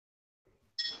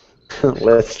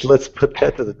Let's put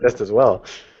that to the test as well.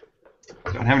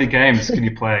 And how many games can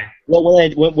you play? Well,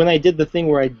 when I did the thing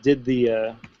where I did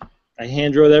the I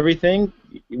hand wrote everything,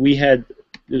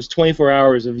 there's 24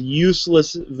 hours of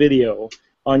useless video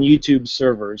on YouTube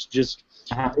servers. Just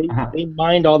Uh-huh, they, uh-huh. they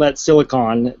mined all that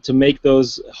silicon to make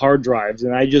those hard drives,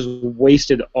 and I just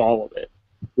wasted all of it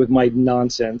with my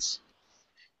nonsense.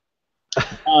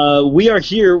 We are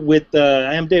here with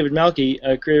I am David Malky,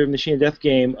 creator of Machine of Death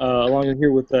game, along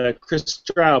here with Kris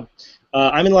Straub.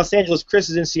 I'm in Los Angeles. Kris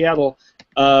is in Seattle.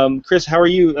 Kris, how are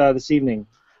you this evening?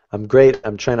 I'm great.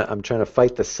 I'm trying to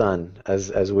fight the sun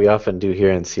as we often do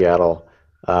here in Seattle.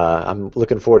 I'm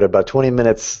looking forward to about 20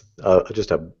 minutes.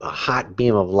 Just a hot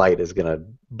beam of light is going to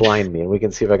blind me, and we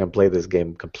can see if I can play this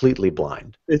game completely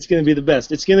blind. It's going to be the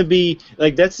best. It's going to be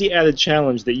like that's the added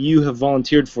challenge that you have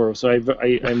volunteered for. So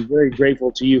I'm very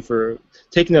grateful to you for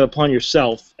taking that upon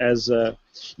yourself. As the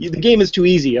game is too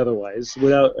easy otherwise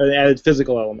without an added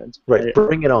physical element. Right.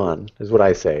 Bring it on is what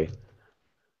I say.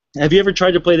 Have you ever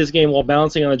tried to play this game while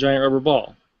balancing on a giant rubber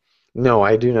ball? No,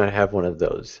 I do not have one of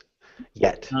those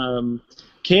yet.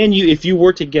 Can you, if you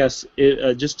were to guess,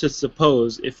 just to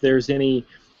suppose, if there's any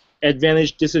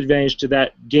advantage, disadvantage to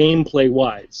that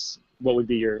gameplay-wise, what would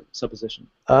be your supposition?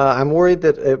 I'm worried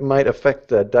that it might affect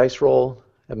the dice roll.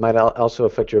 It might also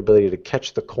affect your ability to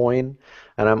catch the coin,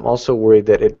 and I'm also worried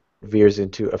that it veers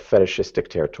into a fetishistic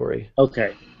territory.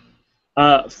 Okay,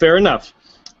 fair enough.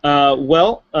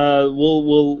 We'll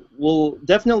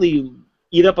definitely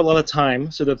eat up a lot of time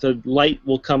so that the light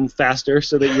will come faster,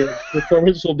 so that your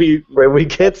performance will be. Right, we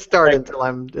can't start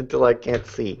until I can't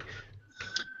see.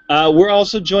 We're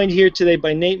also joined here today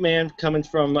by Nateman, coming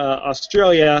from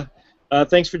Australia.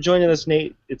 Thanks for joining us,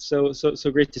 Nate. It's so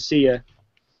great to see you.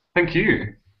 Thank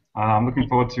you. I'm looking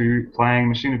forward to playing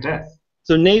Machine of Death.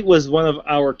 So Nate was one of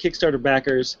our Kickstarter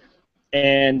backers,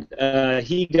 and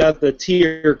he got the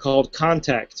tier called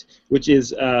Contact, which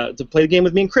is to play the game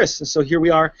with me and Kris. And so here we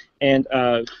are, and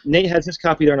Nate has his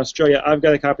copy there in Australia. I've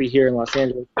got a copy here in Los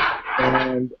Angeles,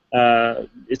 and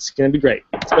it's going to be great.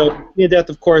 So Machine of Death,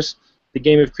 of course, the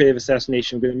game of creative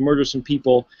assassination. We're going to murder some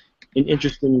people in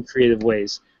interesting and creative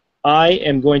ways. I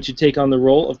am going to take on the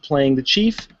role of playing the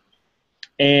chief,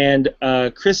 and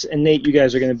Kris and Nate, you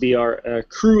guys are going to be our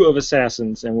crew of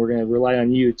assassins, and we're going to rely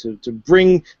on you to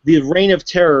bring the reign of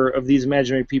terror of these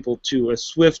imaginary people to a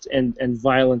swift and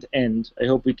violent end. I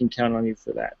hope we can count on you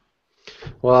for that.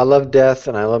 Well, I love death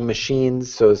and I love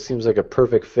machines, so it seems like a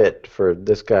perfect fit for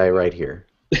this guy right here.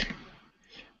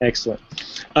 Excellent.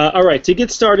 All right, to get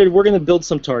started, we're going to build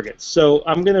some targets. So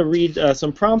I'm going to read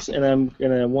some prompts, and I'm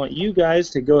going to want you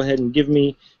guys to go ahead and give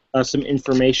me some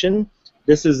information.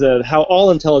 This is how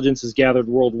all intelligence is gathered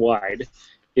worldwide,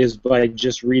 is by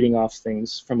just reading off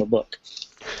things from a book.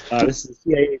 This is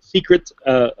CIA secret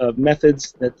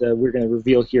methods that we're going to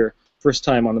reveal here, first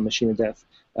time on the Machine of Death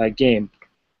game.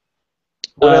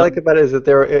 What I like about it is that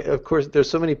of course, there's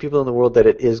so many people in the world that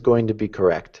it is going to be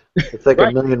correct. It's like Right.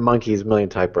 a million monkeys, a million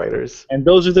typewriters. And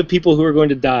those are the people who are going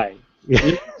to die.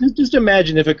 Just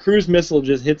imagine if a cruise missile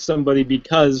just hit somebody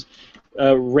because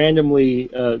randomly.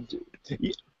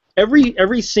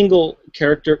 Every single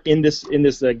character in this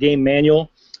game manual,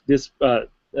 this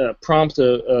prompt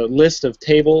list of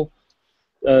table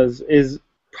is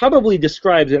probably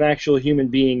describes an actual human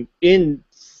being in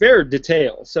fair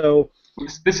detail. So.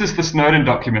 This is the Snowden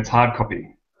documents hard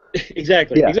copy.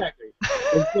 Exactly, Yeah. exactly.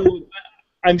 And so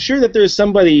I'm sure that there's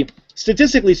somebody,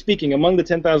 statistically speaking, among the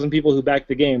 10,000 people who backed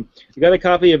the game, who got a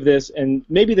copy of this, and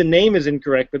maybe the name is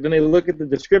incorrect, but then they look at the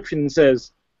description and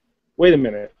says, wait a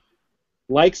minute,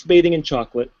 likes bathing in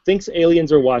chocolate, thinks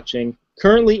aliens are watching,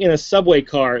 currently in a subway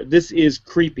car, this is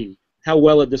creepy. How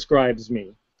well it describes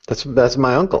me. That's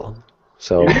my uncle.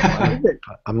 So I'm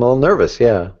a little nervous,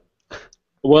 yeah.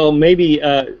 Well, maybe...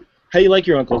 how do you like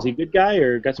your uncle? Is he a good guy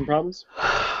or got some problems?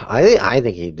 I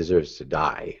think he deserves to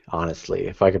die, honestly,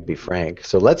 if I could be frank.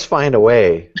 So let's find a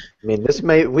way. I mean,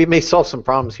 we may solve some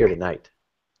problems here tonight.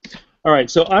 All right,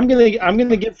 so I'm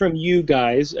gonna get from you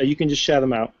guys. You can just shout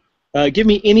them out. Give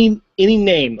me any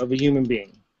name of a human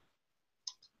being.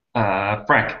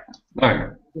 Frank.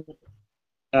 No.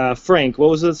 Frank. What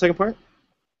was the second part?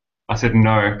 I said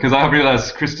no, because I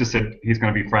realized Kris just said he's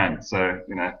going to be Frank, so,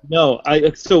 you know. No.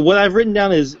 So what I've written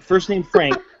down is first name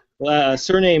Frank,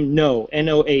 surname No,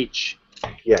 N-O-H.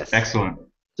 Yes. Excellent.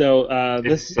 So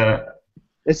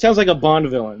it sounds like a Bond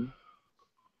villain.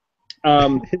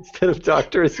 Instead of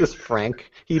doctor, it's just Frank.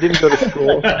 He didn't go to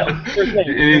school. First name.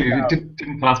 He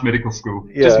didn't pass medical school.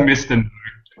 Yeah. Just missed him.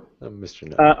 Mr.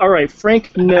 No. All right,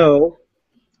 Frank No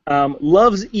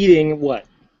loves eating what?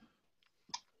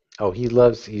 Oh, he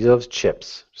loves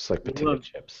chips, just like potato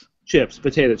chips. Chips,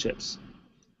 potato chips.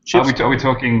 Are we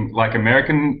talking like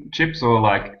American chips or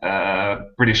like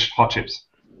British hot chips?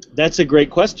 That's a great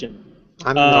question.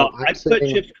 I'm I put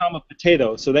saying, chips,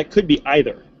 potato, so that could be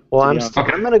either. well, Okay.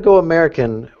 I'm going to go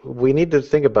American. We need to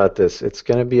think about this. It's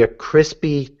going to be a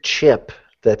crispy chip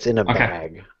that's in a Okay.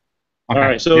 bag. Okay. All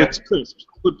right, so Yep. it's crisps.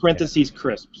 Put parentheses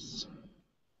crisps.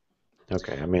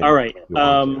 Okay, I mean. All right. if you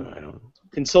want to, I don't.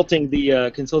 Consulting the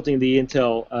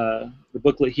Intel the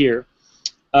booklet here.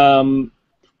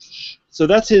 So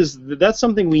that's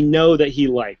something we know that he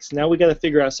likes. Now we got to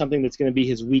figure out something that's going to be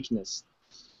his weakness.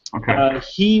 Okay.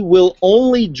 He will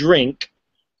only drink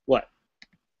what?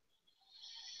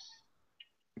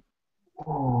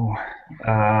 Oh,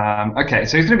 okay,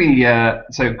 so he's going to be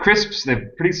so crisps.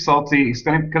 They're pretty salty. He's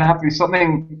going to have to be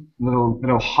something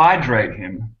that'll hydrate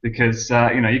him because so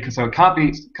it can't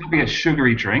be a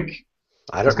sugary drink.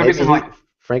 I It's don't. got to be something like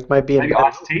Frank might be in maybe bed.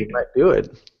 iced He tea. might do it.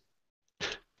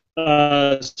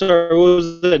 Sorry, what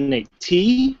was that, Nate?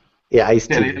 Tea? Yeah, iced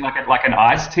Yeah, tea. like an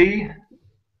iced tea.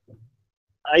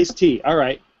 Iced tea. All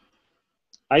right.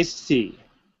 Iced tea.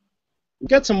 We've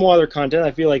got some water content.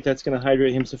 I feel like that's going to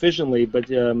hydrate him sufficiently, but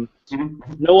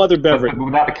no other beverage But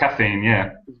without the caffeine,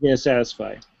 yeah. is going to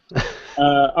satisfy.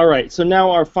 All right. So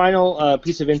now our final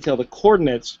piece of intel: the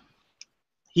coordinates.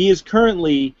 He is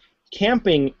currently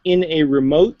camping in a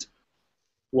remote.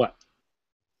 What?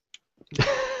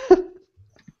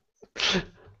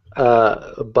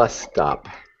 A bus stop.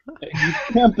 He's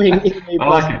camping in a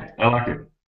I like it.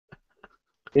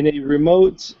 in a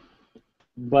remote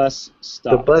bus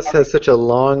stop. The bus has such a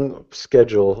long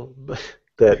schedule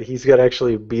that he's got to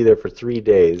actually be there for 3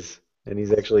 days, and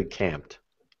he's actually camped.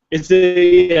 It's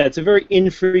a very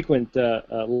infrequent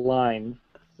line.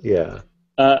 Yeah.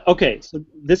 Okay, so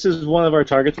this is one of our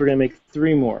targets. We're going to make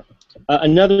 3 more.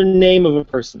 Another name of a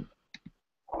person.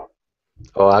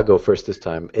 Oh, I'll go first this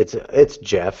time. It's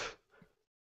Jeff.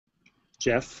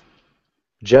 Jeff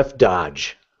Jeff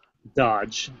Dodge.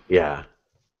 Dodge. Yeah.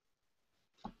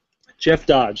 Jeff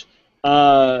Dodge.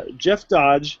 Jeff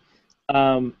Dodge.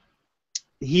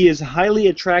 He is highly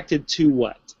attracted to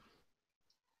what?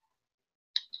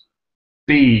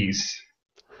 Bees.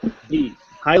 Bees.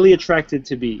 Highly attracted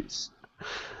to bees.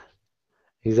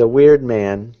 He's a weird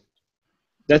man.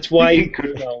 That's why He's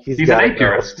He's an gotta go.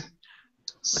 apiarist.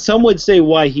 some would say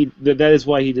that is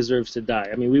why he deserves to die.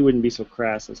 I mean, we wouldn't be so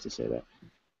crass as to say that.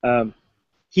 No,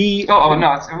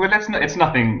 it's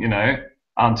nothing,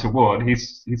 untoward.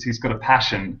 He's got a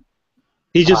passion.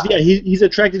 He's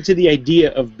attracted to the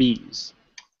idea of bees.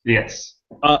 Yes.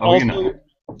 Also,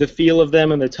 the feel of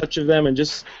them and the touch of them, and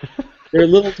just their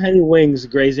little tiny wings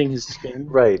grazing his skin.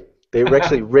 Right. They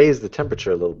actually raise the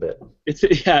temperature a little bit. It's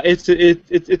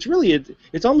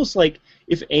almost like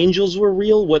if angels were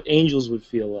real, what angels would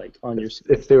feel like on your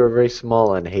skin. If they were very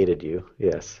small and hated you,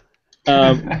 yes.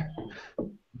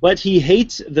 But he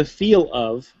hates the feel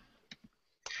of.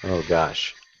 Oh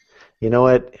gosh. You know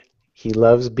what? He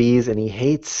loves bees and he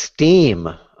hates steam.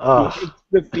 Oh. He hates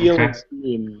the feel of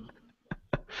steam.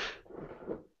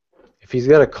 If he's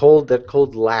got a cold, that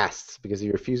cold lasts because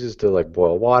he refuses to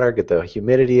boil water, get the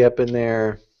humidity up in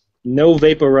there. No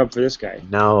vapor rub for this guy.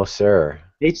 No, sir.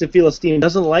 Hates the feel of steam.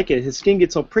 Doesn't like it. His skin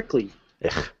gets all prickly.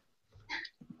 Ugh.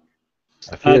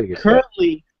 I feel you.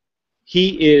 Currently,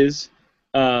 he is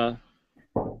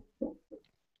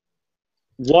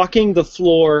walking the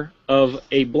floor of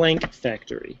a blank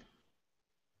factory.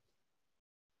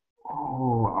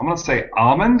 Oh, I'm gonna say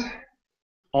almond.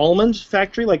 Almond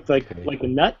factory, like a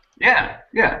nut. Yeah.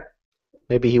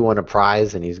 Maybe he won a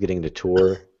prize and he's getting to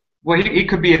tour. Well, he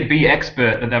could be a bee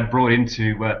expert that they've brought in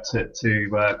to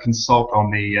consult on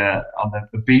the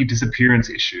bee disappearance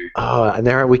issue. Oh,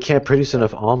 and we can't produce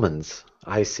enough almonds.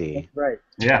 I see. Right.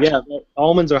 Yeah. Yeah,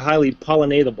 almonds are highly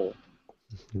pollinatable.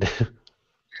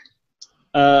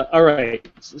 All right.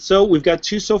 So we've got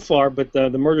 2 so far, but the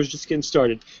murder's just getting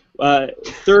started.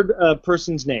 Third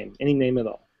person's name. Any name at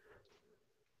all.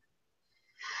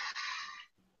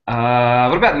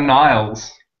 What about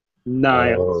Niles?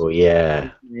 Niles. Oh,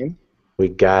 yeah. Name. We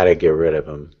gotta get rid of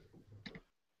him.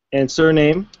 And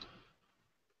surname.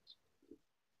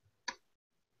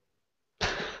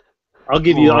 I'll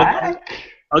give you.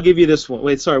 I'll give you this one.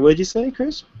 Wait, sorry. What did you say,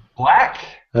 Chris? Black.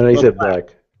 Oh, no, he said black.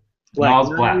 Niles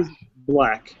Black.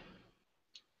 Black.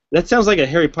 That sounds like a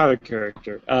Harry Potter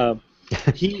character.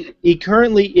 He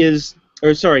currently is,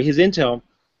 or sorry, his intel.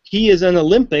 He is an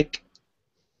Olympic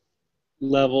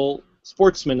level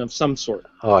sportsman of some sort.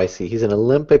 Oh, I see. He's an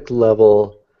Olympic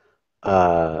level.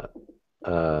 I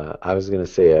was gonna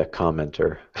say a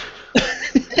commenter.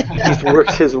 He's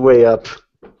worked his way up.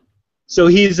 So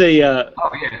he's a.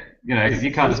 Oh yeah. You know,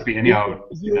 you can't just be any old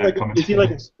Is he like commentator. a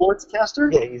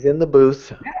sportscaster? Yeah, he's in the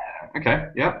booth. Okay,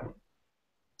 yep.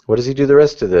 What does he do the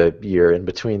rest of the year in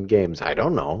between games? I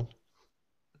don't know.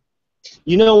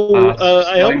 You know,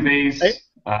 Spelling bees,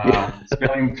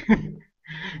 spelling,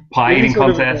 pie any eating sort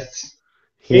of contests.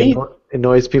 He any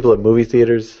annoys people at movie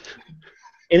theaters.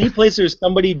 any place there's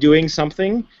somebody doing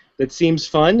something that seems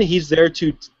fun, he's there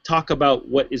to talk about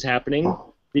what is happening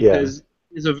because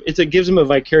it gives him a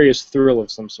vicarious thrill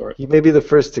of some sort. He may be the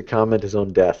first to comment his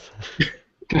own death.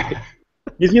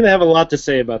 He's going to have a lot to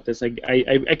say about this.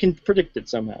 I can predict it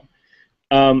somehow.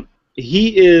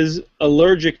 He is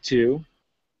allergic to.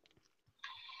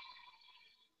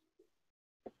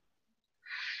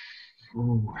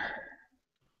 Ooh.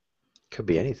 Could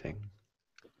be anything.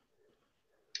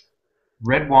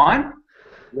 Red wine?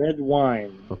 Red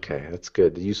wine. Okay, that's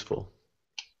good. Useful.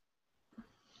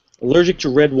 Allergic to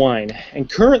red wine. And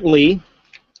currently,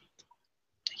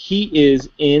 he is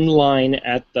in line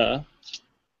at the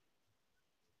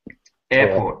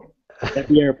Airport. at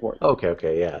the airport.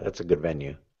 Okay, yeah, that's a good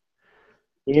venue.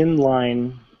 In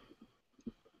line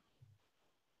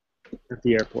at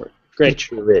the airport. Great.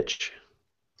 Feature rich.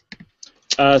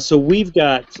 So we've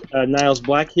got Niles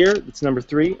Black here. It's number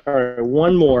 3. All right,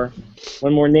 one more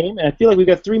name. And I feel like we've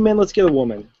got 3 men. Let's get a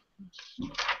woman.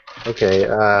 Okay.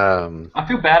 I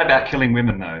feel bad about killing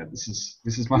women, though. This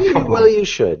is my problem. Well, you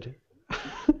should.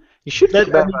 You should feel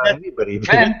bad about anybody.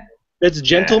 Ben. That's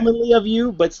gentlemanly of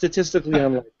you, but statistically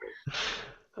unlikely.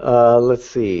 Let's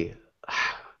see.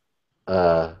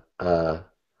 Her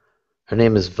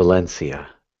name is Valencia.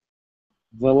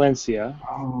 Valencia.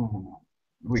 Oh,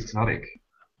 exotic.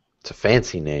 It's a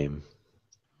fancy name.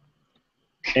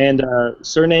 And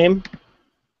surname?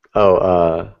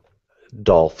 Dolphs.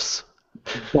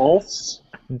 Dolphs.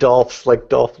 Dolphs, like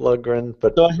Dolph Lundgren,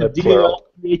 but So I have plural.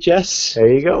 DOLPHS.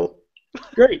 There you go.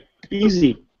 Great.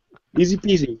 Easy. Easy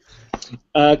peasy.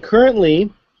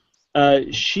 Currently,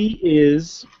 she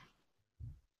is...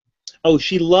 Oh,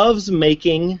 she loves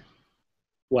making...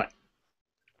 What?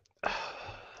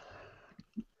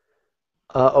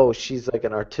 She's like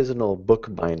an artisanal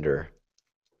bookbinder.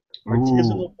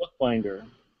 Artisanal bookbinder.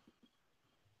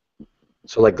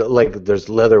 So like there's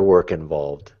leather work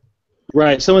involved.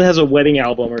 Right. Someone has a wedding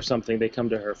album or something. They come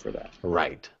to her for that.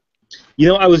 Right. You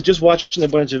know, I was just watching a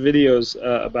bunch of videos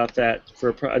about that for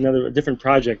a different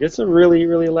project. It's a really,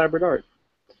 really elaborate art.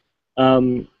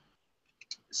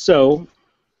 So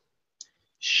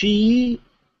she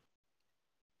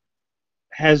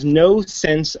has no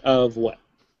sense of what?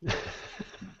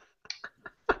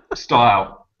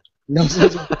 Style. No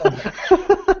sense of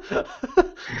style.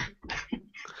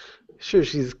 Sure,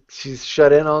 she's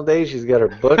shut in all day. She's got her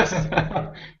books.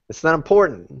 It's not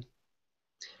important.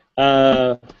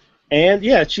 And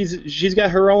yeah, she's got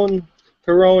her own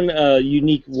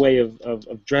unique way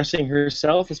of dressing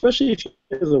herself, especially if she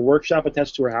has a workshop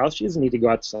attached to her house. She doesn't need to go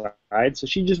outside, so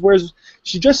she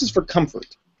dresses for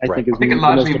comfort. I think it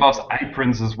largely involves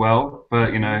aprons as well,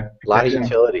 but you know, A lot of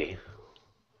utility.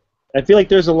 I feel like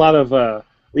there's a lot of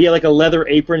like a leather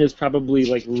apron is probably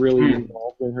like really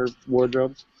involved in her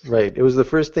wardrobe. Right. It was the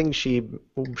first thing she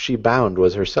bound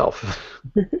was herself.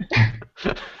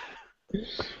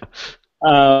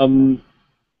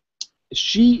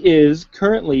 She is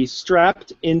currently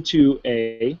strapped into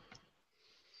a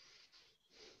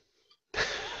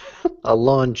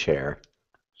lawn chair.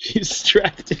 She's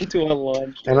strapped into a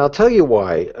lawn chair. And I'll tell you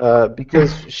why.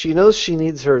 Because she knows she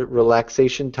needs her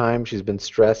relaxation time. She's been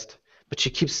stressed. But she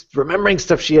keeps remembering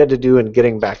stuff she had to do and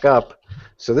getting back up.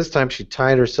 So this time she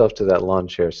tied herself to that lawn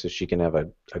chair so she can have a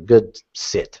good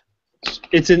sit.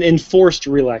 It's an enforced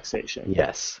relaxation.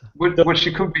 Yes. Well,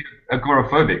 she could be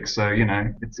agoraphobic, so you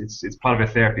know, it's part of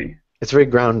her therapy. It's very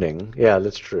grounding. Yeah,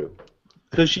 that's true.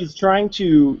 So she's trying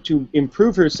to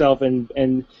improve herself, and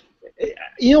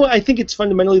you know, I think it's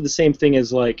fundamentally the same thing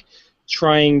as like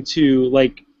trying to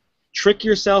like trick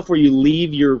yourself where you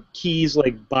leave your keys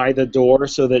like by the door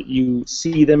so that you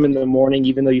see them in the morning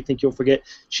even though you think you'll forget.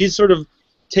 She's sort of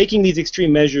taking these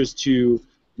extreme measures to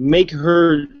make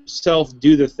herself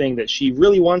do the thing that she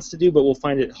really wants to do but will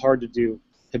find it hard to do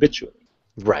habitually.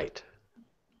 Right.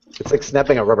 It's like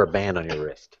snapping a rubber band on your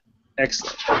wrist.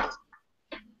 Excellent.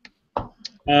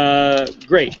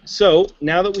 Great. So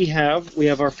now that we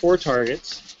have our 4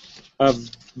 targets of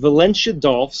Valencia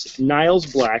Dolphs,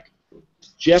 Niles Black,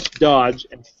 Jeff Dodge,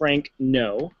 and Frank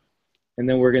No, and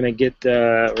then we're gonna get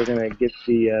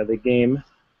the game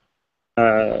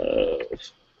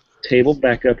table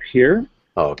back up here.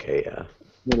 Oh, okay, yeah.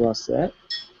 We lost that.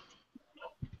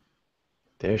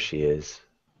 There she is.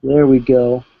 There we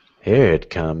go. Here it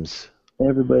comes.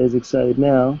 Everybody's excited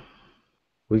now.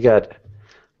 We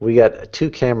got 2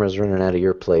 cameras running out of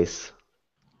your place,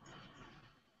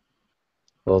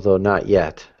 although not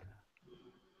yet.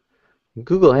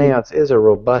 Google Hangouts is a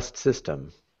robust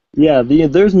system. Yeah,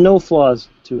 there's no flaws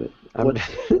to it.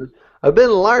 I've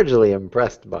been largely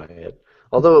impressed by it.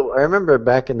 Although I remember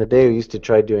back in the day we used to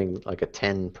try doing like a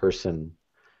 10-person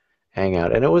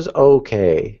hangout, and it was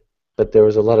okay, but there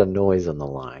was a lot of noise on the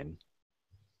line.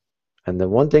 And the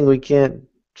one thing we can't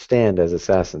stand as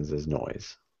assassins is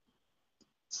noise.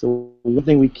 So one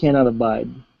thing we cannot abide.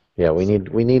 Yeah, we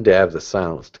need to have the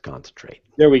silence to concentrate.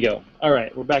 There we go. All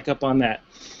right, we're back up on that.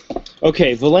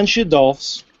 Okay, Valencia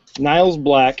Dolphs, Niles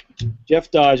Black,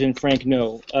 Jeff Dodge, and Frank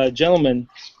No. Gentlemen,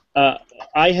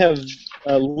 I have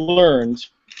learned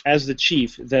as the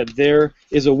chief that there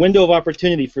is a window of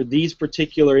opportunity for these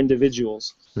particular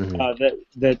individuals.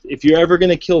 That if you're ever going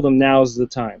to kill them, now's the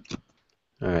time.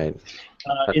 All right.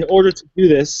 In order to do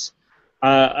this,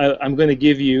 I'm going to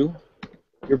give you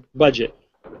your budget.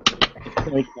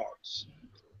 20 cards.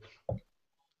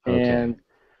 Okay. And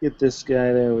get this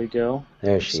guy. There we go.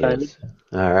 There she Excited? is.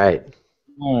 All right.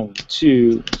 1,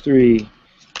 2, 3,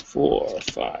 4,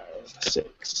 5,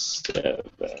 6, 7,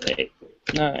 8,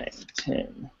 9,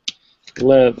 10,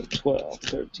 11, 12,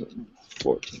 13,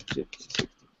 14, 15,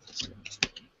 16,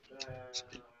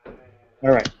 17. All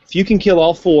right. If you can kill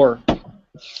all 4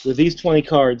 with these 20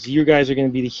 cards, you guys are going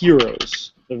to be the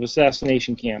heroes of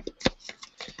Assassination Camp.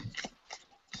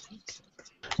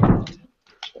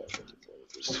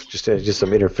 Just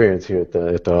some interference here at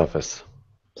the office.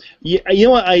 Yeah, you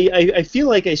know what? I feel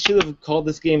like I should have called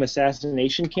this game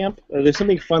Assassination Camp. There's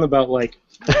something fun about like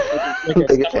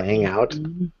They get to hang out.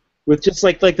 with just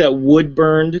like that wood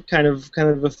burned kind of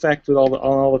effect with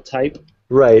all the type.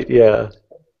 Right. Yeah.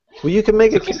 Well, you can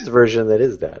make a kids version that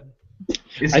is that.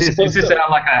 Is this our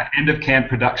like an end of camp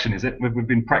production? Is it? We've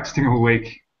been practicing all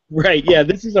week. Right. Yeah.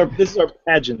 This is our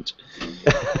pageant.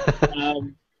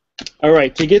 All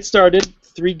right. To get started,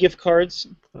 3 gift cards.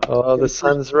 Oh, the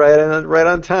sun's right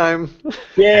on time.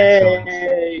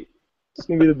 Yay! It's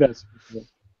gonna be the best.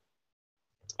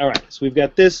 All right. So we've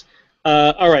got this.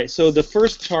 All right. So the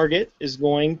first target is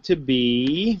going to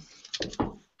be.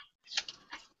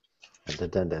 Dun,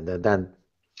 dun, dun, dun, dun.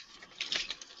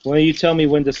 Why don't you tell me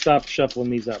when to stop shuffling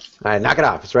these up? All right, knock it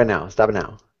off. It's right now. Stop it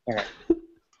now. All right.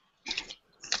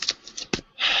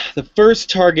 The first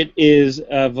target is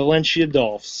Valencia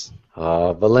Dolphs.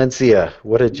 Valencia,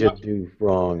 what did you do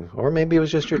wrong? Or maybe it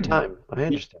was just your time. I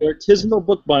understand. An artisanal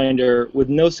bookbinder with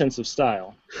no sense of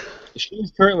style. She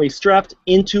is currently strapped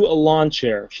into a lawn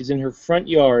chair. She's in her front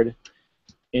yard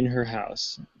in her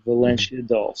house. Valencia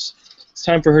Dolphs. It's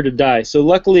time for her to die. So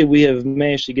luckily we have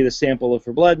managed to get a sample of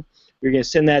her blood. We're going to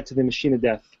send that to the machine of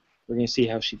death. We're going to see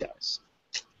how she dies.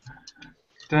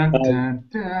 Dun, dun,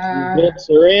 dun. Votes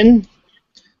are in.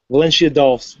 Valencia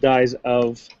Dolphs dies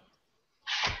of...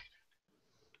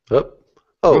 Blood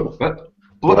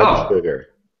sugar.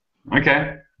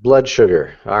 Okay. Blood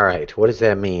sugar. All right. What does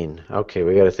that mean? Okay,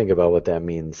 we got to think about what that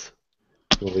means.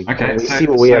 We see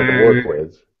what we have to work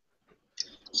with.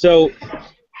 So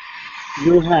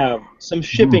you have some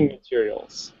shipping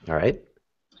materials. All right.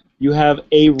 You have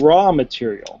a raw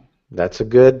material. That's a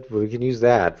good. We can use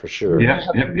that for sure. Yeah.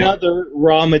 Another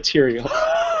raw material.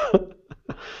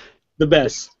 The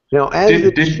best. Now,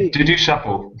 did you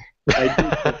shuffle?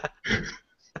 I did.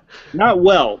 Not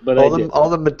well, but I did. All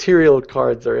the material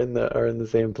cards are in the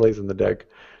same place in the deck.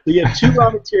 So you have 2 raw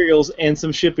materials and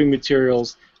some shipping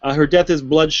materials. Her death is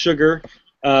blood sugar.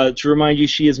 To remind you,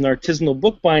 she is an artisanal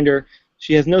bookbinder.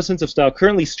 She has no sense of style.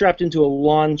 Currently strapped into a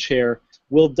lawn chair.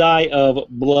 Will die of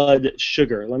blood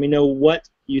sugar. Let me know what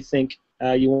you think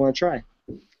you want to try.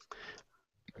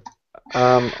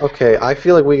 Okay, I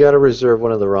feel like we got to reserve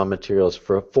one of the raw materials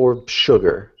for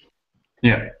sugar.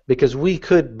 Yeah. Because we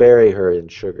could bury her in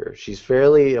sugar. She's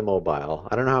fairly immobile.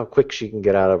 I don't know how quick she can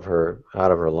get out of her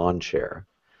lawn chair.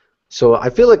 So I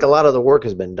feel like a lot of the work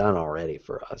has been done already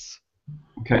for us.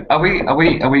 Okay. Are we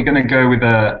going to go with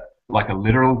a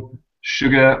literal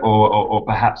sugar or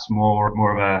perhaps more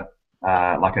of a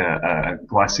like a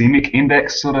glycemic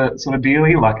index sort of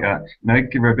dealy,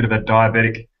 give her a bit of a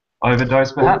diabetic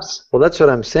overdose, perhaps. Well, that's what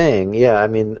I'm saying. Yeah, I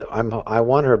mean, I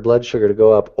want her blood sugar to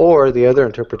go up. Or the other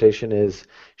interpretation is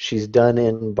she's done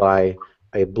in by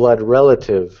a blood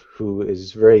relative who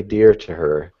is very dear to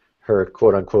her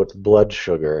quote unquote blood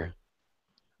sugar.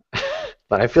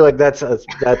 But I feel like that's a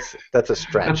stretch. That's a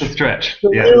stretch. A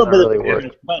Yeah. little bit really of work.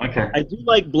 Okay. I do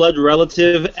like blood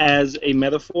relative as a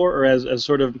metaphor or as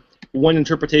sort of one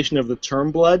interpretation of the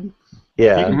term blood.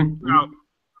 Yeah. Mm-hmm.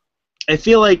 I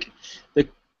feel like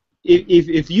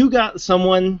if you got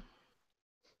someone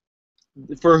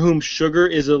for whom sugar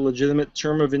is a legitimate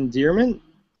term of endearment,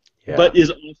 Yeah. but is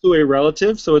also a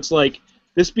relative. So it's like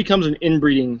this becomes an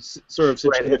inbreeding sort of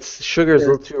Right. situation. Sugar's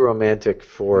a little too romantic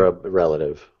for a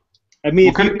relative. I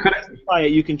mean, Well, if you can try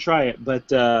it, you can try it.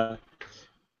 But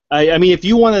I mean, if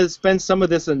you want to spend some of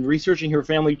this on researching her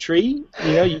family tree,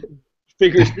 you can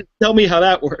figure. Tell me how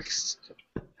that works.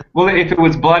 Well, if it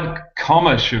was blood,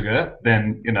 sugar,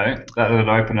 then that would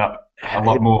open up a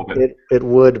lot more. But It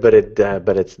would, but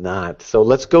it's not. So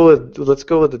let's go with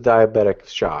the diabetic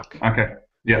shock. okay,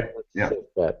 yeah, yeah, Safe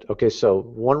bet. Okay, so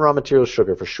one raw material,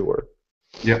 sugar for sure.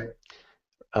 yeah.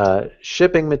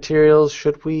 Shipping materials,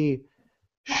 should we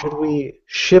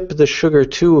ship the sugar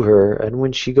to her, and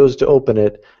when she goes to open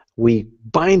it, we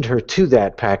bind her to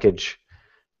that package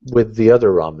with the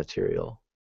other raw material?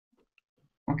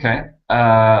 Okay.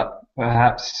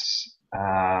 Perhaps.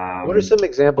 What are some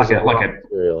examples of raw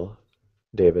material,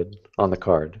 David, on the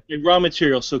card? Raw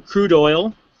material, so crude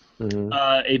oil, Mm-hmm.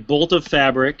 a bolt of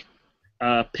fabric,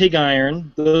 pig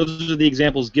iron. Those are the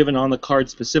examples given on the card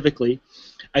specifically.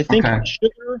 I think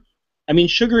sugar. I mean,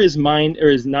 sugar is mined, or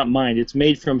is not mined. It's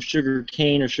made from sugar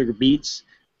cane or sugar beets.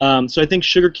 So I think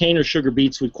sugar cane or sugar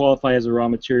beets would qualify as a raw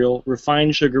material.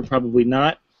 Refined sugar, probably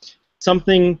not.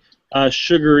 Something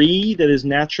sugary that is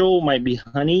natural might be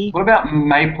honey. What about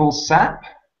maple sap?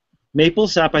 Maple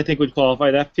sap, I think, would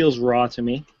qualify. That feels raw to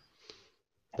me.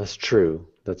 That's true.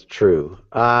 That's true.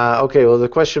 Okay, well, the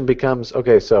question becomes,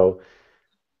 okay, so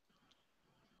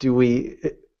do we...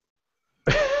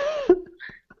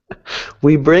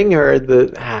 we bring her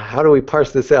how do we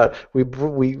parse this out? We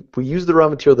use the raw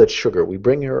material that's sugar. We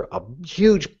bring her a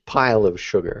huge pile of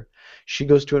sugar. She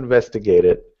goes to investigate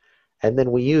it, and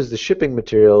then we use the shipping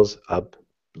materials, a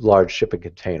large shipping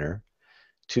container,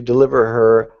 to deliver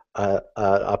her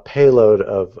a payload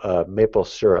of maple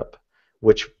syrup,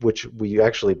 which we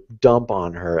actually dump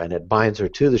on her, and it binds her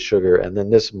to the sugar, and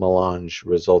then this melange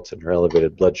results in her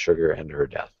elevated blood sugar and her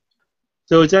death.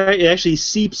 So it actually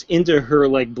seeps into her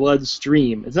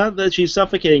bloodstream. It's not that she's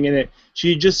suffocating in it.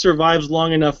 She just survives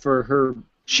long enough for her.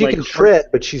 She can tread,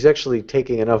 but she's actually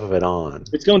taking enough of it on.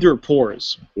 It's going through her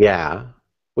pores. Yeah,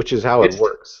 which is how it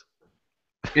works.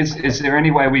 Is there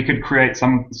any way we could create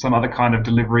some other kind of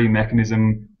delivery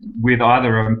mechanism with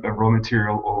either a raw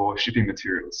material or shipping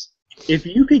materials? If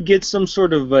you could get some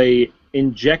sort of a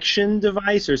injection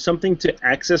device or something to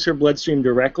access her bloodstream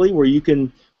directly, where you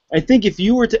can. I think if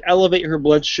you were to elevate her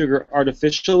blood sugar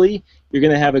artificially, you're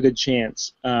going to have a good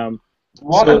chance. Okay.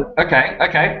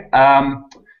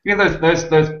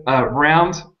 Those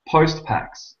round post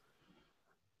packs.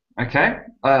 Okay.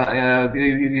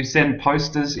 You send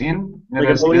posters in. Like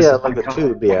a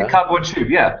tube, yeah. Like a cardboard tube,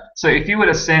 yeah. So if you were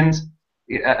to send,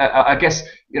 I guess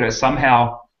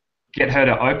somehow get her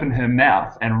to open her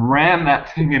mouth and ram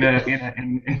that thing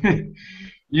in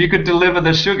you could deliver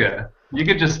the sugar. You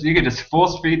could just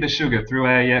force feed the sugar through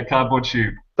a cardboard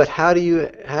tube. But how do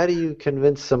you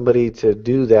convince somebody to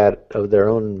do that of their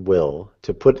own will,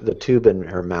 to put the tube in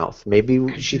her mouth?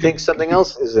 Maybe she thinks something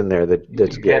else is in there that's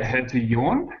good. Get her to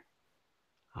yawn.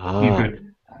 You could.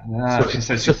 So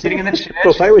she's sitting in the chair.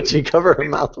 But why would she cover her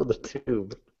mouth with a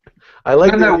tube? I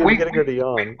like getting her to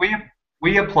yawn.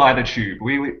 We apply the tube.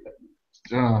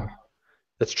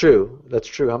 That's true. That's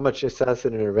true. How much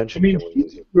assassin intervention can we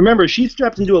use? Remember, she's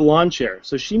strapped into a lawn chair,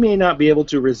 so she may not be able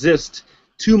to resist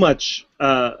too much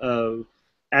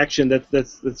action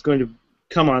that's going to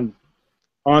come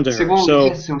onto her.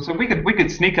 So we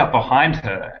could sneak up behind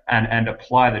her and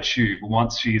apply the tube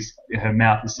once her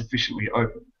mouth is sufficiently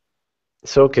open.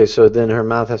 So then her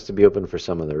mouth has to be open for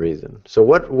some other reason. So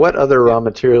what other raw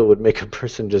material would make a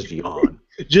person just yawn?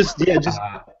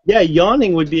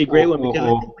 Yawning would be a great one, because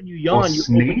I think when you yawn, you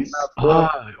sneeze, open your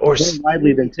mouth more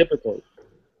widely than typical.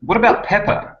 What about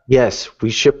pepper? Yes, we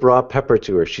ship raw pepper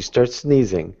to her. She starts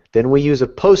sneezing. Then we use a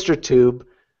poster tube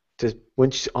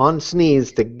when she's on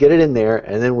sneeze to get it in there,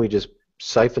 and then we just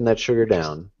siphon that sugar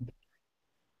down.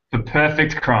 The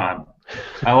perfect crime.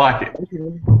 I like it.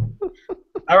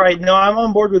 All right, no, I'm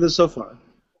on board with this so far.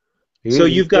 So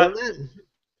you've got.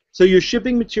 So your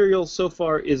shipping material so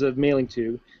far is a mailing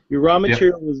tube. Your raw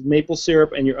material is maple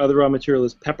syrup, and your other raw material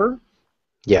is pepper?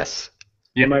 Yes.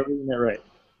 Yep. Am I reading that right?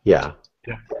 Yeah.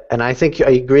 Yeah. And I think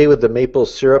I agree with the maple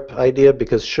syrup idea,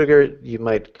 because sugar, you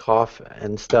might cough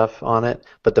and stuff on it,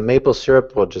 but the maple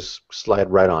syrup will just slide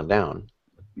right on down.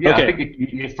 Yeah, okay. I think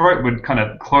your throat would kind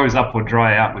of close up or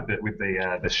dry out with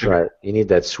the sugar. Right. You need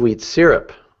that sweet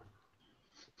syrup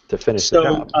to finish the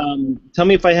job. Tell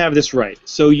me if I have this right.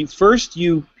 So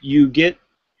you get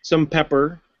some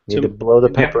pepper. You need to blow the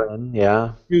pepper in,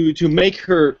 yeah. To make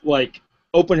her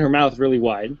open her mouth really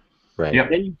wide. Right. Yep.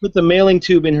 Then you put the mailing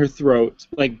tube in her throat,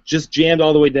 like just jammed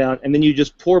all the way down, and then you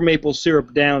just pour maple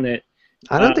syrup down it.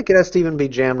 I don't think it has to even be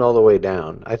jammed all the way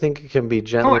down. I think it can be Oh,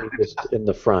 gently just in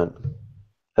the front,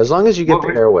 as long as you get the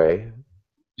airway.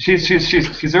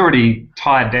 she's already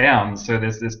tied down, so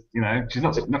there's this, she's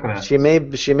not gonna. She may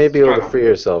be able to free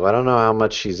herself. I don't know how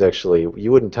much she's actually.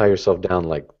 You wouldn't tie yourself down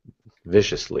like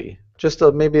viciously, just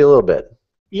maybe a little bit.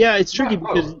 Yeah, it's tricky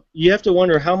because you have to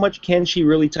wonder how much can she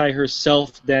really tie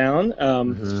herself down.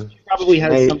 She probably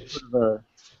has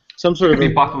some sort of Could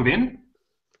be buckled in.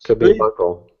 Could be a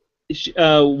buckle.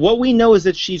 What we know is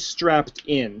that she's strapped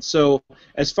in. So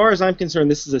as far as I'm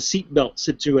concerned, this is a seatbelt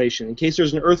situation. In case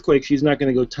there's an earthquake, she's not going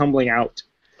to go tumbling out.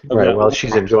 Right. Well,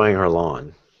 she's enjoying her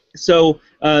lawn. So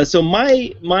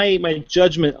my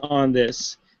judgment on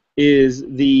this is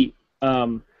the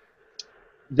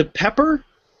pepper.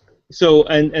 So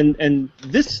and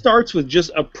this starts with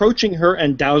just approaching her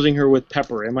and dousing her with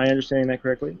pepper. Am I understanding that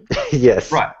correctly?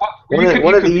 Yes. Right.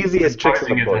 One of the easiest tricks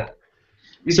in the book.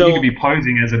 You could be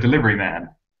posing as a delivery man.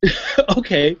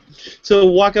 Okay. So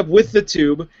walk up with the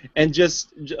tube and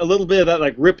just a little bit of that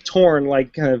like Rip Torn,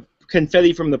 like kind of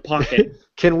confetti from the pocket.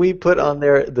 Can we put on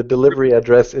there the delivery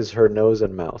address is her nose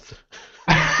and mouth?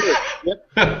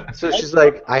 Yep. So she's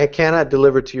like, I cannot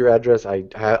deliver to your address.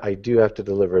 I do have to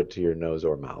deliver it to your nose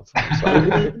or mouth. I'm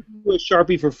going to do a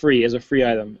Sharpie for free as a free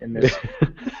item in this.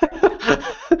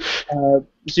 So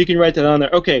you can write that on there.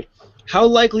 Okay. How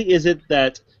likely is it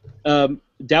that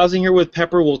dousing her with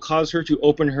pepper will cause her to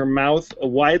open her mouth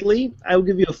widely? I will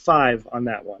give you a 5 on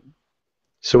that one.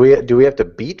 So do we have to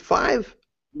beat 5?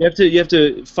 You have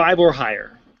to 5 or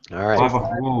higher. All right.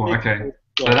 Okay.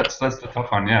 So that's the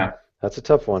tough one, yeah. That's a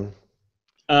tough one.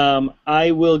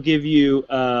 I will give you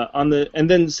and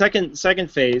then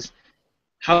second phase.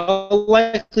 How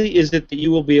likely is it that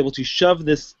you will be able to shove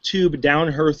this tube down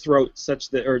her throat such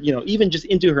that, or even just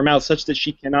into her mouth such that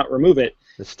she cannot remove it?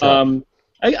 It's tough.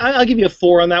 I'll give you a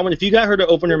 4 on that one. If you got her to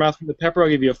open her mouth with the pepper, I'll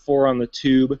give you a 4 on the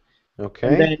tube. Okay.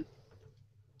 And then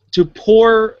to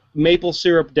pour maple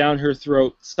syrup down her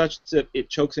throat such that it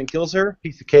chokes and kills her.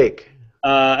 Piece of cake.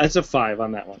 That's a 5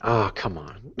 on that one. Oh, come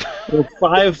on. So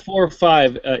 5, 4,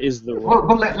 5 is the rule.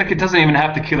 Well, it doesn't even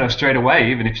have to kill her straight away,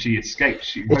 even if she escapes.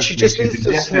 She just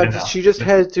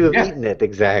has to have eaten it,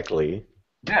 exactly.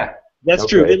 Yeah. That's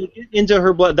true. It'll get into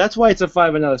her blood. That's why it's a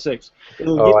 5 and not a 6.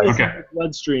 It'll get into her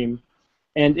bloodstream,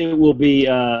 and it will be,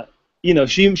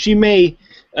 she may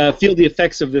feel the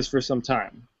effects of this for some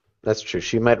time. That's true.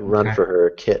 She might run for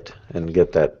her kit and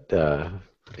get that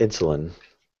insulin.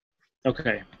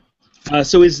 Okay.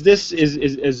 So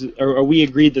are we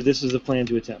agreed that this is the plan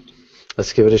to attempt?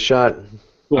 Let's give it a shot.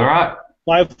 Cool. All right.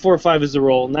 5, 4, 5 is the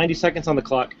roll. 90 seconds on the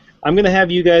clock. I'm going to have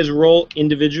you guys roll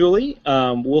individually.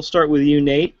 We'll start with you,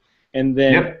 Nate, and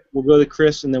then we'll go to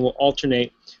Kris, and then we'll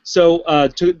alternate. So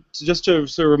just to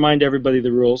sort of remind everybody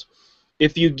the rules,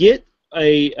 if you get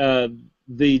the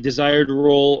desired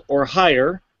roll or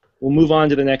higher, we'll move on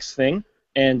to the next thing.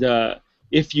 And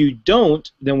if you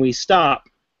don't, then we stop,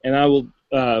 and I will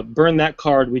burn that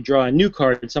card. We draw a new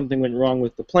card. Something went wrong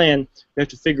with the plan. We have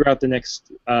to figure out the next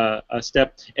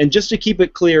step. And just to keep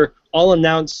it clear, I'll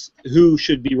announce who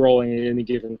should be rolling at any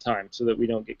given time so that we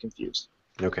don't get confused.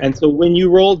 Okay. And so when you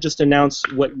roll, just announce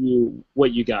what you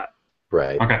got.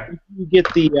 Right. Okay. If you get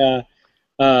the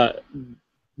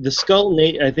skull,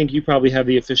 Nate, I think you probably have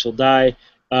the official die.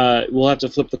 We'll have to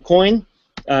flip the coin.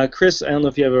 Kris, I don't know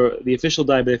if you have the official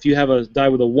die, but if you have a die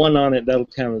with a 1 on it, that'll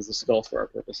count as the skull for our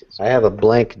purposes. I have a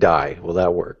blank die. Will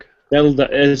that work?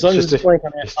 As long as it's blank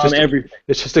on everything.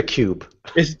 It's just a cube.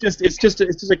 It's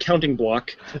just a counting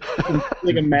block.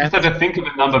 Like a math. You just have to think of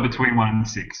a number between 1 and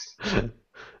 6.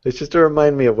 It's just to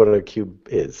remind me of what a cube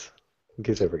is, in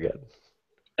case I forget.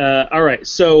 All right,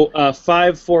 so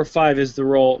 5, 4, 5 is the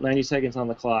roll. 90 seconds on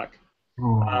the clock.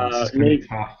 Ooh, this is gonna be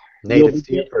tough. Nate, it's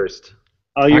you first.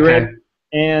 Are you ready?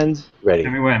 And ready.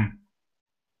 Tell me when.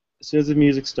 As soon as the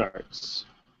music starts.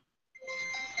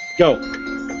 Go.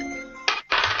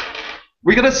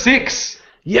 We got a 6.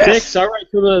 Yes. 6. All right.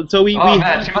 So we. Oh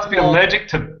man, she must be allergic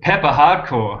to pepper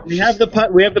hardcore. We have the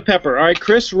pepper. All right,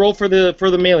 Kris, roll for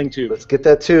the mailing tube. Let's get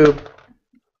that tube.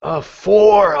 4.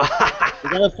 We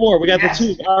got a 4. We got the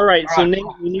tube. All right. So Nate,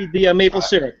 we need the maple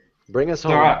syrup. Bring us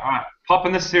home. All right. Pop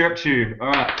in the syrup tube.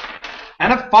 All right.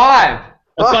 And a 5.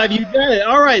 A 5, you got it.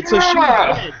 All right, so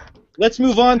let's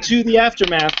move on to the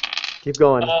aftermath. Keep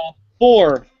going.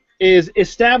 4 is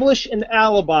establish an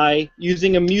alibi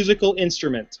using a musical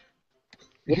instrument.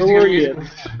 Where were you?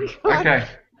 Okay.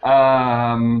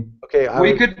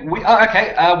 We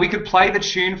could play the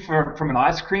tune from an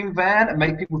ice cream van and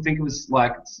make people think it was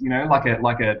like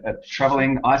a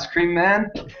traveling ice cream man.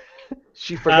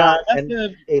 She forgot That's and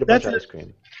a, ate a bunch that's of a, ice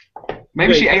cream.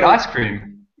 Maybe she Wait, ate ice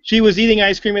cream. she was eating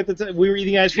ice cream at the time. We were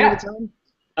eating ice cream Yeah. at the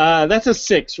time. That's a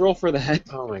 6. Roll for that.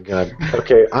 Oh my god.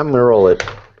 Okay, I'm gonna roll it.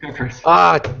 Go, Chris.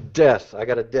 Ah, death. I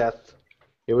got a death.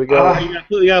 Here we go.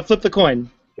 You gotta flip the coin.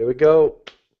 Here we go.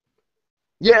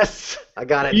 Yes, I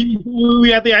got it. We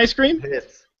got the ice cream.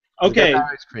 Hits. Okay. We got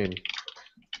the ice cream.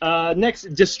 Next,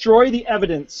 destroy the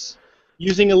evidence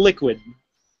using a liquid,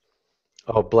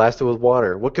 Oh, blast it with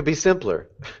water. What could be simpler?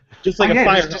 just like a yeah,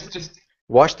 fire. just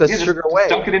Wash the yeah, sugar just away.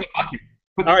 dunk it in a bucket.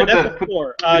 All right, that's a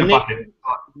 4. Nate,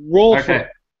 roll for Okay,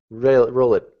 it.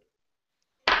 Roll it.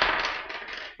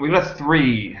 we got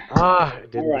 3. Ah,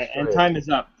 it didn't All right, destroy and it. time is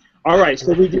up. All right,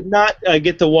 so we did not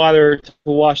get the water to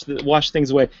wash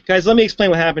things away. Guys, let me explain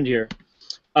what happened here.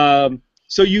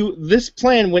 So this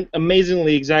plan went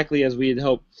amazingly exactly as we had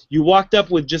hoped. You walked up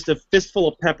with just a fistful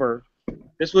of pepper.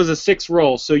 This was a 6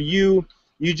 roll, so you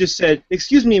just said,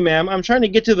 "Excuse me, ma'am, I'm trying to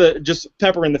get to the," just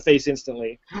pepper in the face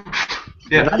instantly.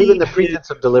 Yeah. Not even the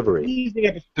pretense of delivery.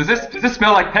 Does this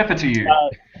smell like pepper to you?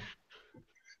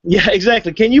 Yeah,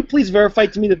 exactly. Can you please verify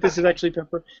to me that this is actually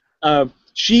pepper?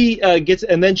 She gets,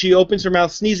 and then she opens her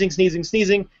mouth, sneezing, sneezing,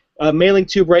 sneezing. Mailing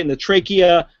tube right in the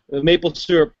trachea. Maple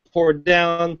syrup poured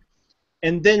down,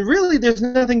 and then really, there's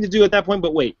nothing to do at that point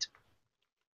but wait.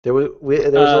 There was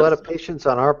a lot of patience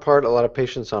on our part, a lot of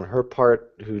patience on her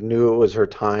part, who knew it was her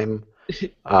time.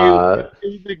 It was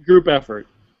a group effort.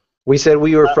 We said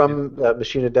we were from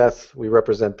Machine of Death. We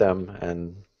represent them,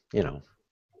 and you know,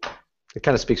 it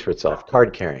kind of speaks for itself.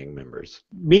 Card-carrying members.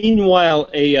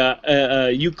 Meanwhile,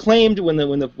 you claimed when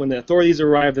the authorities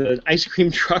arrived that an ice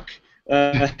cream truck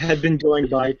had been going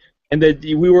by, and that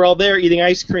we were all there eating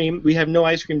ice cream. We have no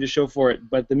ice cream to show for it,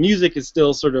 but the music is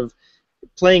still sort of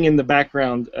playing in the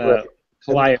background. Right.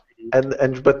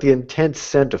 But the intense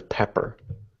scent of pepper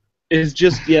is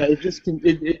just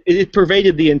it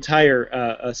pervaded the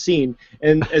entire scene.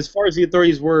 And as far as the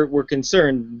authorities were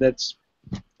concerned,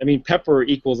 pepper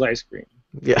equals ice cream.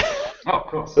 Yeah. Oh, of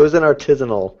course. It was an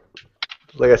artisanal,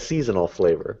 like a seasonal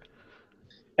flavor.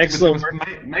 Excellent.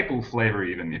 It was maple flavor,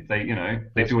 even if they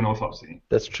do an autopsy.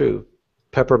 That's true.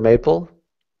 Pepper maple.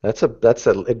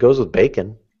 It goes with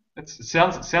bacon. It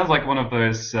sounds like one of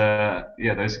those those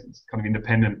kind of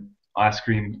independent ice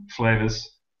cream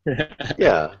flavors.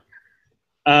 Yeah.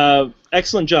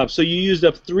 Excellent job. So you used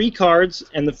up 3 cards,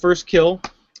 and the first kill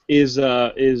is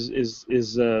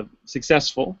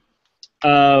successful.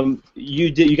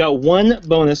 You got 1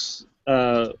 bonus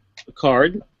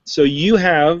card. So you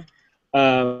have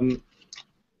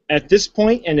at this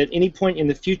point and at any point in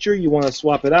the future, you want to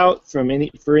swap it out for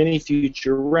any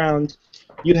future round.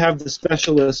 You have the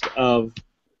specialist of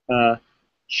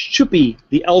Chuppy,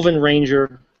 the Elven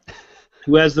Ranger,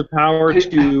 who has the power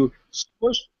to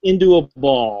squish into a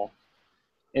ball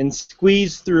and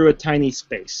squeeze through a tiny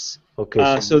space.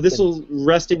 Okay. So this will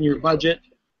rest in your budget.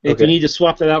 If you need to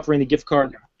swap that out for any gift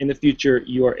card in the future,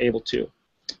 you are able to.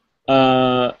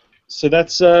 So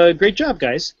that's a great job,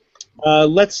 guys.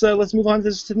 Let's move on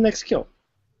to the next kill.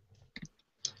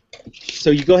 So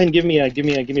you go ahead and give me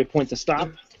a point to stop.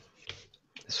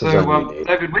 So,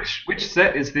 David, which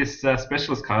set is this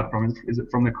specialist card from? Is it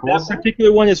from the core That set?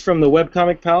 particular one is from the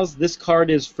Webcomic Pals. This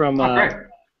card is from great.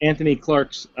 Anthony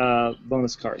Clark's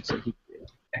bonus card. So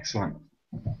Excellent.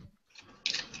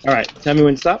 All right, tell me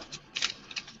when to stop.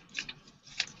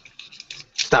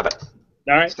 Stop it.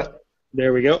 All right, Stop.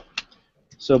 there we go.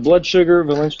 So blood sugar,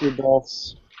 Valencia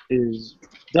Balls is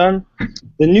done.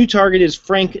 The new target is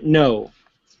Frank No.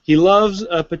 He loves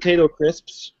potato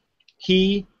crisps.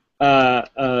 He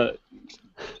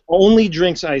only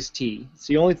drinks iced tea. It's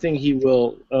the only thing he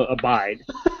will abide.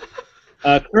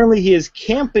 Currently, he is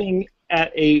camping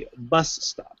at a bus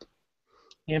stop.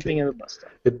 Camping at a bus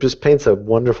stop. It just paints a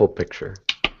wonderful picture.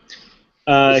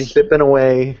 Sipping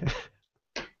away.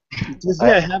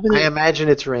 I imagine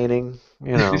it's raining.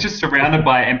 You know. He's just surrounded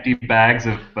by empty bags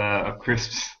of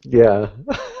crisps. Yeah.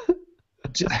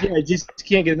 just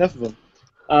can't get enough of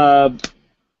them.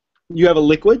 You have a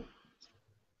liquid.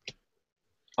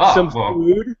 Some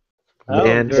food.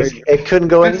 Man, it couldn't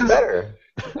go any better.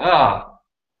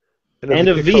 And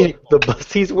a vehicle. The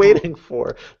bus he's waiting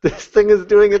for. This thing is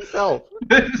doing itself.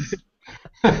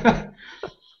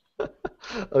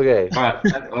 Okay. All right.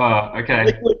 Okay.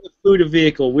 Liquid, food, a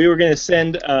vehicle. We were going to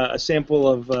send a sample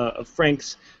of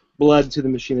Frank's blood to the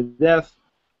Machine of Death.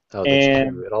 Oh, that's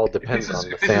true. It all depends on the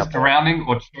sample. If this is sample. drowning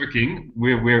or choking,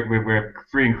 we're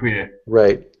free and clear.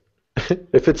 Right.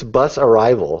 If it's bus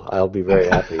arrival, I'll be very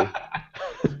happy.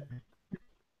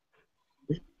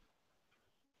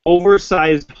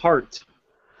 Oversized heart.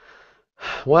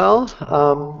 Well,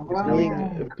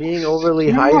 Well, being overly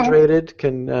you know what? hydrated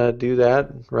can do that,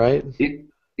 right?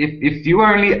 If you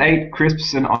only ate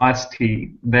crisps and iced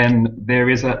tea, then there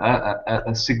is a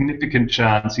significant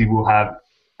chance you will have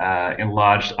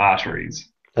enlarged arteries.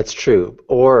 That's true.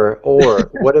 Or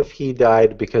what if he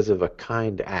died because of a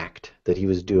kind act that he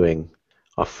was doing,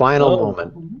 a final Oh,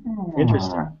 moment,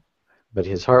 interesting. but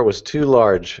his heart was too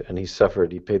large and he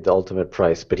suffered. He paid the ultimate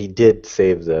price, but he did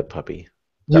save the puppy.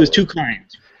 He That was was too kind.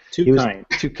 Too he was kind.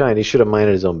 too kind. He should have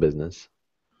minded his own business.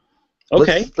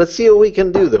 Okay. Let's see what we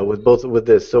can do though with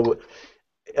this. So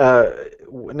uh,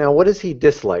 now, what does he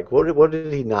dislike? What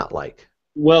did he not like?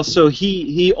 Well, so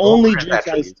he All only crap drinks iced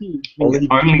attributes. tea, which means Only. he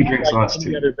does Only not drinks like iced any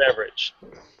tea. other beverage.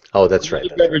 Oh, that's Any right. other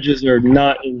That's right. beverages are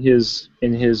not in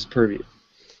his purview.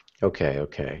 Okay.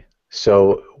 Okay.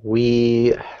 So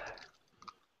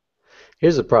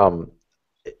here's the problem.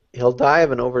 He'll die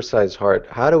of an oversized heart.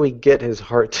 How do we get his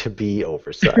heart to be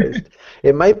oversized?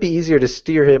 It might be easier to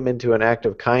steer him into an act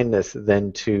of kindness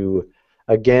than to,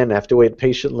 again, have to wait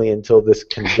patiently until this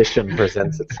condition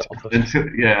presents itself.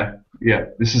 Yeah.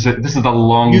 This is a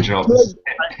long You job. This is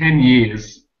could. 10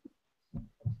 years.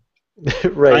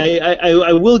 Right,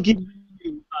 I will give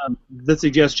you the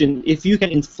suggestion: if you can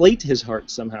inflate his heart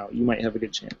somehow, you might have a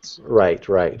good chance. right,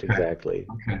 Okay. exactly.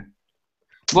 Okay.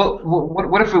 Well,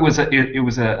 what if it was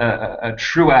a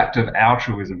true act of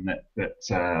altruism that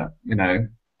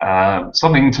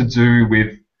something to do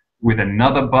with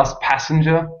another bus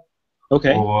passenger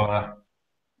Okay. or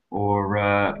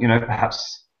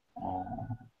perhaps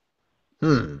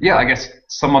Hmm. yeah, I guess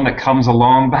someone that comes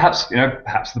along, perhaps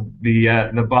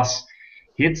the bus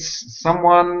hits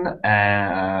someone,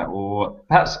 or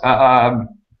perhaps I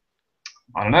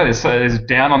don't know. There's a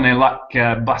down on their luck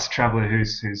bus traveler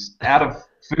who's out of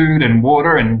food and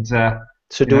water, and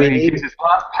So do we he gives need his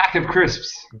last pack of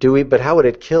crisps. do we? But how would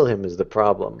it kill him is the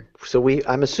problem. So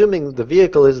I'm assuming the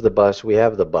vehicle is the bus. We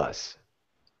have the bus,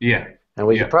 Yeah, and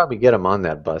we could yeah. probably get him on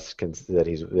that bus that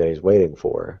he's waiting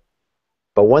for.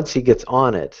 But once he gets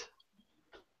on it,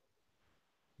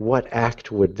 what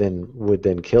act would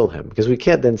then kill him? Because we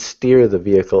can't then steer the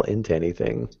vehicle into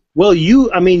anything. Well, you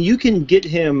can get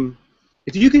him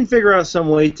if you can figure out some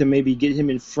way to maybe get him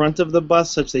in front of the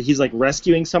bus such that he's like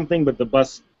rescuing something, but the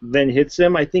bus then hits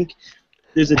him. I think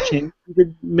there's a chance you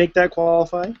could make that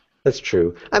qualify. That's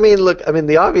true. I mean, look, I mean,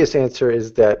 the obvious answer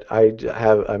is that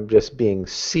I'm just being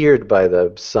seared by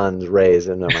the sun's rays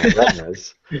into my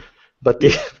retinas. But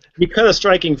You cut a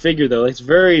striking figure though. It's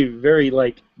very, very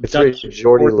like it's very Dutch.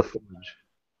 Geordie LaForge.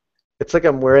 It's like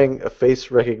I'm wearing a face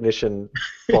recognition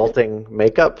faulting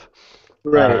makeup.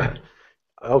 Right.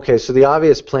 Okay, so the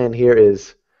obvious plan here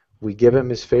is we give him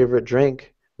his favorite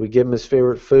drink, we give him his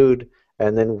favorite food,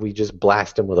 and then we just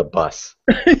blast him with a bus.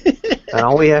 And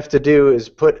all we have to do is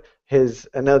put his.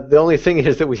 And now the only thing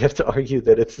is that we have to argue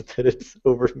that it's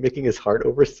over making his heart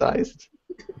oversized.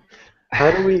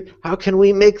 How can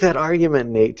we make that argument,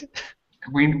 Nate?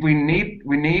 We need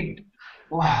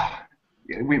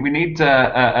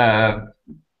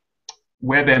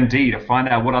WebMD to find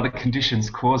out what other conditions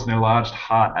cause an enlarged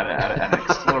heart at an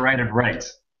accelerated rate.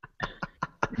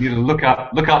 You need to look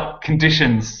up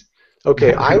conditions.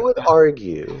 Okay, I would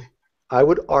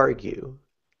argue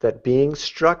that being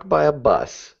struck by a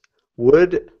bus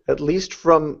would, at least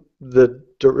from the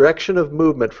direction of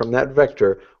movement from that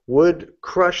vector, would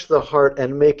crush the heart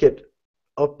and make it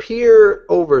appear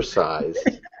oversized.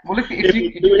 Well, if It you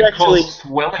would could actually. cause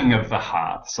swelling of the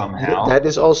heart somehow, That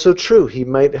is also true. He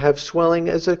might have swelling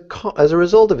as a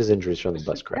result of his injuries from the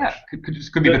bus yeah, crash.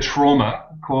 could be the trauma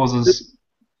causes.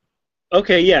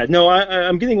 Okay, yeah, no,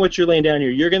 I'm getting what you're laying down here.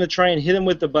 You're going to try and hit him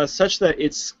with the bus such that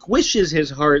it squishes his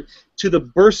heart to the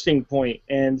bursting point,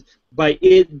 and by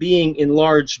it being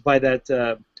enlarged by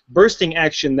that bursting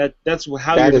action, that's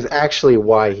how That you're. is actually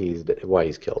why he's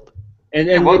killed. And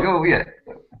Yeah, and well, it, oh, yeah.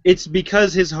 it's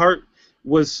because his heart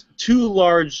was too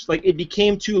large, like it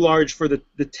became too large for the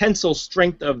tensile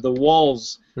strength of the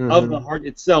walls of the heart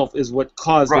itself is what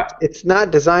caused Right. it. It's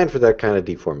not designed for that kind of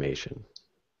deformation.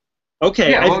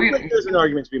 Okay, Yeah, I well, feel like there's an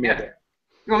argument to be made Yeah. there.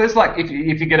 Well, it's like if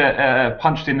you get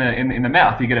punched in the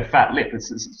mouth, you get a fat lip.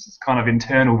 It's kind of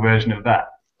internal version of that.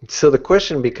 So the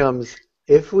question becomes: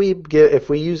 if we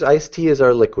use iced tea as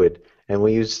our liquid and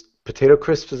we use potato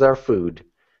crisps as our food,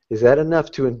 is that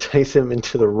enough to entice him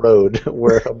into the road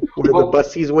where the Well,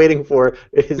 bus he's waiting for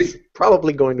is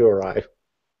probably going to arrive?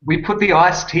 we put the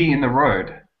iced tea in the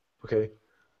road. Okay,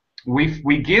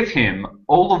 We give him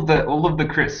all of the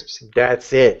crisps.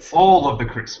 that's it. All of the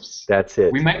crisps. That's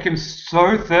it. We make him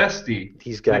so thirsty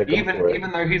He's got to that go for it.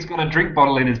 even though he's got a drink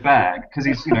bottle in his bag because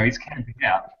he's camping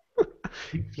out,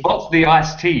 What's the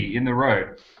iced tea in the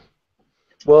road?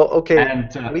 Well, okay,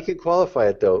 And we could qualify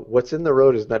it though. What's in the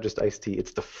road is not just iced tea;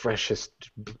 it's the freshest,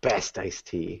 best iced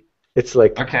tea.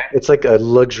 okay, It's like a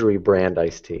luxury brand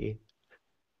iced tea.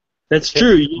 That's Okay.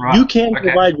 true. You right, can okay,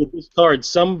 provide with this card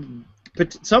some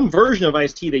version of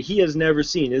iced tea that he has never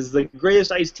seen. Is the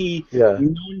greatest iced tea Yeah,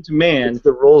 known to man. it's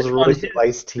the Rolls On Royce his, of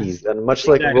iced teas, and much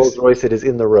like exactly. Rolls Royce, it is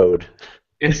in the road.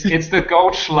 it's the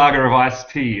Goldschlager of iced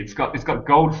tea. It's got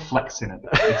gold flecks in it.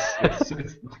 It's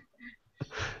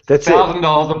That's it.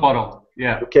 $1,000 a bottle.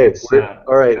 Yeah, Okay,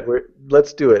 all right. yeah.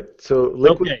 Let's do it. So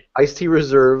liquid Okay. iced tea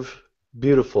reserve,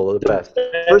 beautiful, the best.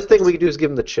 First thing we can do is give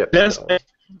him the chips. Best though.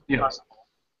 Yeah.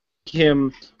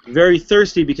 him very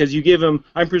thirsty because you give him.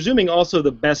 I'm presuming also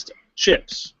the best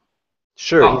chips.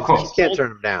 Sure, Oh, of he course. can't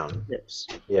turn him down. Chips.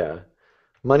 Yeah,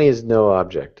 money is no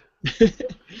object. When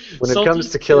it Salty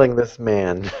comes to killing this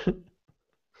man,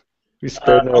 we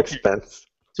spare no okay. expense.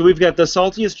 So we've got the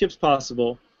saltiest chips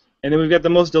possible, and then we've got the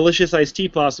most delicious iced tea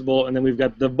possible, and then we've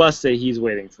got the bus that he's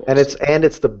waiting for. And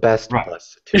it's the best Right.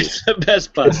 bus too. It's the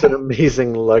best bus. It's an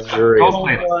amazing luxurious. Gold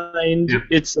plated. Reclined. Yeah.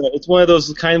 It's one of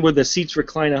those kind where the seats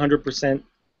recline 100%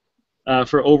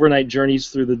 for overnight journeys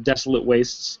through the desolate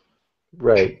wastes.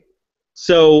 Right.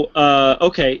 So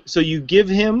okay, so you give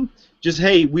him just,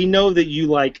 hey, we know that you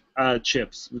like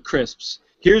chips, crisps.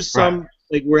 Here's some.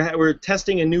 Like we're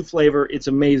testing a new flavor. It's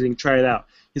amazing. Try it out.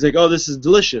 He's like, oh, this is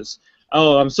delicious.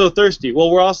 Oh, I'm so thirsty.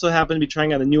 Well, we're also happen to be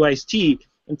trying out a new iced tea.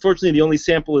 Unfortunately, the only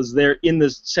sample is there in the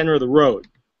center of the road.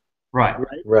 Right.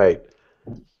 Right.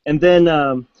 And then,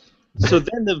 so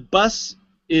then the bus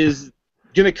is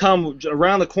gonna come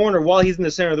around the corner while he's in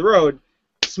the center of the road,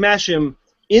 smash him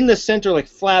in the center, like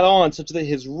flat on, such that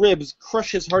his ribs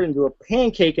crush his heart into a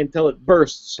pancake until it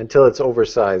bursts. Until it's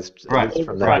oversized at Right. least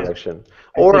from that Right. direction.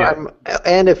 Or Yeah.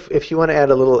 and if you want to add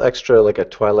a little extra, like a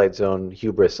Twilight Zone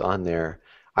hubris on there,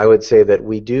 I would say that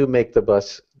we do make the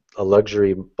bus a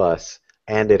luxury bus,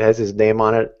 and it has his name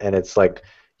on it, and it's like,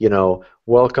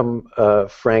 welcome,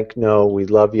 Frank. No, we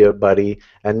love you, buddy.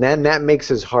 And then that makes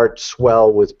his heart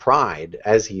swell with pride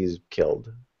as he's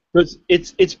killed. But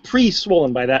it's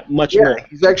pre-swollen by that much Yeah, more.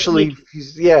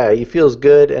 he feels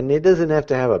good, and it doesn't have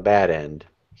to have a bad end.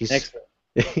 Excellent.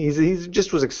 He's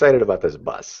just was excited about this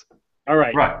bus. All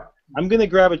right. Right. I'm gonna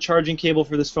grab a charging cable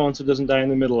for this phone so it doesn't die in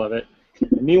the middle of it.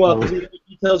 And meanwhile, if you have any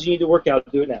details you need to work out,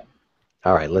 do it now.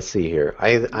 All right, let's see here.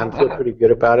 I'm feel pretty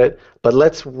good about it, but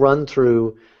let's run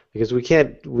through because we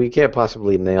can't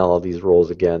possibly nail all these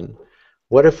rolls again.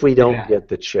 What if we don't get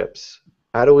the chips?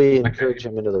 How do we encourage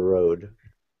him into the road?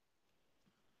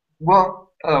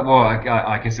 Well,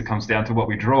 I guess it comes down to what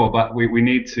we draw, but we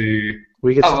need to.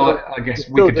 We could I guess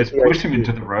we could just push him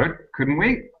into the road, couldn't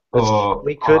we?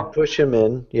 We could push him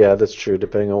in. Yeah, that's true,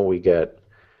 depending on what we get.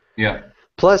 Yeah.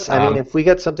 Plus, I mean, if we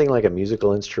got something like a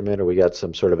musical instrument or we got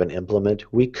some sort of an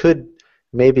implement, we could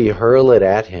maybe hurl it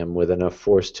at him with enough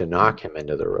force to knock him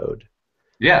into the road.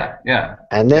 Yeah, yeah.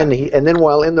 And then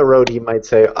while in the road, he might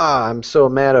say, I'm so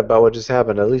mad about what just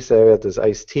happened. At least I got this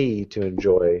iced tea to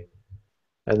enjoy.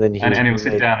 And then he will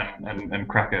sit down and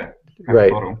crack a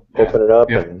bottle. Open it up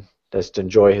and just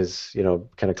enjoy his,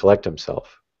 kind of collect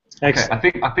himself. Okay, I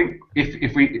think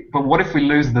but what if we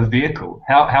lose the vehicle?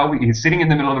 He's sitting in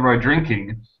the middle of the road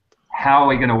drinking. How are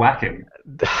we going to whack him?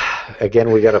 Again,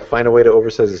 we got to find a way to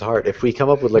oversize his heart. If we come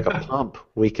up with like a pump,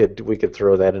 we could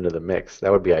throw that into the mix.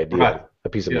 That would be ideal. Right. A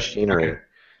piece of machinery. Okay.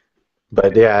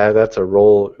 But yeah, that's a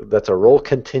roll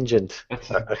contingent,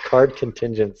 a card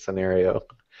contingent scenario.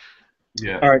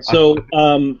 Yeah. All right, so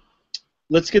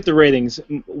let's get the ratings.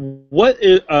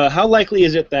 How likely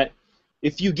is it that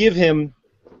if you give him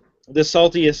the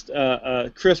saltiest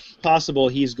crisp possible,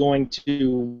 he's going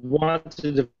to want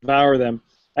to devour them?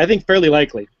 I think fairly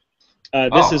likely.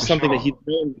 This is something that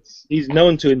he's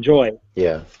known to enjoy.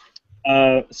 Yeah.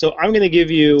 So I'm going to give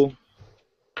you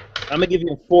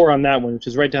a 4 on that one, which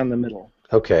is right down the middle.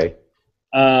 Okay.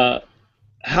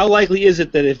 How likely is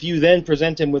it that if you then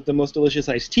present him with the most delicious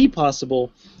iced tea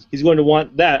possible, he's going to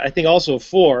want that? I think also a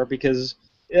 4 because,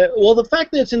 the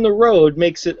fact that it's in the road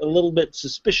makes it a little bit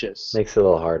suspicious. Makes it a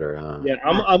little harder, huh? Yeah,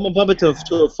 I'm gonna bump it to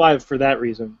a 5 for that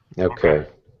reason. Okay.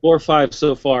 4 or 5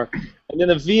 so far. And then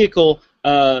the vehicle,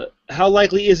 how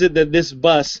likely is it that this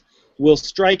bus will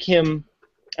strike him?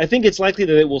 I think it's likely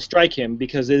that it will strike him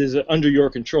because it is under your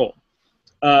control.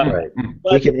 Right.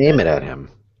 We can aim it at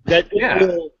him. That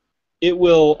it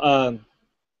will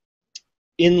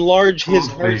enlarge his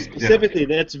heart specifically.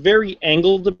 Yeah. That's very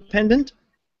angle dependent.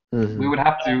 Mm-hmm. We would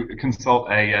have to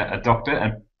consult a doctor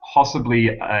and possibly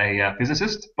a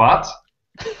physicist, but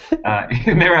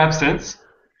in their absence.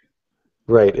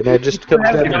 Right, and that just comes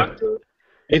down to...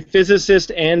 a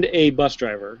physicist, and a bus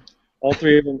driver. All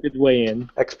three of them could weigh in.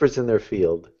 Experts in their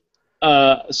field.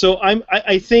 So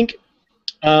I think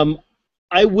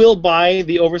I will buy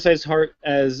the oversized heart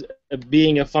as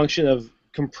being a function of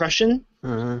compression,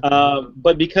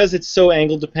 but because it's so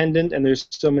angle dependent and there's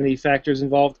so many factors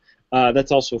involved,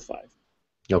 that's also 5.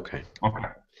 Okay. Okay.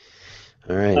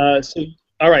 All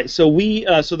right. So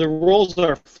the rolls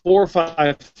are 4,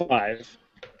 5, 5.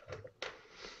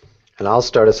 And I'll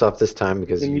start us off this time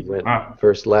because you went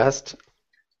first last.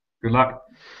 Good luck.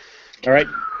 All right.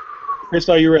 Kris,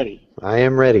 are you ready? I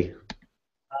am ready.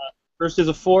 First is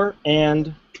a 4,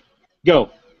 and go.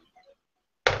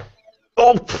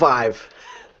 Oh, 5.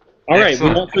 All right.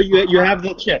 So you have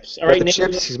the chips. All right. The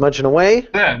chips. He's munching away.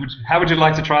 Yeah, how would you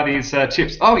like to try these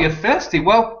chips? Oh, you're thirsty.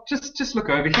 Well, just look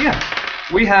over here.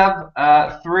 We have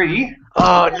 3.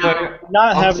 Oh, so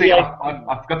not have the.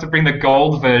 I've got to bring the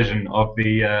gold version of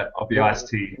the iced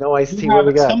tea. No iced tea. You What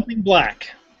we got? something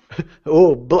black.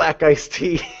 Oh, black iced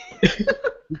tea.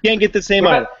 You can't get the same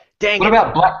item. Dang What it.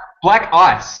 about black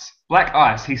ice? Black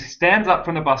ice. He stands up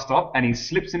from the bus stop and he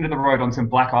slips into the road on some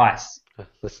black ice.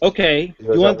 Okay.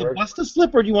 Do you want the bus to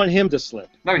slip or do you want him to slip?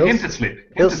 No, him to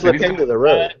slip. He'll slip into the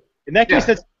road. In that case,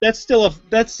 that's still a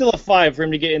 5 for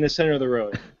him to get in the center of the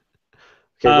road.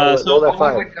 Okay, roll that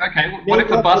 5. Okay, what if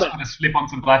the bus were to slip on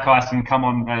some black ice and come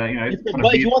on,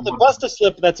 If you want the bus to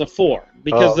slip, that's a 4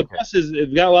 because the bus has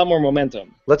got a lot more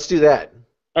momentum. Let's do that.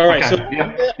 All right, okay.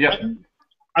 so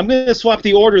I'm going to swap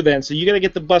the order then. So you got to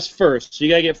get the bus first. So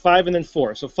you got to get 5 and then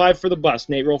 4. So 5 for the bus.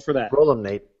 Nate, roll for that. Roll them,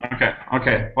 Nate.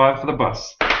 Okay, 5 for the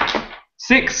bus.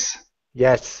 6.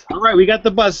 Yes. All right, we got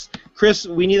the bus. Kris,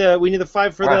 we need a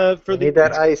 5 for the. Need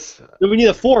that ice. We need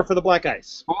a 4 for the black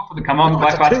ice. 4 for the come on,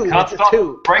 black ice. Can't stop.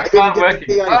 2. Brakes aren't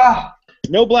working.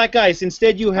 No black ice.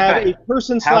 Instead, you have a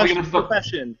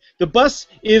person/profession. The bus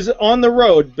is on the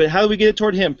road, but how do we get it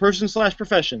toward him?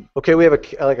 Person/profession. Okay, we have a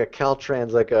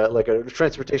Caltrans, like a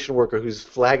transportation worker who's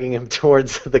flagging him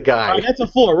towards the guy. All right, that's a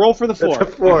 4. Roll for the 4.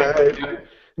 That's a 4. Right.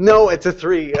 No, it's a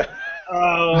 3.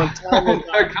 Oh,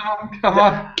 come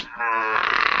on.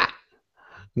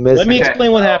 Let me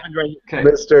explain what happened right here. Okay.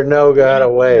 Mr. No got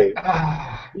away.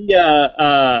 He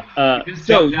just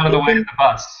jumped out of the way of the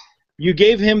bus. You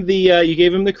gave him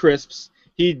the crisps.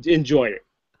 He enjoyed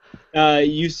it.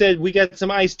 You said we got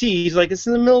some iced tea. He's like, it's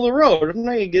in the middle of the road. I'm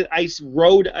not gonna get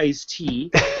road iced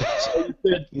tea. So you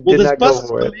said, well, this bus is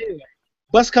coming anyway.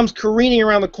 Bus comes careening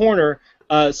around the corner,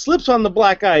 slips on the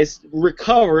black ice,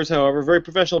 recovers. However, very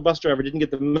professional bus driver didn't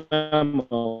get the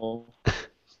memo.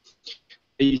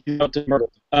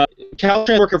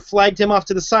 Caltrans worker flagged him off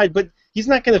to the side, but he's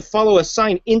not going to follow a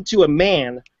sign into a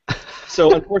man.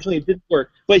 So unfortunately, it didn't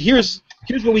work. But here's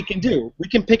what we can do. We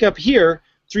can pick up here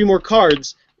 3 more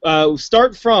cards.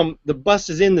 Start from the bus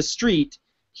is in the street.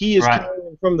 He is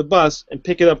carrying from the bus and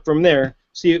pick it up from there.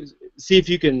 See if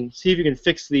you can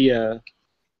fix the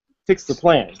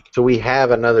plan. So we have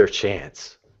another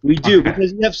chance. We do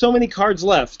because we have so many cards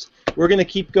left. We're going to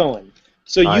keep going.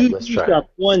 So you used up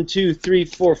 1, 2, 3,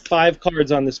 4, 5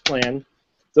 cards on this plan.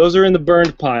 Those are in the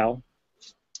burned pile.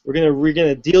 We're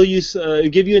gonna deal you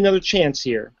give you another chance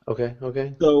here. Okay.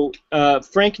 So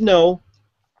Frank No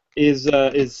is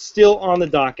still on the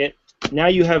docket. Now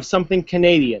you have something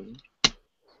Canadian.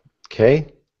 Okay.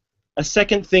 A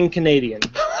second thing Canadian.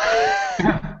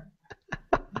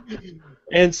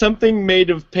 And something made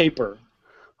of paper.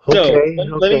 Okay. So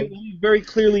let me very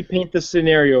clearly paint the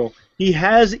scenario. He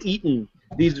has eaten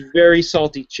these very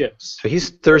salty chips. So he's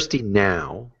thirsty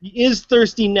now. He is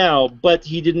thirsty now, but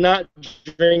he did not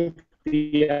drink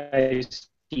the iced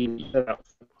tea.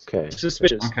 Okay.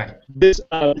 Suspicious. Okay. This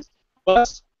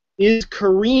bus is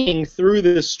careening through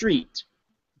the street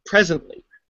presently.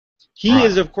 He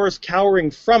is, of course,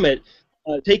 cowering from it,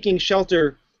 taking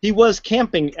shelter. He was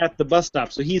camping at the bus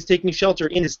stop, so he's taking shelter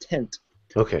in his tent.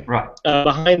 Okay. Right.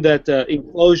 Behind that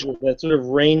enclosure, that sort of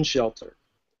rain shelter.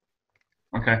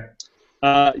 Okay.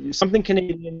 Something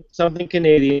Canadian,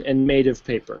 and made of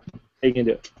paper. You can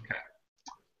do it. Okay.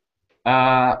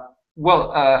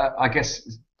 Well, I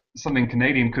guess something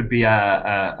Canadian could be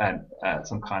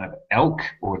some kind of elk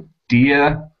or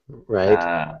deer.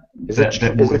 Right. Is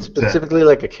it specifically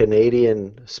like a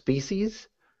Canadian species,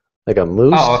 like a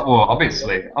moose? Oh, well,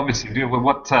 obviously. Deer.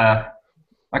 What?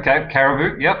 Okay,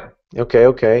 caribou. Yep.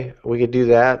 Okay. We could do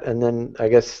that, and then I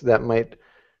guess that might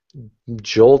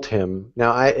jolt him.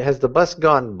 Now, has the bus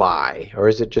gone by, or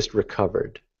is it just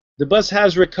recovered? The bus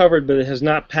has recovered, but it has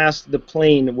not passed the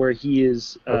plane where he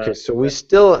is. Okay, so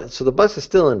the bus is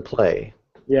still in play.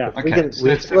 Yeah. Okay.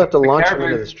 We still have to launch him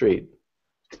into the street.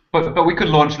 But we could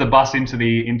launch the bus into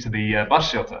the bus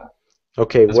shelter.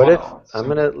 Okay, as what if well.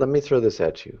 let me throw this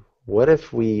at you. What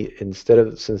if we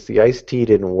since the iced tea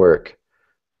didn't work,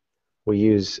 we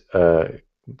use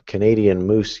Canadian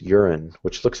moose urine,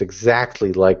 which looks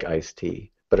exactly like iced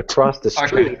tea, but across the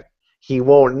street, Okay, he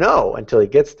won't know until he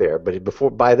gets there. But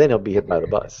by then he'll be hit by the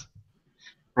bus.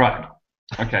 right.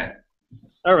 Okay.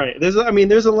 All right. There's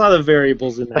a lot of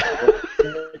variables in that.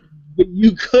 But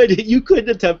you could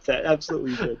attempt that.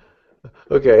 Absolutely, you could.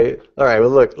 Okay. All right. Well,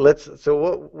 look. So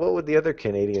what would the other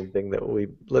Canadian thing that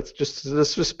let's just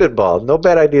spitball. No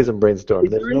bad ideas in brainstorm.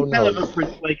 Is There's there no any kind of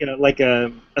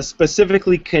knowledge. a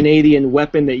specifically Canadian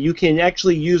weapon that you can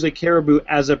actually use a caribou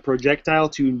as a projectile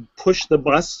to push the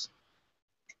bus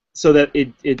so that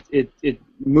it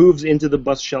moves into the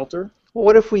bus shelter? Well,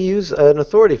 what if we use an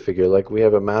authority figure, like we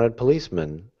have a mounted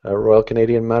policeman, a Royal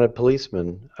Canadian mounted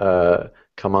policeman,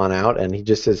 come on out, and he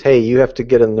just says, "Hey, you have to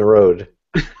get in the road."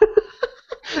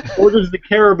 Orders the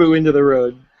caribou into the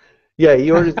road. Yeah, he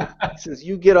says,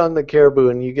 "You get on the caribou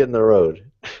and you get in the road."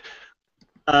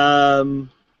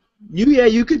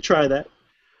 You could try that.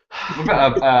 What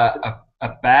about a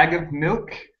bag of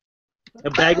milk? A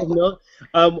bag of milk.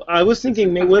 I was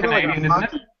thinking maybe That's what about Canadian,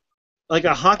 isn't it? like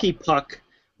a hockey puck.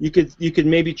 You could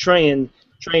maybe try and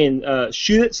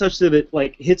shoot it such that it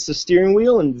like hits the steering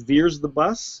wheel and veers the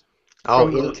bus Oh,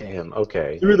 from into him.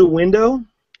 Okay. through the window.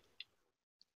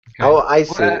 Okay. Oh, I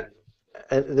see. Well,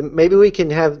 And maybe we can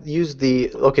use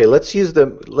the. Okay, let's use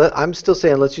I'm still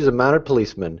saying let's use a mounted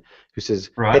policeman who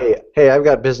says, right. "Hey, I've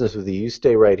got business with you. You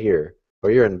stay right here,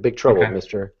 or you're in big trouble, Okay.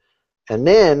 mister." And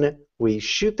then we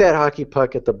shoot that hockey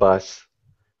puck at the bus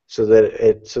so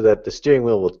that the steering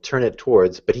wheel will turn it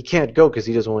towards, but he can't go because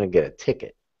he doesn't want to get a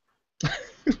ticket.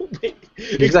 Wait,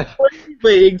 He's like,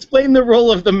 explain the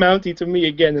role of the Mountie to me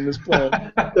again in this plan.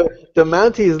 the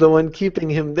Mountie is the one keeping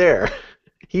him there.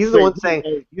 He's the one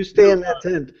saying, "You stay in that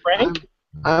tent." Frank?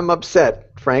 I'm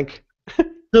upset, Frank.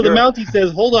 So the Mountie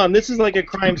says, "Hold on, this is like a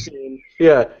crime scene.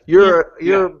 Yeah,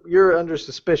 you're under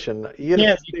suspicion. You You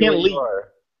have to can't stay where leave. you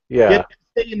are. You Yeah, have to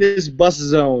stay in this bus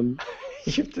zone.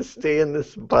 you have to stay in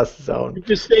this bus You zone. have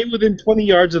to stay within 20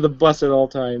 yards of the bus at all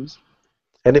times."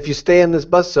 And if you stay in this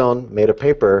bus zone, made of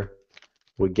paper,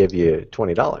 would give you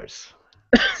 $20.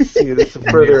 See, this is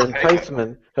a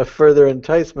further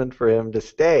enticement for him to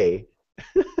stay.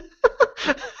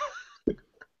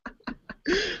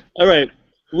 All right.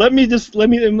 Let me see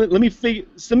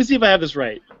if I have this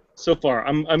right so far.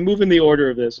 I'm moving the order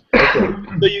of this. Okay.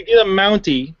 So you get a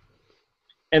Mountie,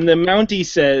 and the Mountie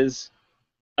says,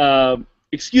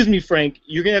 "Excuse me, Frank,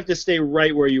 you're gonna have to stay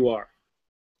right where you are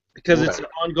because it's an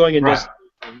ongoing investigation.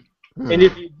 And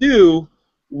if you do,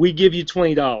 we give you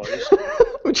 $20."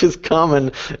 Which is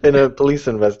common in a police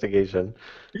investigation.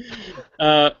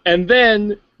 And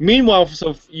then, meanwhile,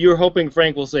 so you're hoping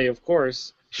Frank will say, "Of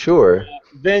course." Sure.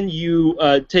 Then you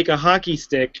take a hockey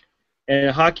stick and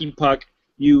a hockey puck,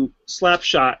 you slap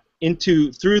shot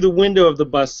through the window of the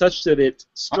bus such that it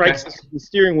strikes the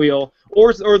steering wheel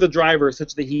or the driver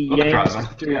such that he yanks the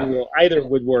steering wheel. Either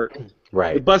would work.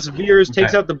 Right. The bus veers,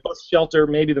 takes out the bus shelter,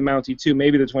 maybe the Mountie too,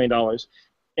 maybe the $20,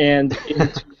 and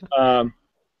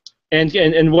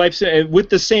wipes it with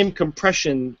the same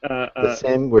compression.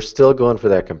 We're still going for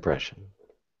that compression.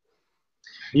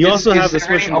 You also have the is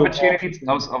there any smush into a opportunity?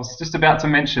 I was just about to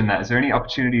mention that. Is there any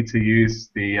opportunity to use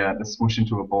the smush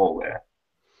into a ball there?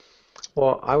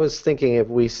 Well, I was thinking if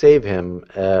we save him,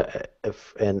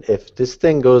 if this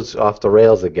thing goes off the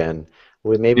rails again,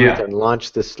 we can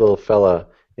launch this little fella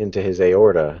into his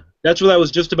aorta. That's what I was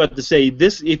just about to say.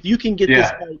 If you can get this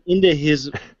guy into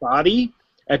his body,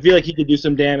 I feel like he could do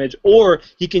some damage, or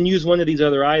he can use one of these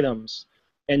other items,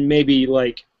 and maybe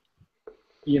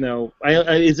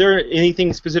is there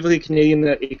anything specifically Canadian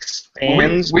that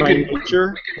expands by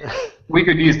nature? We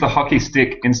could use the hockey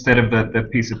stick instead of the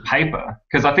piece of paper,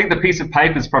 because I think the piece of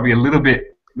paper is probably a little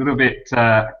bit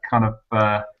kind of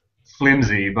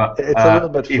flimsy. But it's a little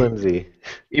bit flimsy.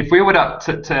 If we were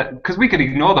because we could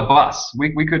ignore the bus,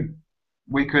 we could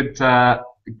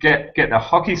get the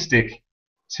hockey stick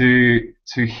to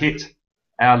hit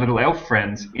our little elf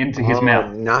friends into his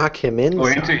mouth, knock him in,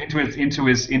 or into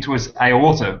his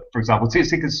aorta, for example. So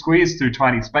he could squeeze through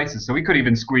tiny spaces. So we could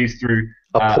even squeeze through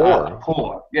a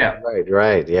pore. Yeah.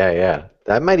 Right. Yeah.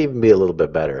 That might even be a little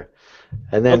bit better.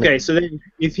 And then so then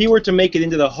if he were to make it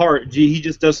into the heart, he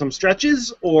just does some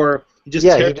stretches, or he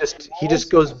just he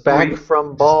just goes back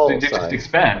from ball size. Just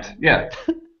expand. Yeah.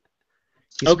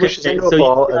 He squishes into a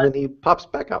ball and then he pops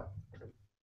back up.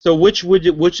 So which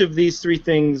of these three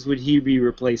things would he be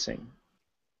replacing?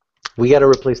 We got to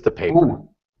replace the paper. Ooh.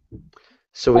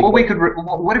 So what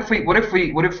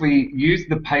if we use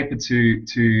the paper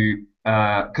to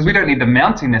because we don't need the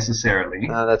mounting necessarily.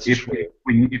 That's true.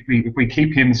 If we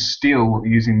keep him still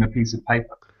using the piece of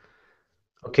paper.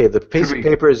 Okay, the piece of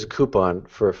paper is a coupon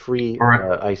for a free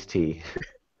iced tea.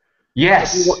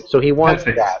 Yes. So he wants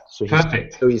Perfect. that.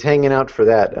 Perfect. So he's hanging out for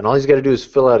that, and all he's got to do is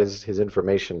fill out his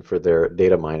information for their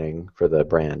data mining for the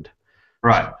brand.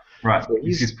 Right. So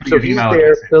he's email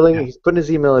there address filling. in. He's putting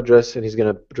his email address, and he's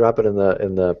going to drop it in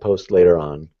the post later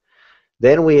on.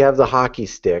 Then we have the hockey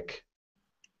stick,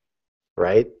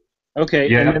 right? Okay.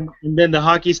 Yeah. And then the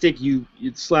hockey stick, you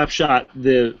slap shot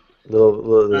the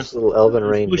little elven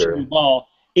ranger ball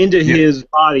into his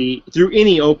body through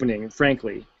any opening,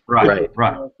 frankly. Right.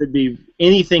 It could be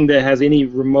anything that has any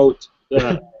remote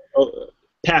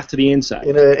path to the inside.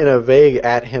 in a vague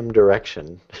at him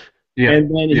direction. Yeah. And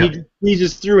then he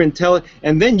just threw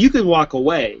and then you can walk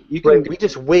away. We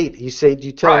just wait.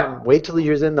 You tell him wait till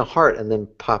you're in the heart and then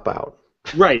pop out.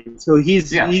 Right. So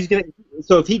he's gonna.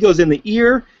 So if he goes in the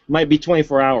ear, it might be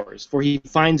 24 hours before he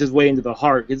finds his way into the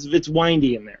heart. It's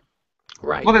windy in there.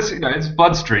 Right. Well, it's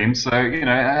bloodstream, so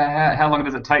how long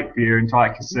does it take for your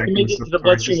entire You make it to the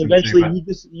bloodstream eventually.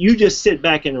 You just sit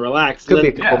back and relax. Could be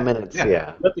a couple minutes.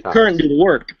 Yeah. Let the current do the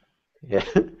work. Yeah.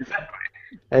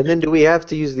 And then do we have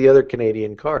to use the other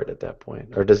Canadian card at that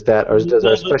point, or does our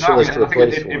specialist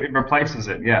replace one? It replaces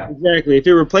it. Yeah. Exactly. If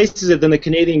it replaces it, then the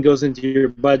Canadian goes into your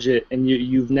budget, and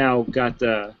you've now got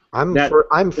the. I'm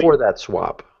for that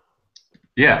swap.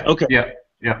 Yeah. Okay.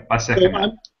 Yeah. I second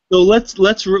that. So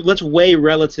let's weigh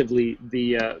relatively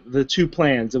the two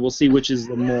plans, and we'll see which is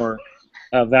the more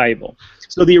valuable.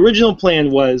 So the original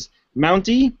plan was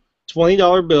Mountie,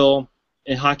 $20 bill,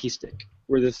 and hockey stick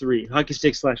were the three. Hockey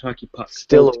stick / hockey puck.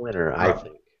 Still a winner, I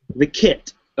think. The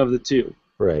kit of the two.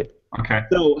 Right. Okay.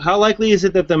 So how likely is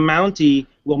it that the Mountie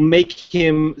will make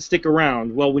him stick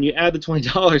around? Well, when you add the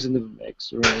 $20 in the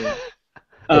mix, right?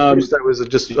 At first I was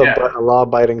just a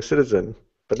law-abiding citizen,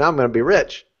 but now I'm going to be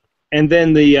rich. And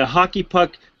then the hockey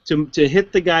puck to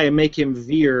hit the guy and make him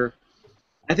veer.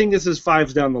 I think this is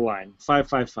 5s down the line.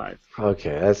 5.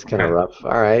 Okay, that's kind of rough.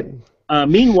 All right.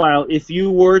 Meanwhile, if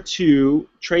you were to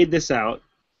trade this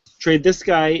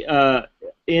guy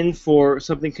in for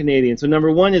something Canadian. So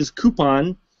number 1 is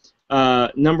coupon.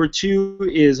 Number 2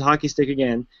 is hockey stick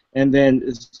again, and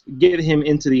then get him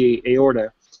into the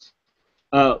aorta.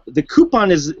 The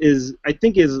coupon is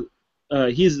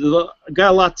he's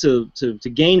got a lot to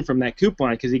gain from that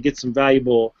coupon because he gets some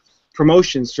valuable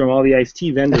promotions from all the iced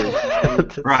tea vendors.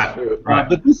 Right.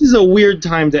 But this is a weird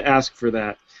time to ask for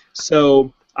that.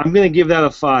 So I'm going to give that a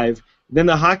 5. Then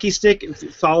the hockey stick,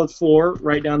 solid 4,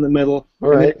 right down the middle. All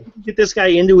right. And then get this guy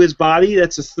into his body,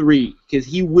 that's a 3 because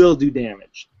he will do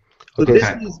damage. So this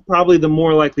is probably the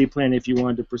more likely plan if you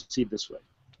wanted to proceed this way.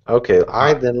 Okay,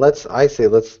 I say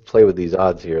let's play with these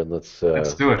odds here and let's do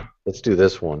it. Let's do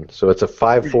this one. So it's a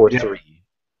 5-4-3.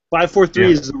 5-4-3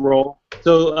 is the roll.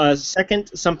 So second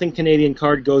something Canadian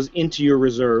card goes into your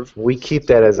reserve. We keep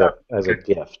that as a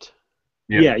gift.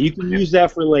 Yeah, you can use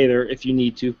that for later if you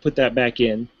need to. Put that back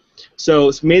in. So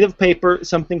it's made of paper,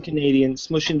 something Canadian,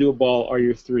 smush into a ball are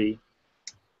your 3.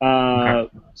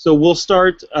 So we'll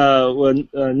start.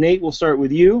 Nate, we'll start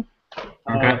with you.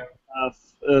 Okay.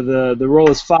 The roll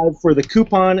is 5 for the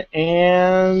coupon,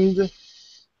 and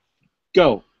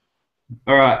go.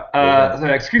 All right. So,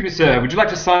 excuse me, sir. Would you like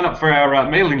to sign up for our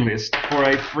mailing list for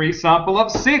a free sample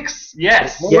of 6?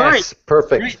 Yes. Yes. Right.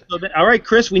 Perfect. Great. So all right,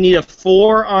 Chris. We need a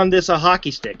 4 on this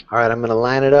hockey stick. All right. I'm gonna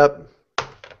line it up.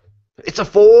 It's a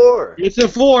 4. It's a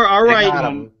 4. All right.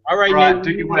 All right. Nate,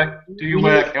 Do you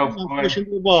work, elf boy? Push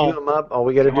into the ball. Shoot him up. All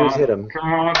we gotta do is hit him.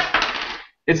 Come on.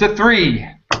 It's a 3.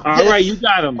 All right, you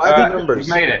got him. Numbers.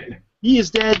 You made it. He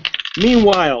is dead.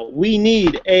 Meanwhile, we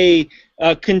need a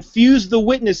confuse the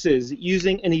witnesses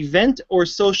using an event or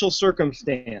social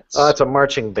circumstance. Oh, it's a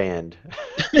marching band.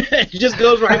 It just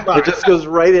goes right by. It just goes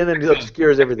right in and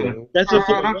obscures everything. That's a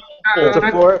 4. It's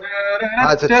a 4?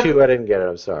 It's a 2. I didn't get it.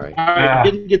 I'm sorry. All right,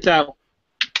 didn't get that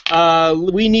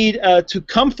one. We need to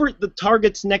comfort the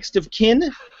target's next of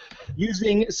kin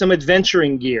using some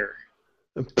adventuring gear.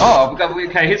 Oh,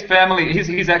 okay. His family.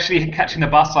 He's actually catching the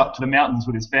bus up to the mountains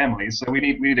with his family. So we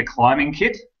need a climbing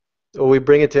kit. Will we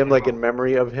bring it to him like in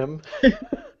memory of him?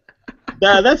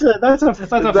 That's a That's a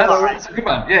good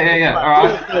one. Yeah. All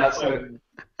right.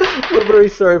 We're very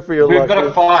sorry for your luck. We've got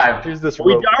a 5. Here's this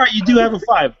rope. All right, you do have a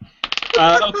 5.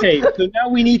 Okay, so now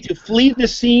we need to flee the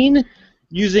scene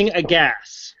using a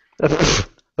gas.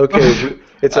 Okay,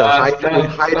 it's a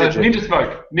hydrogen.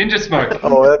 Ninja smoke.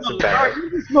 Oh, that's a better. All right,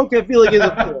 ninja smoke, I feel like is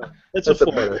a 4. That's a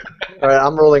 4. Better. All right,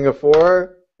 I'm rolling a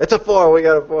 4. It's a 4. We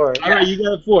got a 4. All right, you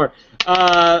got a 4.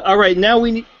 All right, now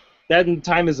we need. That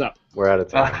time is up. We're out of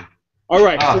time. All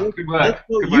right, Ah, so good work.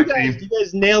 Good you work, guys, team. you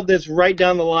guys nailed this right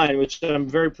down the line, which I'm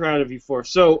very proud of you for.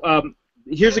 So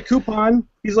here's a coupon.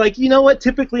 He's like, you know what?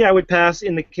 Typically, I would pass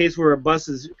in the case where a bus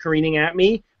is careening at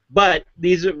me, but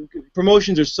these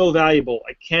promotions are so valuable,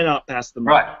 I cannot pass them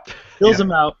up. Right. Fills Yeah.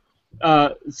 them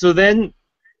out. So then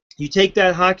you take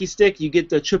that hockey stick, you get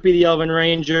the Chippy the Elven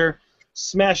Ranger,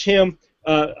 smash him.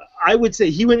 I would say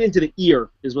he went into the ear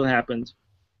is what happened.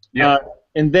 Yeah.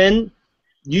 And then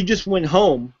you just went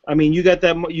home. I mean, you got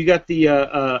that. You got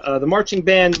the marching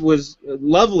band was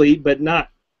lovely, but not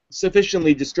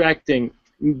sufficiently distracting.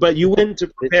 But you went to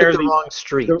They prepare took the wrong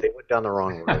street. the- They went down the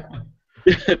wrong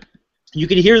road. You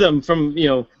could hear them from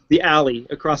the alley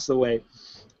across the way.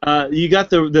 You got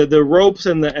the ropes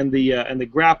and the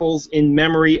grapples in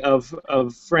memory of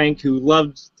Frank, who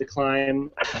loved to climb.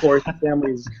 Of course, the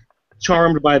family's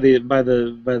charmed by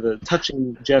the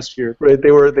touching gesture. Right,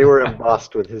 they were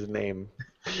embossed with his name.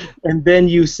 And then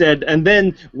you said, and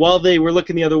then while they were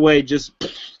looking the other way, just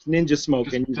ninja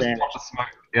smoke and you Just vanished. pop the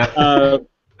smoke.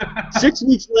 Yeah. 6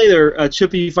 weeks later,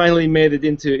 Chippy finally made it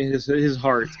into his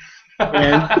heart,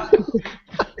 and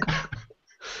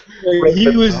he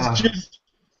was just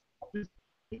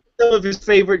some of his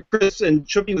favorite crisps, and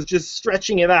Chippy was just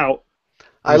stretching it out.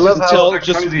 I love It's how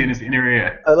so cozy in his inner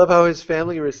ear. I love how his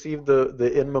family received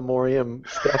the in memoriam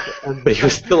stuff, but he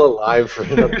was still alive for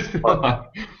another month.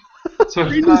 So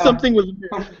He knew something was.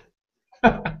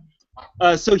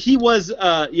 So he was,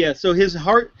 so his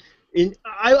heart.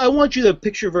 I want you to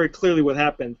picture very clearly what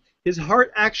happened. His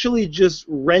heart actually just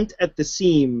rent at the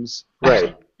seams.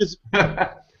 Right.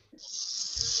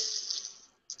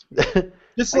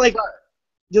 Just like,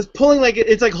 just pulling like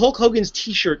it's like Hulk Hogan's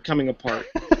T-shirt coming apart.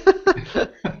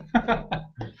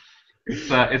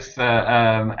 It's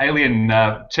alien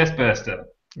chest burster.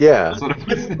 Yeah. Sort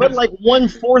of. But like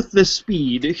 1/4 the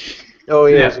speed. Oh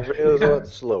yeah, Yeah. it was a lot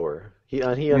slower. He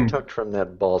untucked from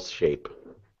that ball shape.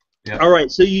 Yeah. All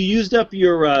right, so you used up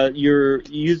your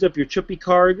Chippy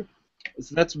card,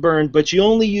 so that's burned. But you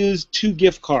only used 2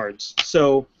 gift cards,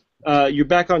 so you're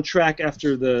back on track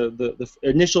after the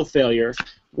initial failure.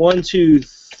 1, 2,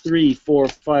 3, 4,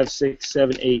 5, 6,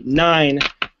 7, 8, 9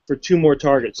 for 2 more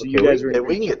targets. So Okay, you guys are.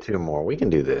 we can get 2 more. We can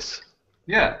do this.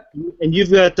 Yeah. And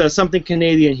you've got something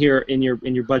Canadian here in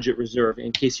your budget reserve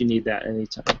in case you need that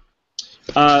anytime.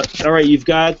 All right, you've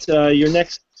got your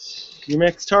next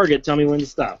target. Tell me when to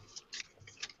stop.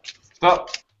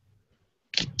 Stop.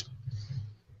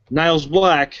 Niles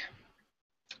Black.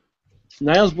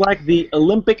 Niles Black, the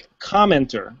Olympic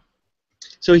commenter.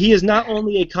 So he is not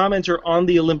only a commenter on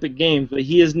the Olympic Games, but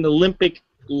he is an Olympic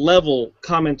level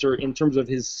commenter in terms of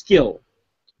his skill.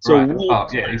 So Right. really Oh,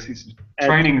 yeah. He's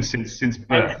training since and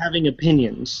birth. having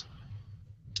opinions.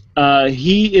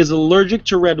 He is allergic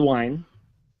to red wine,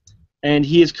 and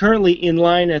he is currently in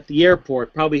line at the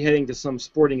airport, probably heading to some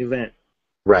sporting event.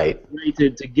 Right. Ready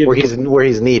to give Where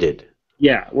he's needed.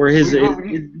 yeah, where his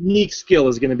unique skill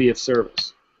is going to be of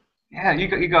service. Yeah, you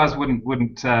guys wouldn't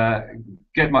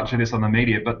get much of this on the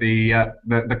media, but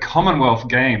the Commonwealth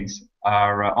Games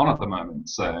are on at the moment.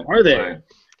 So Are they?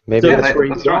 Maybe So that's where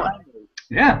he's that's going. right.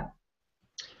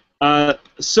 Yeah.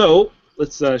 So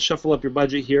let's shuffle up your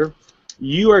budget here.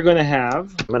 You are going to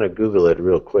have I'm gonna Google it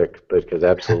real quick, because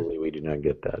absolutely we do not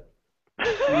get that.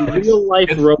 a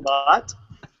real-life robot.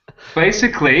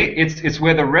 Basically, it's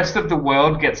where the rest of the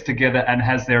world gets together and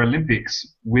has their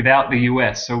Olympics without the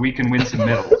US, so we can win some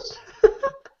medals.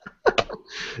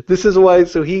 This is why.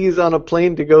 So he's on a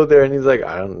plane to go there, and he's like,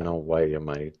 I don't know why I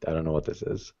don't know what this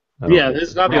is. Yeah, this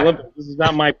is not the Right. Olympics. This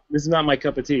is not my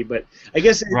cup of tea. But I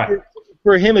guess Right.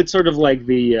 for him, it's sort of like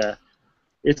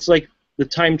it's like the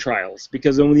time trials,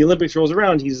 because when the Olympics rolls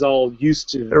around, he's all used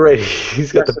to. Right.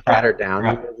 He's got the patter down.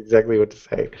 Right. He knows exactly what to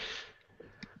say.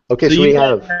 Okay, So so we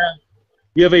have.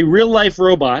 You have a real-life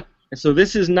robot, and so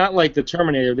this is not like the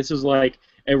Terminator. This is like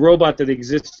a robot that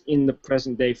exists in the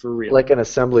present day for real. Like an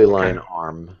assembly line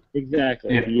arm.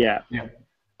 Exactly. Yeah. Yeah.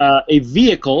 A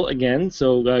vehicle again.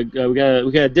 So we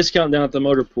got a discount down at the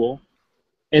motor pool,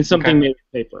 and something made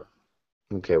of paper.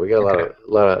 Okay, we got a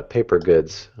lot of paper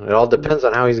goods. It all depends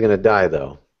on how he's gonna die,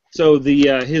 though. So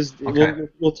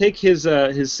we'll take his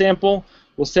sample.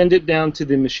 We'll send it down to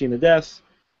the machine of death.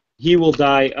 He will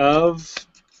die of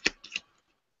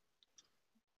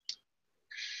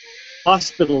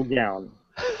hospital gown.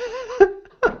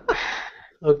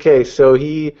 Okay, so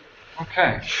he.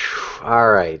 Okay.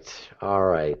 All right.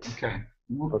 Okay.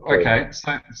 Okay. Okay.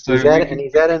 So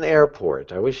He's at an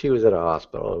airport. I wish he was at a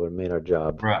hospital. It would have made our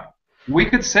job. right. We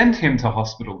could send him to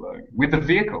hospital though with the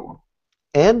vehicle.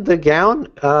 And the gown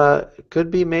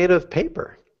could be made of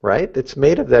paper. right? It's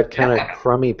made of that kind of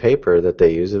crummy paper that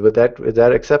they use. Is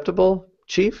that acceptable,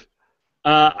 Chief?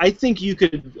 I think you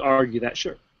could argue that,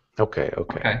 sure. Okay.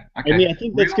 I mean, I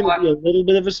think that's going to be a little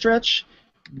bit of a stretch,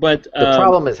 but the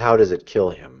problem is, how does it kill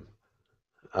him?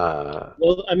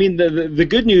 Well, I mean, the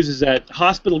good news is that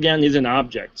hospital gown is an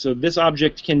object, so this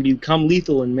object can become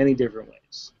lethal in many different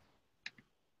ways.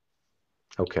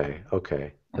 Okay,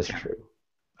 that's true.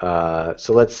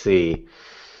 So let's see.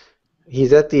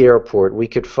 He's at the airport. We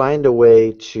could find a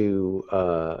way to,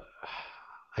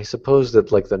 I suppose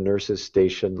that like the nurses'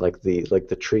 station, like the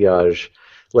triage,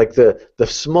 like the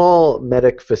small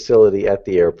medic facility at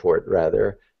the airport,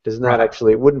 rather, does not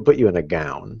actually, it wouldn't put you in a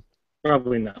gown.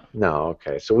 Probably not. No,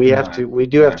 okay. So we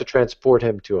do have to transport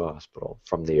him to a hospital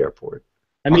from the airport.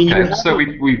 I mean, so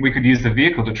we could use the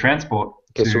vehicle to transport.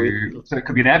 Okay, so it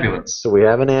could be an ambulance. So we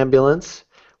have an ambulance.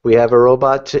 We have a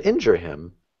robot to injure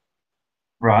him.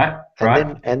 Right.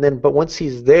 And then, but once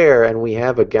he's there and we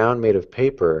have a gown made of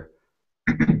paper,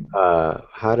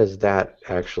 how does that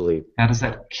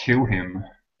kill him?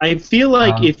 I feel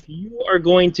like if you are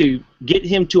going to get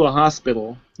him to a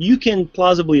hospital, you can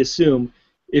plausibly assume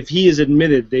if he is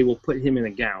admitted, they will put him in a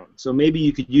gown. So maybe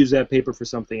you could use that paper for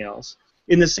something else.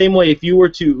 In the same way, if you were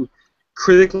to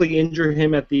critically injure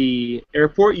him at the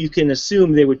airport, you can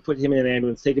assume they would put him in an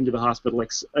ambulance, take him to the hospital,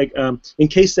 in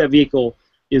case that vehicle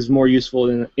is more useful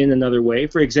in another way.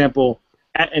 For example,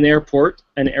 at an airport,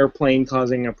 an airplane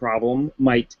causing a problem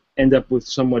might end up with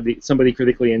somebody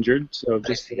critically injured. So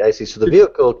just I see. So the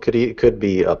vehicle could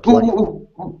be a plane. Ooh.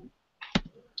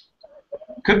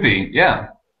 Could be, yeah.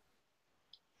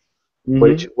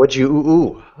 What'd you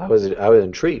ooh? I was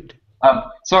intrigued.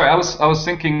 Sorry, I was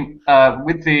thinking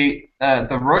with the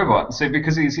robot. So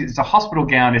because it's a hospital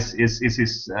gown is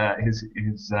his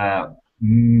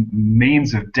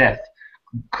means of death.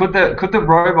 Could the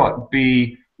robot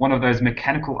be one of those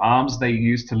mechanical arms they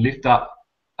use to lift up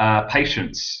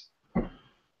patients,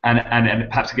 and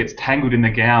perhaps it gets tangled in the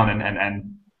gown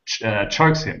and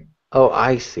chokes him? Oh,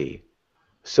 I see.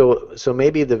 So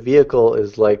maybe the vehicle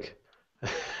is like.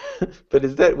 But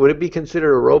would it be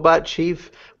considered a robot, Chief?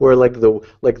 Where like the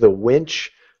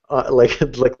winch, like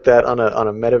that on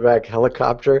a medevac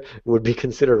helicopter would be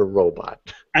considered a robot?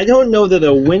 I don't know that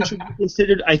a winch would be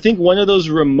considered. I think one of those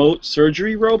remote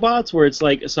surgery robots, where it's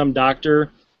like some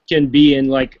doctor can be in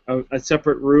like a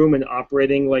separate room and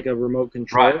operating like a remote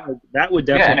control. Right. That would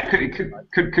definitely. Yeah, and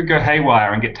it could go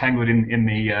haywire and get tangled in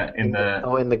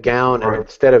the gown, and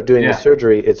instead of doing the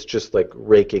surgery, it's just like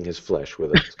raking his flesh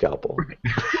with a scalpel.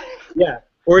 Yeah,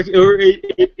 or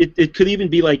it could even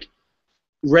be like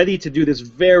ready to do this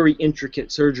very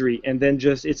intricate surgery, and then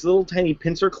just its little tiny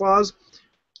pincer claws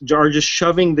are just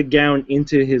shoving the gown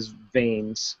into his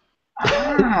veins.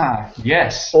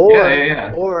 Yes.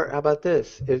 Or how about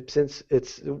this? Since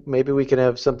maybe we can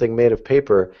have something made of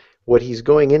paper. What he's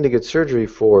going in to get surgery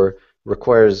for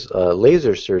requires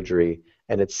laser surgery,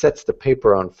 and it sets the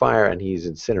paper on fire, and he's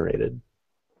incinerated.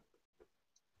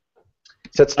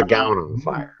 Sets the gown on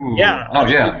fire. Yeah. Oh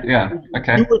yeah.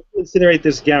 Okay. If you were to incinerate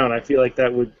this gown, I feel like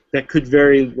that could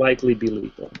very likely be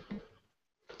lethal.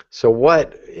 So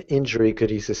what injury could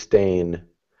he sustain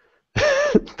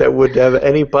that would have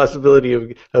any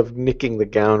possibility of nicking the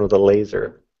gown with a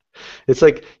laser? It's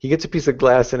like he gets a piece of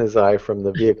glass in his eye from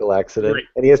the vehicle accident,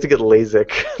 and he has to get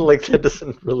LASIK. Like that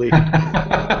doesn't really.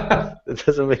 It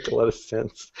doesn't make a lot of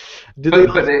sense. Do they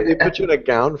put you in a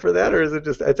gown for that, or is it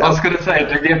just? I was going to say,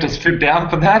 do you have to strip down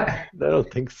for that? I don't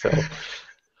think so.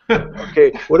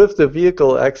 Okay, what if the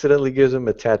vehicle accidentally gives him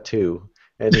a tattoo,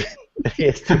 and he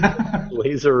has to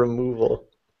laser removal?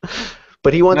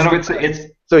 But he wants.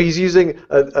 So he's using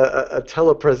a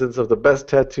telepresence of the best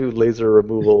tattoo laser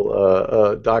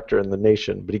removal doctor in the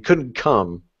nation, but he couldn't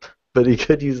come, but he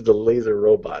could use the laser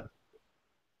robot.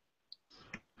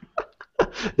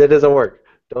 That doesn't work.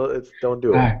 Don't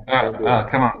do it.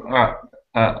 Come on. All right.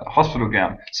 Hospital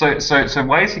gown. So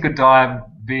ways he could die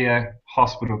via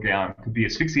hospital gown. It could be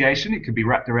asphyxiation. It could be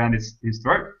wrapped around his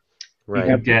throat. Right.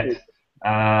 He could get.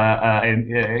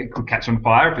 It could catch on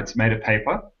fire if it's made of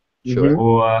paper. Sure.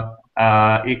 Or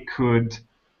it could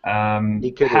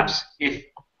perhaps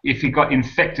if he got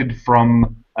infected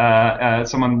from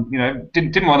someone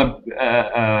didn't want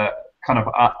to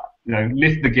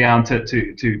lift the gown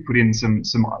to put in some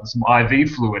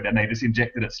IV fluid, and they just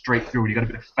injected it straight through, and you got a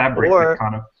bit of fabric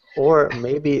or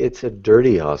maybe it's a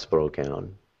dirty hospital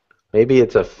gown. Maybe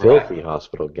it's a filthy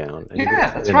hospispital gown, and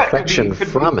that's an infection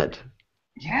from it.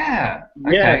 Yeah.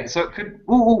 Okay. Yeah. So it could.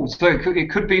 It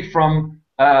could be from.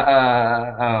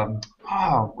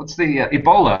 What's the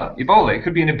Ebola? Ebola. It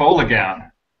could be an Ebola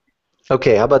gown.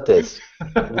 Okay, how about this?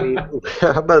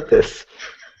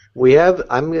 We have.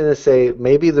 I'm going to say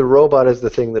maybe the robot is the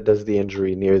thing that does the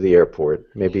injury near the airport.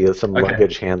 Maybe some Okay.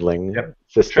 luggage handling Yep.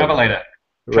 system. Travelator.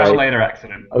 Right. Travelator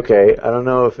accident. Okay. I don't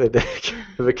know if it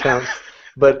if it counts,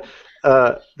 but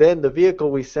then the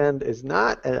vehicle we send is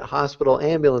not a hospital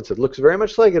ambulance. It looks very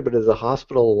much like it, but it's a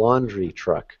hospital laundry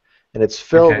truck, and it's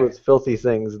filled Okay. with filthy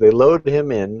things. They load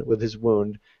him in with his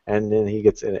wound, and then he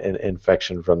gets an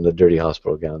infection from the dirty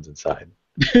hospital gowns inside.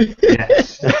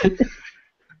 Yes.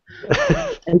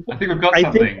 I think we've got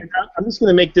something. I'm just going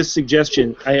to make this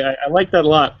suggestion. I like that a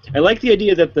lot. I like the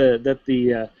idea that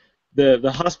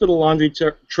the hospital laundry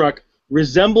truck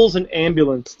resembles an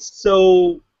ambulance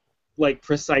so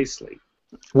precisely.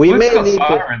 We may got need to.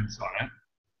 sirens on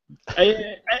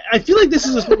it. I feel like this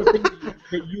is the sort of thing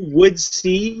that you would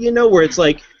see, where it's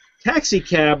like taxi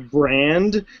cab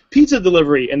brand pizza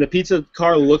delivery, and the pizza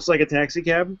car looks like a taxi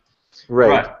cab.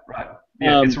 Right.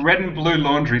 Yeah, it's red and blue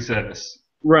laundry service.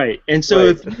 Right, and so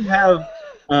if you have,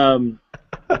 and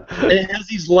it has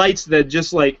these lights that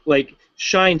just like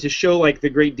shine to show the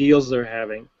great deals they're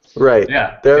having. Right.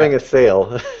 Yeah. They're having a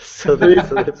sale, so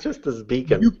it's just this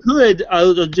beacon. You could,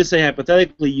 I'll just say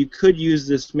hypothetically, you could use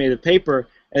this made of paper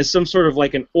as some sort of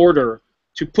an order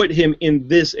to put him in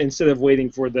this instead of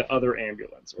waiting for the other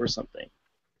ambulance or something.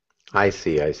 I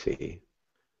see.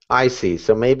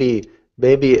 So maybe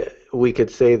we could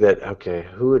say that. Okay,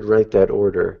 who would write that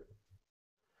order?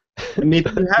 I mean,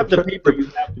 if you have the paper, you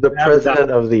have the president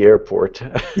of the airport,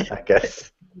 I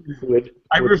guess.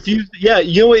 I refuse. Yeah,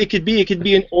 you know what it could be? It could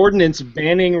be an ordinance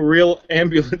banning real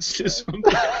ambulances.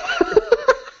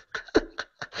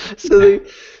 So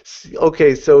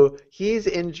he's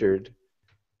injured,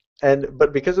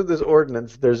 but because of this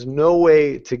ordinance, there's no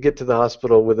way to get to the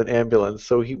hospital with an ambulance.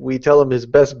 So we tell him his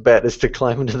best bet is to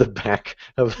climb into the back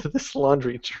of this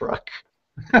laundry truck.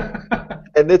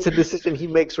 And it's a decision he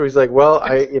makes where he's like, well,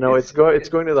 it's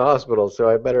going to the hospital, so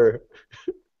I better.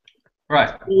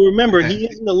 Right. Well, remember, he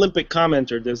is an Olympic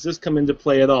commenter. Does this come into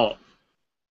play at all?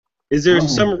 Is there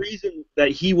some reason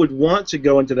that he would want to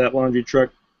go into that laundry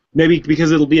truck? Maybe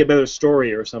because it'll be a better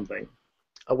story or something.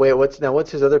 Oh, wait,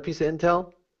 what's his other piece of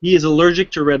intel? He is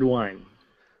allergic to red wine.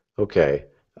 Okay.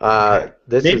 Maybe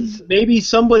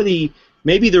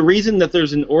the reason that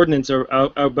there's an ordinance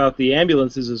about the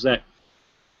ambulances is that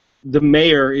the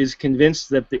mayor is convinced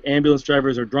that the ambulance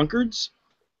drivers are drunkards,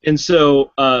 and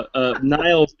so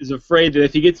Niles is afraid that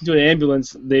if he gets into an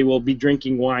ambulance, they will be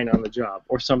drinking wine on the job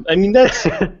or something. I mean, that's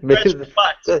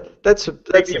that's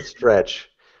a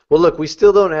stretch. Well, look, we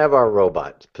still don't have our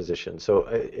robot position. So,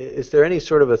 is there any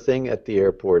sort of a thing at the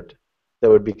airport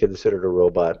that would be considered a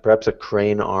robot? Perhaps a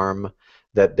crane arm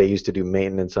that they used to do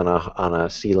maintenance on a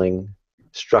ceiling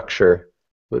structure.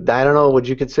 I don't know. Would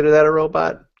you consider that a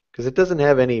robot? Because it doesn't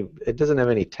have any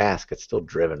task. It's still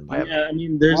driven by. Yeah, I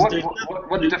mean,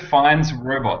 what defines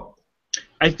robot?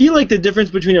 I feel like the difference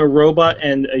between a robot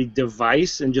and a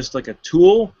device and just like a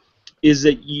tool is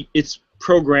that it's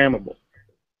programmable,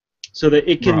 so that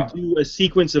it can do a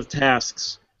sequence of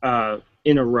tasks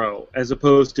in a row, as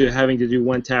opposed to having to do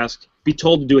one task, be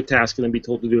told to do a task, and then be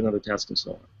told to do another task, and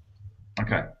so on.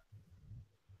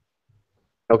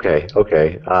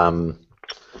 Okay.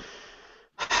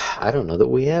 I don't know that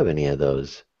we have any of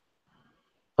those.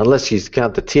 Unless you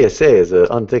count the TSA as an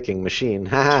unthinking machine.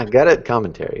 Haha, got it?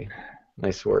 Commentary.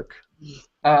 Nice work.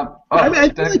 I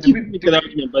feel like you can make that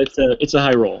argument, but it's a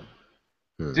high roll.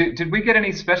 Did we get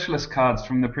any specialist cards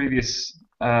from the previous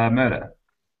murder?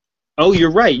 Oh,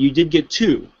 you're right. You did get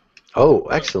 2. Oh,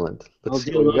 excellent. Let's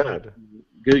see what we got.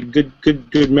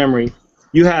 Good memory.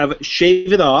 You have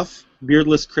Shave It Off,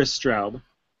 beardless Chris Straub.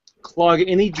 Clog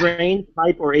any drain,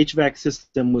 pipe, or HVAC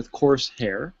system with coarse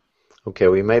hair. Okay,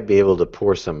 we might be able to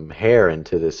pour some hair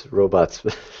into this robot's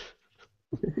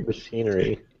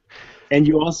machinery. And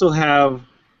you also have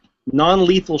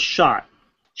non-lethal shot.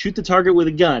 Shoot the target with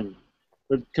a gun.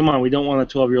 But come on, we don't want a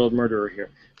 12-year-old murderer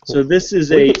here. So this is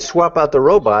we could swap out the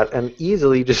robot and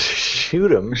easily just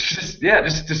shoot him.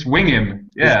 just wing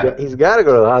him. Yeah. He's got to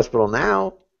go to the hospital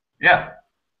now. Yeah.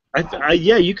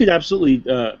 Yeah, you could absolutely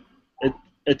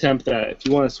attempt that if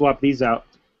you want to swap these out.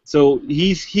 So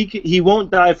he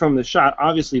won't die from the shot,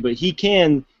 obviously, but he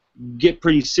can get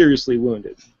pretty seriously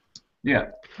wounded. Yeah.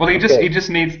 Well, he just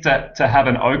needs to have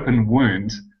an open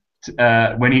wound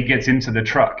when he gets into the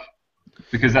truck,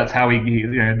 because that's how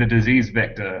the disease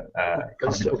vector.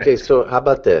 Okay, so how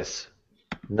about this?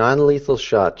 Non-lethal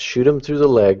shot. Shoot him through the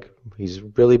leg. He's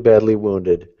really badly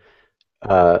wounded.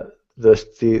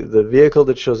 The vehicle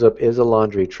that shows up is a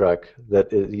laundry truck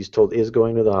that he's told is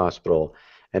going to the hospital,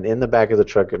 and in the back of the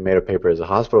truck, made of paper, is a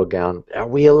hospital gown. Are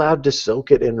we allowed to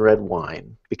soak it in red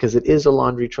wine? Because it is a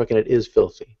laundry truck and it is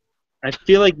filthy. I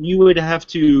feel like you would have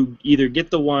to either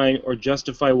get the wine or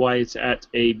justify why it's at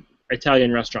a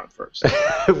Italian restaurant first.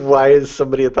 Why is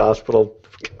somebody at the hospital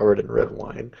covered in red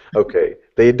wine? Okay,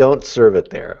 they don't serve it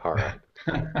there. All right.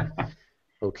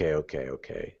 Okay.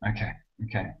 Okay.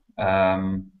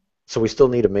 So we still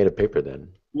need a made of paper then.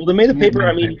 Well, the made of paper,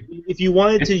 I Made of mean, paper. if you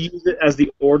wanted to use it as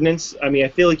the ordnance, I mean, I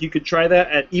feel like you could try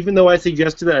that. Even though I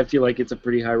suggested it, I feel like it's a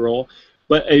pretty high roll.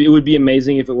 But it would be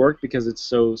amazing if it worked because it's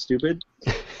so stupid.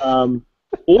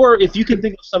 Or if you can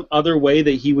think of some other way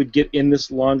that he would get in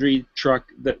this laundry truck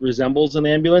that resembles an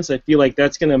ambulance, I feel like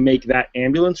that's going to make that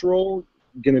ambulance roll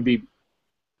going to be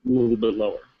a little bit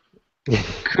lower.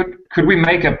 Could we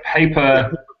make a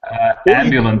paper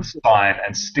ambulance sign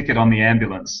and stick it on the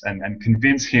ambulance and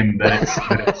convince him that it's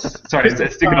sorry,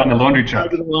 stick it on the laundry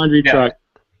truck. The laundry truck.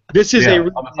 This is a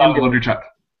real on the side of the laundry truck.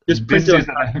 Just This print is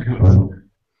an ambulance.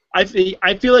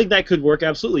 I feel like that could work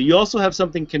absolutely. You also have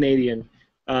something Canadian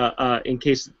in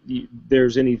case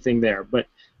there's anything there. But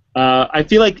I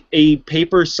feel like a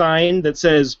paper sign that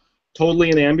says "totally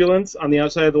an ambulance" on the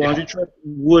outside of the laundry truck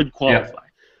would qualify.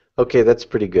 Okay, that's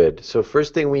pretty good. So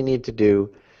first thing we need to do,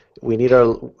 we need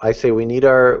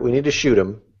to shoot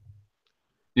him.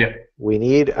 Yeah. We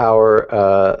need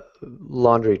our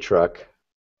laundry truck,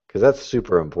 because that's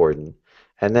super important.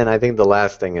 And then I think the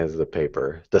last thing is the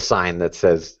paper, the sign that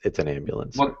says it's an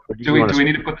ambulance. Well, do we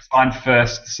need to put the sign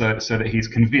first so that he's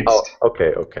convinced? Oh,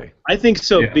 okay. I think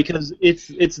so because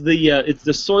it's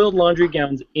the soiled laundry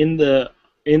gowns in the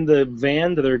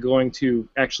van that are going to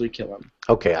actually kill him.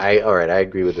 Okay, all right. I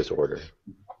agree with this order.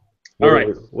 All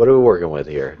right. What are we working with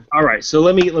here? All right. So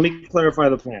let me clarify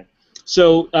the plan.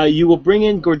 So you will bring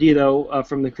in Gordito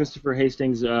from the Christopher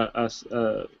Hastings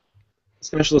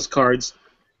specialist cards.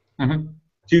 Mm-hmm.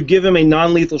 To give him a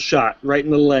non-lethal shot right in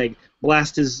the leg,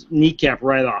 blast his kneecap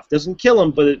right off. Doesn't kill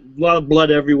him, but a lot of blood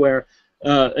everywhere.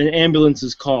 An ambulance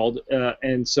is called,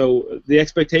 and so the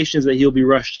expectation is that he'll be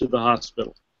rushed to the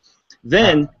hospital.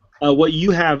 Then what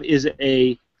you have is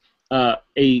a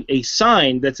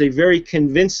sign that's a very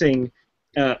convincing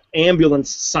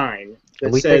ambulance sign that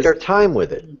And we says, take our time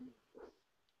with it.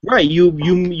 right. You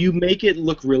make it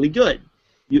look really good.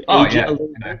 You age it a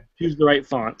little bit, choose the right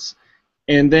fonts,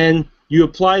 and then you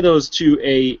apply those to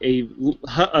a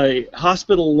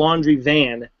hospital laundry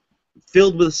van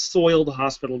filled with soiled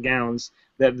hospital gowns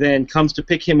that then comes to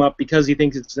pick him up because he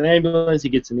thinks it's an ambulance. He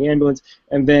gets in the ambulance,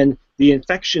 and then the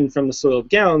infection from the soiled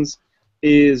gowns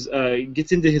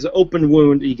gets into his open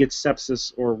wound. He gets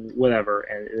sepsis or whatever,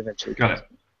 and it eventually got it.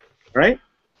 Right?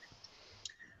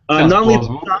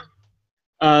 Non-lethal shot.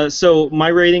 So my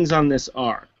ratings on this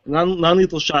are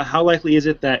non-lethal shot. How likely is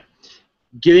it that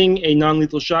getting a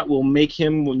non-lethal shot will make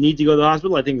him need to go to the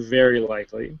hospital? I think very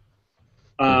likely.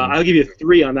 I'll give you a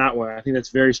 3 on that one. I think that's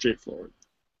very straightforward.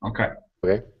 Okay.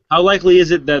 How likely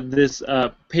is it that this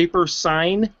paper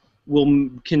sign will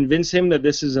convince him that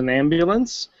this is an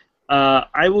ambulance?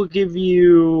 I will give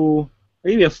you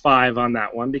a 5 on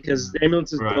that one because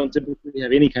ambulances don't typically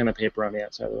have any kind of paper on the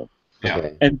outside of them. Yeah.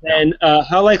 Okay. And then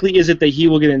how likely is it that he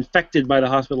will get infected by the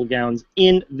hospital gowns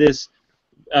in this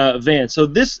van? So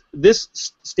this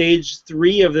stage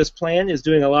 3 of this plan is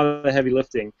doing a lot of the heavy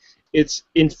lifting. It's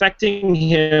infecting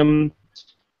him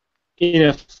in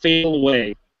a fatal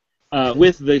way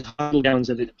with the hospital gowns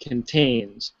that it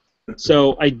contains.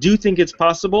 So I do think it's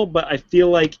possible, but I feel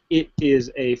like it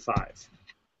is a 5.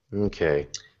 Okay.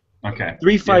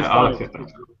 3, 5, 5.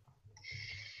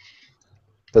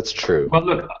 That's true. Well,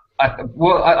 look.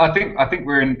 I think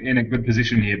we're in a good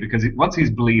position here because once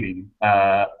he's bleeding,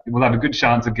 we'll have a good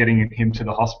chance of getting him to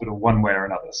the hospital one way or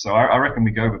another. So I reckon we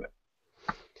go with it.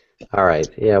 All right.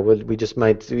 Yeah, we just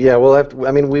might. Yeah, we'll have to.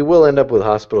 I mean, we will end up with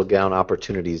hospital gown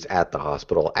opportunities at the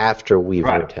hospital after we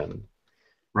vote him.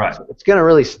 Right. So it's gonna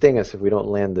really sting us if we don't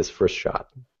land this first shot.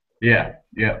 Yeah.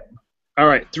 All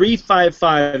right. 3, 5,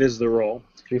 5 is the roll.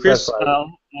 3, Chris, 5, 5.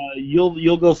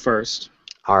 you'll go first.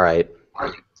 All right.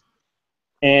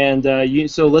 And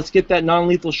so let's get that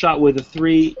non-lethal shot with a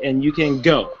 3, and you can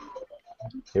go.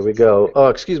 Here we go. Oh,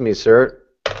 excuse me, sir.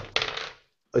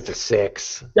 It's a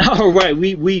 6. All right,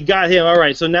 we got him. All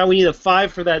right, so now we need a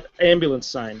 5 for that ambulance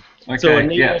sign. Okay. So a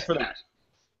name for that.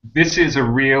 This is a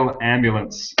real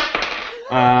ambulance.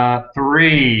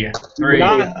 3.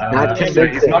 Not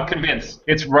convincing. He's not convinced.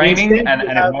 It's raining Instead,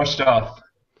 and it washed off.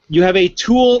 You have a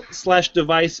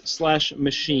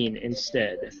tool/device/machine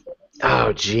instead.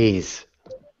 Oh, jeez.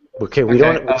 Okay, we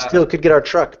still could get our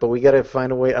truck, but we got to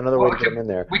find another way to get him in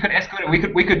there. We could escort him. We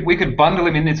could bundle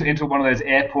him into one of those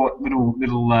airport little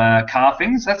car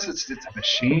things. It's a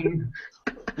machine.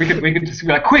 we could just be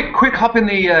like, quick, hop in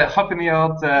the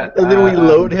old. And then we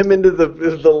load him into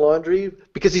the laundry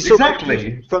because he's so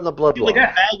exactly from the blood Like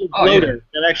loss. a baggage loader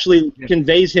that actually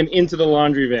conveys him into the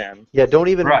laundry van. Yeah, don't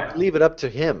even leave it up to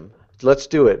him. Let's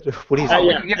do it. What do you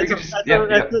think?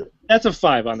 That's a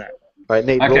 5 on that. All right,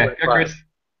 Nate. Okay, go, Kris.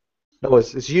 No,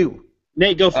 it's you.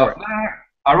 Nate, go for it.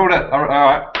 I rolled it. All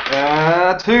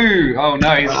right. 2. Oh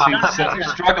no, he's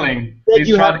struggling.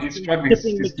 He's struggling.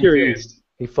 He's confused.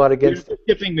 He fought against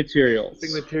shipping materials.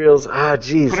 Shipping materials. Ah,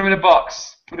 jeez. Put him in a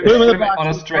box. Put him on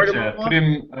a stretcher. Put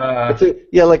him.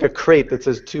 Like a crate that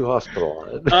says 2 hospital on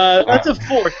it. That's a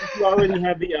 4. Since you already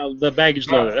have the baggage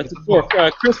loader. That's a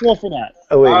 4. Kris, roll for that.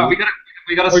 Oh wait.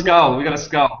 We got a skull. We got a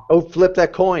skull. Oh, flip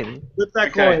that coin. Flip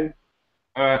that coin.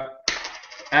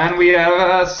 And we have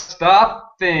a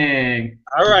stop thing.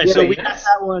 All right, so we got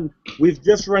that one. We've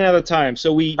just run out of time,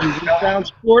 so we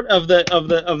found short of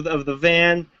the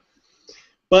van,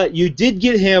 but you did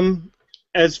get him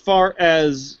as far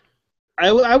as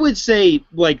I would say,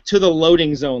 like to the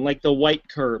loading zone, like the white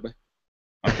curb.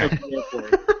 Okay.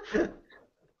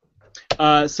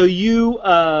 So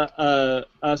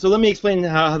let me explain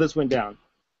how this went down.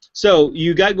 So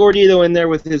you got Gordito in there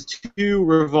with his 2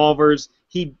 revolvers.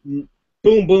 He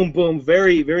boom, boom, boom,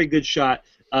 very, very good shot.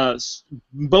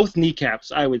 Both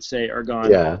kneecaps, I would say, are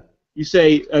gone. Yeah. You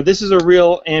say, this is a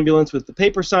real ambulance with the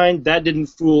paper sign. That didn't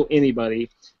fool anybody.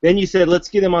 Then you said, let's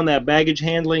get him on that baggage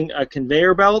handling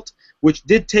conveyor belt, which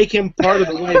did take him part of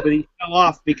the way, but he fell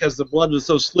off because the blood was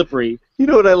so slippery. You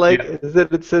know what I like is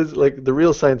that it says, like, the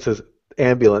real sign says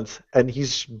ambulance, and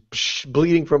he's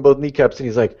bleeding from both kneecaps, and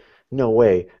he's like, no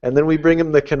way. And then we bring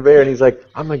him the conveyor, and he's like,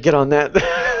 I'm going to get on that.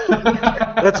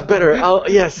 That's better.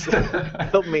 Yes.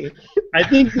 Help me. I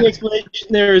think the explanation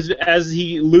there is as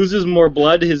he loses more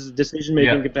blood, his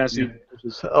decision-making capacity.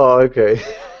 Yeah. Oh, okay.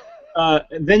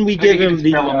 Then we give him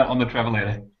the on the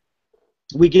travelator.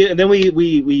 We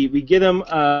get him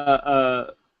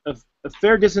a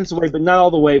fair distance away, but not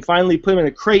all the way. Finally, put him in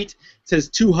a crate. It says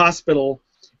to hospital,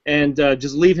 and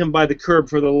just leave him by the curb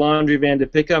for the laundry van to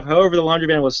pick up. However, the laundry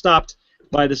van was stopped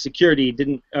by the security.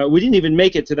 We didn't even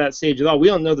make it to that stage at all. We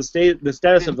don't know the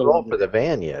status of the laundry for the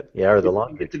van yet. Yeah, or the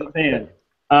laundry to the van.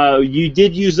 You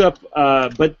did use up,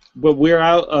 but we're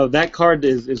out. That card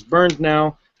is burned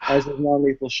now as a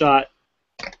non-lethal shot.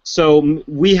 So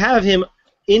we have him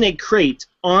in a crate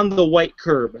on the white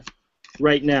curb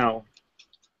right now,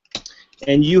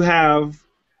 and you have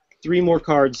 3 more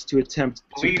cards to attempt.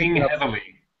 Bleeding heavily.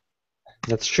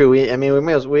 That's true. We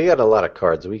got a lot of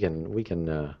cards. We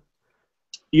can.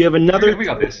 You have another we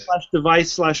got this.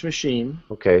 /device/machine.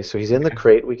 Okay, so he's in the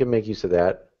crate. We can make use of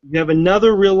that. You have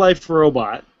another real-life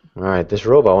robot. All right, this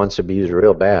robot wants to be used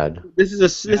real bad. This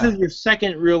is your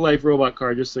second real-life robot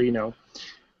card, just so you know.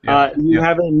 You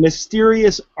have a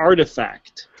mysterious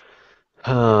artifact.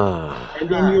 And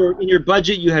in your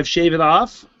budget, you have Shave It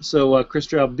Off, so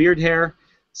Crystal beard hair,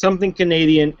 something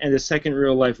Canadian, and a second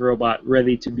real-life robot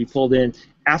ready to be pulled in.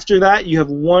 After that, you have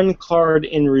 1 card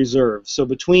in reserve. So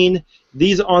between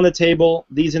these on the table,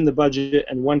 these in the budget,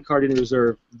 and 1 card in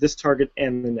reserve, this target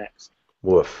and the next.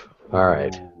 Woof. All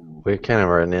right. We kind of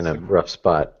are in a rough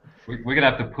spot. We're going to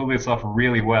have to pull this off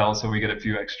really well so we get a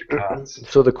few extra cards.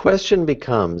 So the question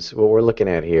becomes, what we're looking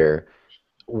at here,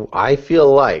 I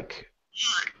feel like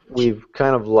we've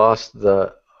kind of lost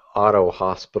the auto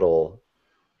hospital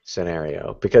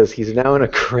scenario because he's now in a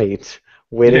crate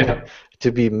waiting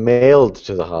to be mailed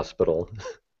to the hospital.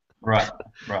 Right.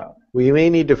 We may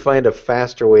need to find a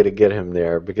faster way to get him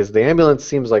there because the ambulance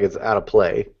seems like it's out of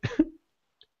play.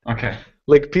 Okay.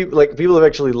 Like people have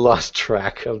actually lost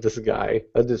track of this guy.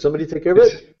 Did somebody take care of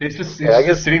it? He's just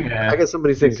sitting there. I guess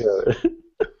somebody's taking care of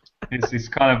it. He's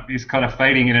kind of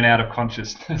fading in and out of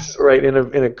consciousness. Right, in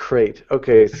a crate.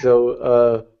 Okay,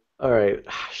 so all right.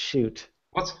 Shoot.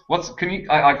 Can you?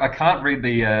 I can't read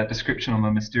the description on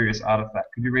the mysterious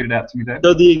artifact. Could you read it out to me, Dave?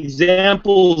 So the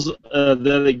examples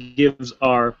that it gives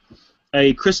are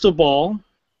a crystal ball,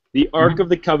 the Ark of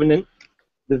the Covenant,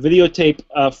 the videotape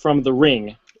from The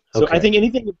Ring. So I think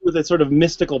anything with a sort of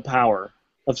mystical power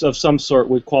of some sort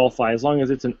would qualify, as long as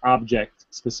it's an object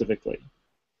specifically,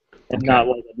 and not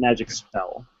like a magic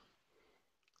spell.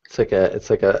 It's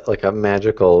like a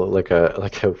magical like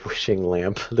a wishing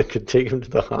lamp that could take him to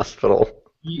the hospital.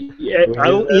 Yeah,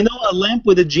 a lamp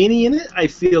with a genie in it, I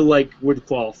feel like would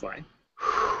qualify.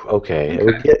 Okay.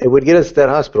 It would get us that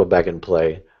hospital back in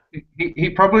play. He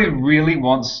probably really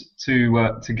wants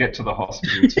to get to the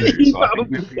hospital too. So I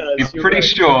think he's pretty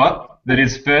sure that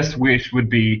his first wish would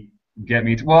be get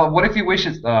me to. Well, what if he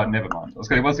wishes? Never mind. I was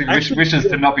going to say he wishes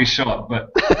to not be shot, but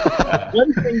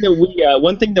one thing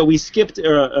that we skipped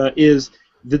is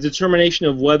the determination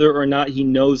of whether or not he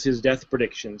knows his death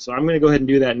prediction. So I'm going to go ahead and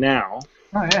do that now.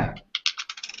 Oh yeah.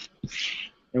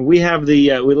 And we have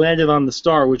the we landed on the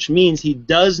star, which means he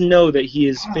does know that he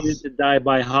is fated to die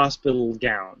by hospital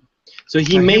gown. So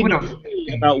he may be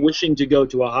thinking about wishing to go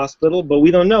to a hospital, but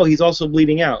we don't know. He's also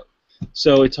bleeding out,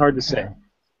 so it's hard to say.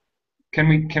 Can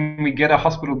we get a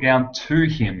hospital gown to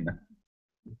him?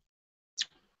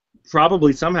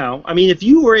 Probably somehow. I mean, if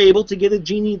you were able to get a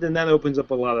genie, then that opens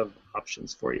up a lot of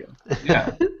options for you.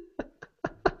 Yeah.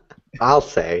 I'll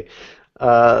say.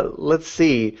 Let's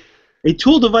see. A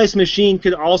tool device machine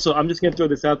could also, I'm just going to throw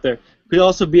this out there, could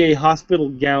also be a hospital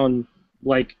gown,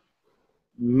 like,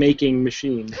 making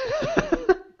machine.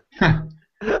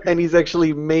 And he's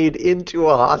actually made into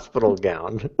a hospital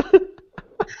gown.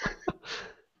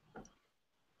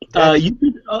 You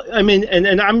could, I mean,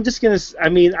 and I'm just going to, I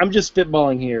mean, I'm just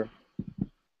spitballing here.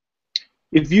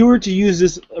 If you were to use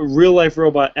this real-life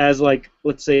robot as, like,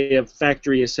 let's say a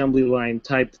factory assembly line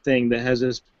type thing that has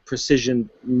this precision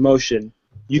motion,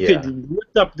 you could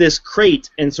lift up this crate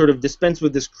and sort of dispense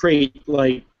with this crate,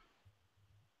 like,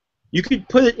 you could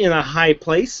put it in a high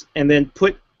place and then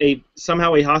put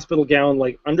somehow a hospital gown,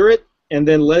 like, under it, and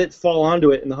then let it fall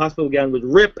onto it, and the hospital gown would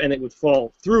rip and it would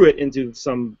fall through it into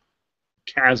some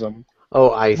chasm.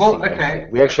 Oh, I see. Okay.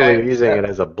 We actually are using it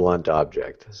as a blunt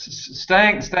object.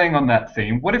 Staying on that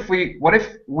theme, what if we were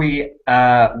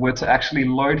to actually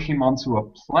load him onto a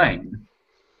plane?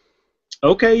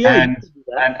 Okay, yeah.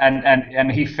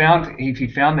 And he found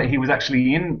that he was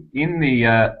actually in the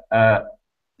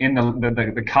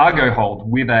cargo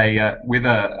hold with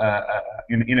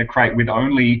in a crate with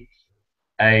only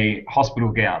a hospital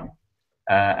gown,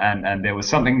 and there was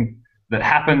something that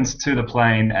happened to the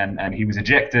plane, and he was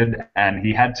ejected, and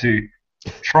he had to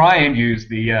try and use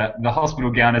the hospital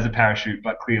gown as a parachute,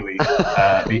 but clearly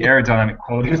the aerodynamic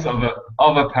qualities of a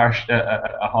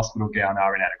hospital gown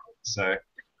are inadequate. So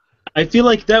I feel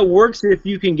like that works if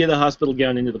you can get a hospital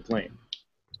gown into the plane.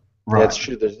 Right. That's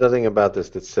true. There's nothing about this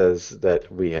that says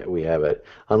that we have it,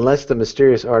 unless the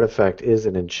mysterious artifact is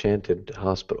an enchanted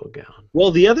hospital gown.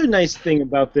 Well, the other nice thing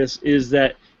about this is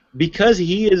that because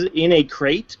he is in a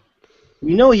crate,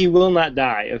 we know he will not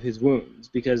die of his wounds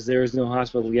because there is no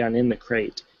hospital gown in the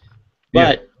crate.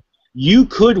 But you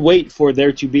could wait for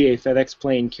there to be a FedEx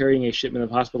plane carrying a shipment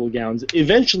of hospital gowns.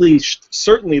 Eventually,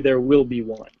 certainly there will be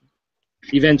one.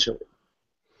 Eventually.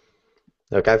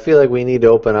 Look, I feel like we need to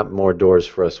open up more doors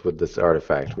for us with this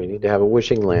artifact. We need to have a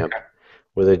wishing lamp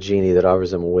with a genie that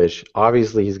offers him a wish.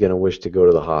 Obviously, he's going to wish to go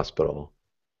to the hospital.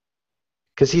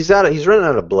 Because he's running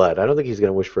out of blood. I don't think he's going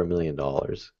to wish for $1 million.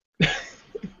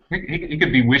 He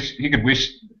could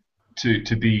wish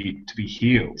to be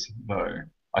healed, though.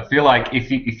 I feel like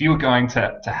if you were going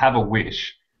to have a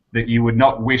wish, that you would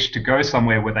not wish to go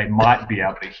somewhere where they might be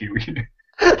able to heal you.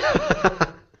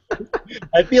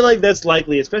 I feel like that's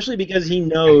likely, especially because he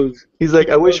knows. He's like,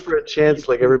 I wish for a chance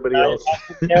like everybody else.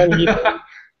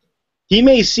 He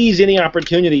may seize any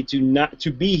opportunity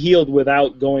to be healed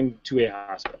without going to a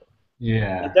hospital.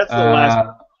 Yeah. That's the last.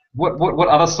 What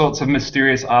other sorts of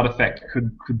mysterious artifact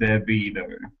could there be, though?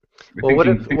 Well, what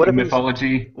if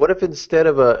mythology? What if instead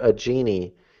of a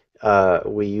genie,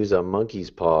 we use a monkey's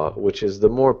paw, which is the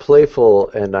more playful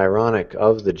and ironic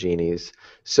of the genies?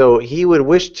 So he would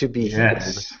wish to be healed,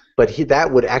 but that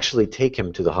would actually take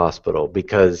him to the hospital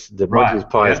because the monkey's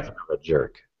paw is kind of a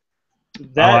jerk.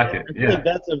 I like it. I think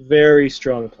that's a very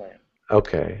strong plan.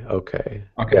 Okay.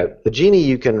 Yeah, the genie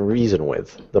you can reason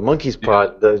with. The monkey's paw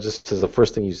just is the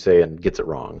first thing you say and gets it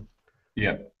wrong.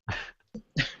 Yeah.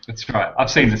 That's right.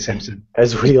 I've seen The Simpsons.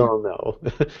 As we all know.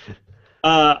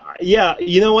 Yeah,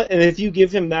 you know what? And if you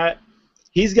give him that,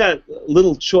 he's got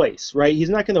little choice, right? He's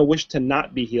not going to wish to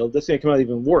not be healed. That's going to come out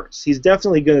even worse. He's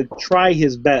definitely going to try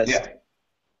his best,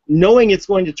 knowing it's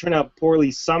going to turn out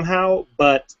poorly somehow,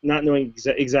 but not knowing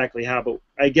exactly how. But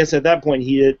I guess at that point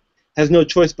he has no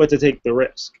choice but to take the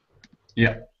risk.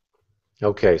 Yeah.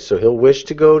 Okay, so he'll wish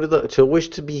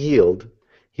to be healed.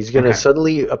 He's going to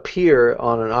suddenly appear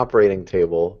on an operating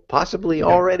table, possibly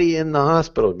already in the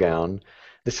hospital gown.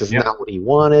 This is not what he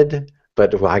wanted,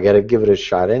 but I got to give it a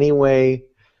shot anyway.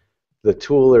 The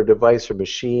tool or device or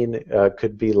machine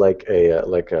could be like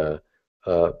a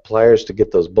pliers to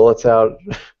get those bullets out.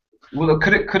 Well,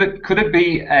 could it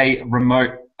be a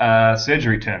remote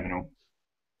surgery terminal?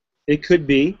 It could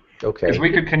be. Okay. Because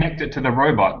we could connect it to the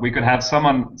robot. We could have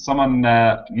someone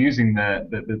using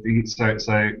this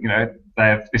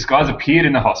guy's appeared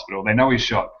in the hospital. They know he's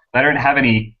shot. They don't have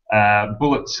any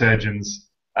bullet surgeons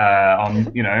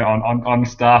on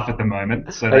staff at the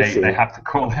moment, so they have to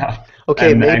call out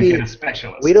Okay, and maybe get a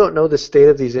specialist. we don't know the state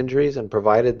of these injuries, and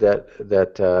provided that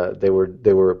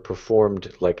they were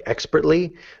performed like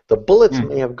expertly, the bullets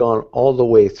may have gone all the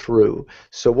way through.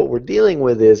 So what we're dealing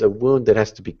with is a wound that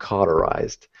has to be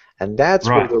cauterized, and that's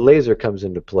where the laser comes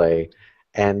into play,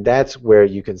 and that's where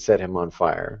you can set him on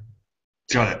fire.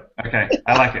 Got it. Okay,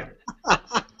 I like it.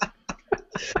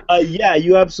 Yeah,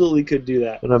 you absolutely could do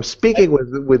that. And I'm speaking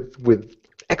with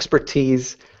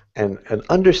expertise and an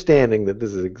understanding that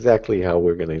this is exactly how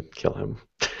we're going to kill him.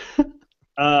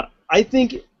 I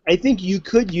think you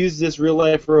could use this real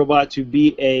life robot to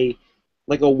be a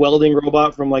welding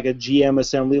robot from like a GM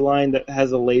assembly line that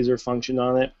has a laser function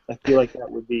on it. I feel like that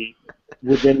would be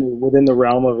within the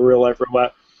realm of a real life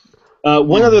robot.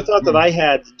 One other thought that I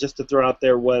had just to throw out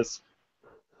there was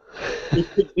it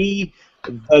could be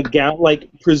a gown, like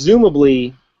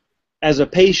presumably as a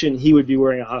patient he would be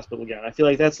wearing a hospital gown. I feel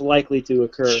like that's likely to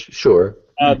occur. Sure.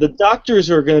 The doctors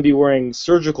are going to be wearing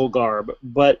surgical garb,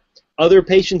 but other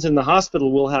patients in the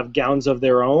hospital will have gowns of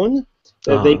their own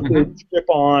that they could trip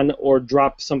on or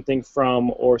drop something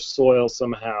from or soil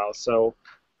somehow. So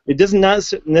it does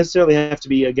not necessarily have to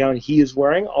be a gown he is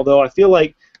wearing, although I feel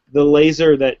like the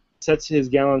laser that sets his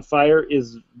gown on fire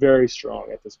is very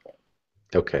strong at this point.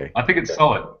 Okay. I think it's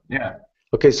solid. Yeah.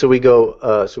 Okay, so we go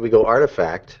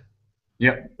artifact.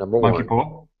 Yep. Number Monkey one.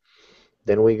 paw.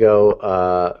 Then we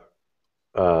go.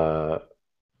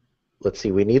 Let's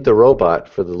see. We need the robot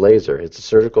for the laser. It's a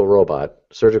surgical robot.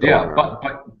 Surgical arm.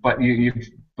 but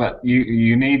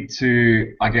you need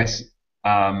to, I guess.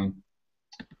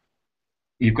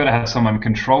 You've got to have someone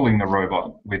controlling the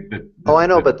robot with the I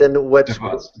know, but then what's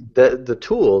device. the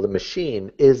tool, the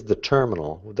machine, is the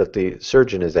terminal that the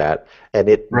surgeon is at, and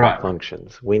it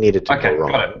functions. We need it to go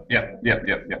wrong. Got it.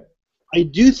 Yep. I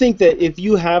do think that if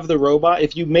you have the robot,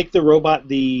 if you make the robot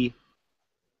if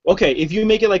you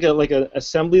make it like a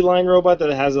assembly line robot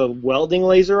that has a welding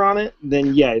laser on it,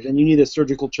 then then you need a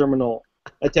surgical terminal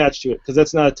attached to it, because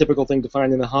that's not a typical thing to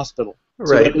find in a hospital.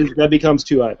 Right. So that becomes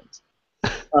two items.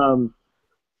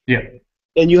 Yeah.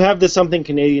 And you have the something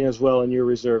Canadian as well in your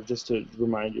reserve, just to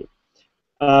remind you.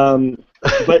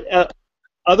 But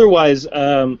otherwise,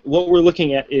 what we're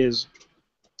looking at is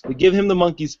we give him the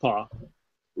monkey's paw.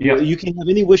 Yeah. You can have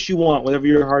any wish you want, whatever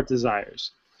your heart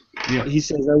desires. Yeah. He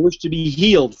says, I wish to be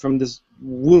healed from this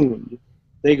wound.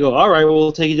 They go, all right, well,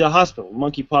 we'll take you to the hospital.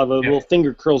 Monkey paw, the little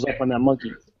finger curls up on that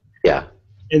monkey. Yeah.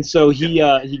 And so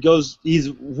he goes, he's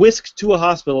whisked to a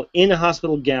hospital in a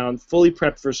hospital gown, fully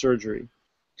prepped for surgery.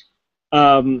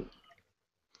 And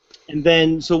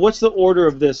then, so what's the order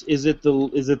of this? Is it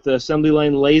the assembly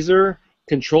line laser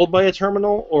controlled by a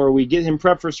terminal, or we get him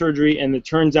prepped for surgery and it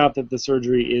turns out that the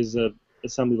surgery is a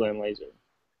assembly line laser?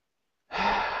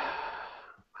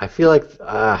 I feel like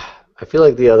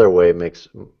the other way makes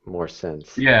more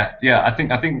sense. Yeah. I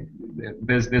think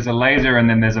there's a laser and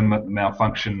then there's a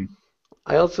malfunction.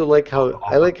 I also like how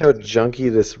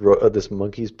junky this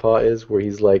monkey's paw is, where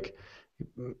he's like,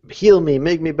 heal me,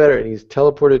 make me better, and he's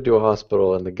teleported to a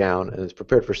hospital in the gown and is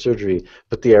prepared for surgery.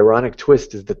 But the ironic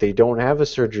twist is that they don't have a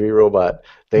surgery robot;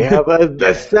 they have an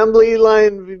assembly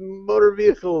line motor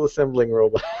vehicle assembling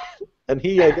robot. And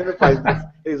he identifies this.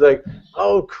 He's like,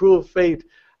 "Oh, cruel fate!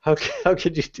 How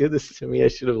could you do this to me? I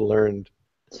should have learned."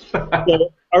 So,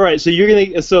 all right, so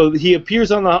he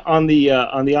appears on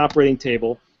the operating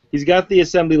table. He's got the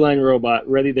assembly line robot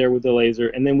ready there with the laser,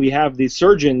 and then we have the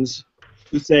surgeons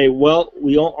who say, well,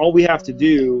 all we have to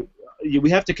do, we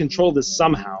have to control this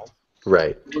somehow.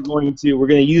 Right. We're going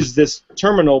to use this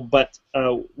terminal, but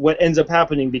what ends up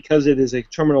happening, because it is a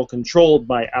terminal controlled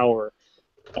by our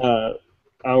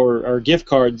gift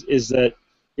cards, is that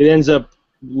it ends up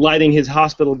lighting his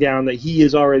hospital gown that he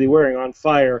is already wearing on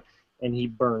fire, and he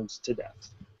burns to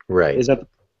death. Right. Is that?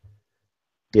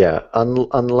 Yeah.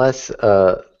 Unless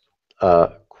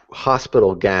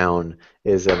hospital gown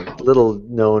is a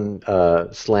little-known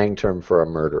slang term for a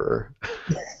murderer.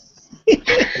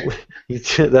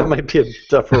 That might be a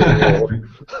tougher role.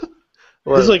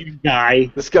 Well, this is like a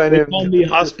guy. This guy named call me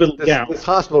hospital gown. This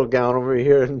hospital gown over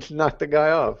here and knocked the guy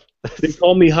off. They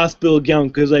call me hospital gown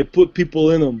because I put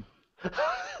people in them.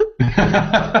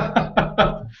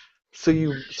 So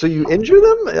you injure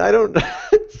them? I don't.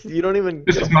 You don't even.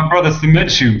 This is my brother's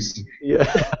cement shoes.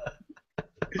 Yeah.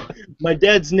 My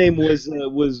dad's name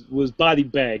was Body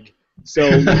Bag, so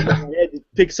I had to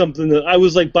pick something that I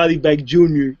was like Body Bag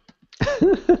Junior.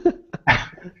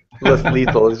 Less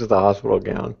lethal. This is a hospital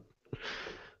gown.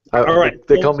 All right.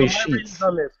 They call me Sheets.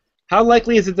 How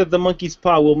likely is it that the monkey's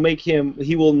paw will make him?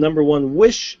 He will, number one,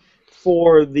 wish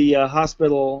for the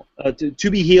hospital to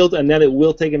be healed, and then it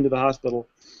will take him to the hospital.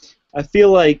 I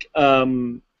feel like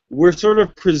we're sort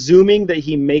of presuming that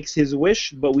he makes his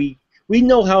wish, but we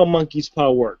know how a monkey's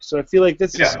paw works, so I feel like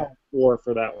this is a 4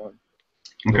 for that one.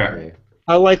 Okay.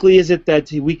 How likely is it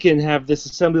that we can have this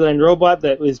assembly line robot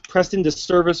that is pressed into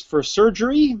service for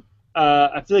surgery?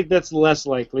 I feel like that's less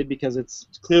likely because it's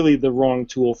clearly the wrong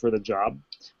tool for the job.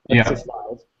 That's a 5.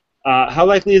 How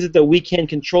likely is it that we can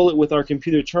control it with our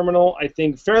computer terminal? I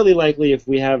think fairly likely if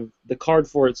we have the card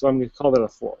for it, so I'm going to call that a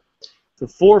 4. So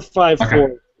 4, 5, 4.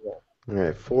 All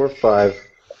right, 4, 5,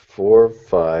 4,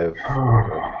 5.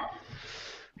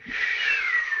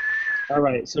 All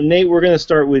right, so Nate, we're going to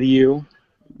start with you.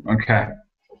 Okay.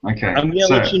 I'm going to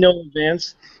let you know in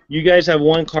advance. You guys have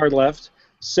 1 card left.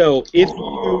 So if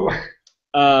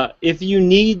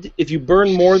you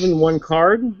burn more than 1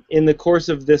 card in the course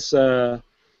of this in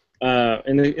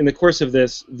the course of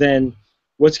this, then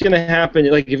what's going to happen?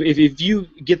 Like if you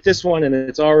get this one and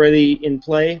it's already in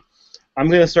play, I'm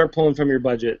going to start pulling from your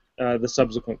budget the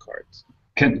subsequent cards.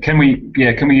 Can we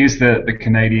use the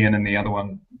Canadian and the other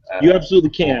one? You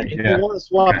absolutely can. If you want to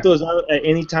swap those out at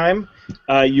any time,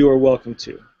 you are welcome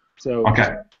to. So.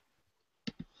 Okay.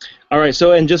 All right.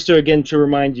 So, and just to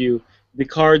remind you, the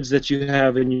cards that you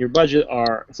have in your budget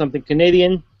are something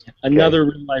Canadian, another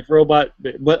real-life robot,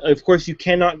 but of course you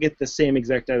cannot get the same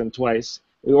exact item twice,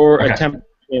 or attempt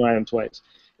the same item twice.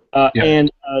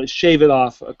 And shave it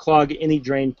off, clog any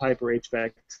drain pipe or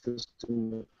HVAC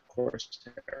system, of course.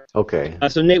 Okay.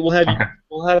 So Nate, we'll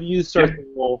have you start the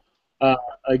roll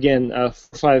again.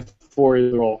 5, 4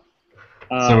 is the roll.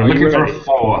 So we're looking for a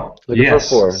 4. Looking for a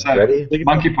 4. So ready?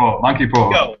 Monkey paw.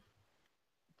 Go.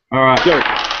 All right. Go.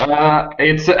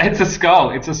 It's a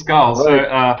skull. It's a skull.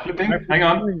 So flipping. Hang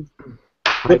on.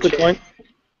 Flip the coin.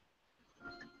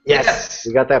 Yes.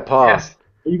 We got that paw. Yes.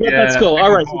 You got that skull.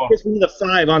 All right. So Chris, we need a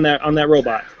 5 on that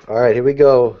robot. All right. Here we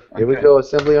go. Here we go.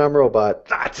 Assembly arm robot.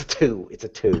 It's a 2. It's a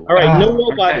 2. All right. No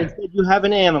robot. Instead, you have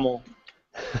an animal.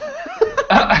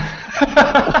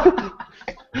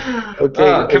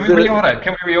 Okay. Can we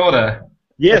reorder?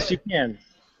 Yes, you can.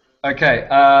 Okay.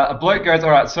 A bloke goes,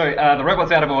 all right, so the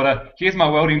robot's out of order. Here's my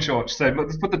welding torch. So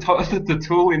let's put the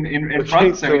tool in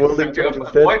front. So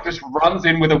a bloke just runs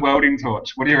in with a welding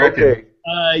torch. What do you reckon? Okay.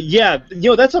 Yeah.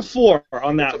 That's a 4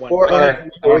 on that one. 4. All right.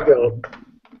 Here we go.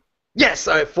 Yes.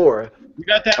 All right. 4. You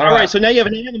got that? All right. So now you have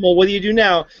an animal. What do you do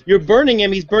now? You're burning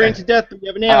him. He's burning to death, but you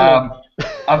have an animal.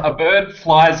 A bird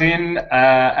flies in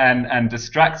and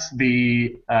distracts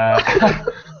the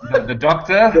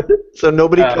doctor. So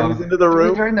nobody comes into the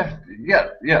room? Yeah.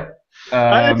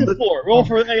 That's a 4. Roll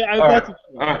for that's a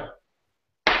 4. All right.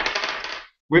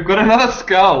 We've got another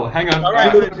skull. Hang on. All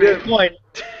right. Point.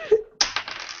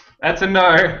 That's a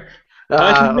no.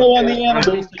 No on the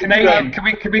animal. Canadian.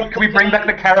 Can we bring back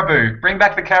the caribou? Bring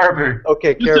back the caribou.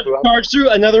 Okay, caribou. Charge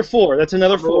through another 4. That's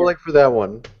another 4. Rolling for that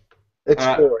one. It's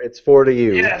 4. It's 4 to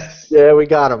you. Yes. Yeah, we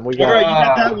got him. All right, you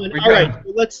got that one. All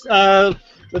right, so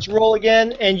let's roll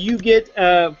again, and you get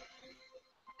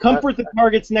comfort the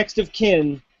target's next of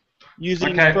kin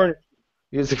using furniture.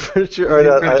 Using furniture or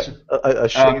a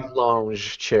chaise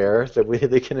lounge chair that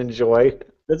they can enjoy.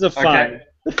 That's a 5.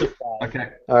 Okay.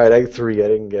 All right, I got 3. I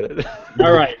didn't get it.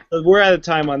 All right, so we're out of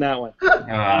time on that one.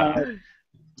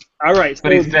 All right. So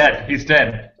but he's dead. He's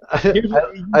dead.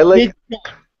 I like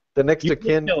the next of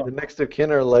kin. The next of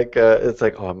kin are like it's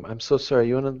like, oh, I'm so sorry.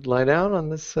 You want to lie down on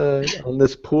this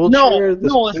pool chair?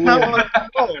 No, that's not what I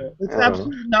want. It's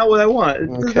absolutely not what I want. It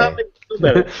does not make me feel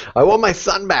better. I want my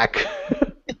son back.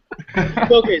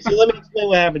 Okay, so let me explain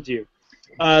what happened to you.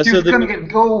 He's gonna get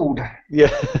gold.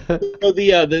 Yeah. So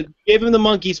gave him the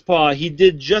monkey's paw. He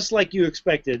did just like you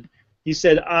expected. He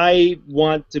said, "I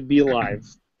want to be alive.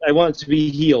 I want to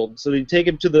be healed." So they take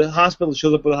him to the hospital.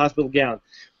 Shows up with a hospital gown.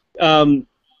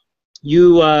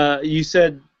 You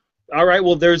said, "All right.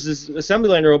 Well, there's this assembly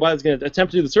line robot that's going to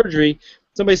attempt to do the surgery."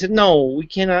 Somebody said, "No, we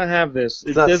cannot have this.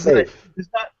 It does not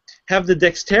have the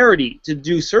dexterity to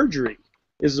do surgery.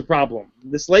 Is the problem.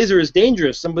 This laser is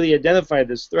dangerous. Somebody identified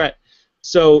this threat."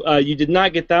 So you did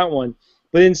not get that one.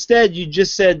 But instead, you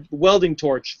just said welding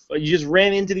torch. You just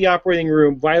ran into the operating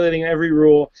room, violating every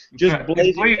rule. Just blazing.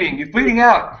 He's bleeding. He's bleeding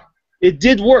out. It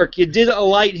did work. It did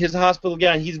alight his hospital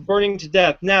gown. He's burning to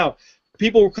death. Now,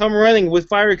 people will come running with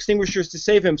fire extinguishers to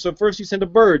save him. So first you send a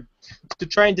bird to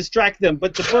try and distract them.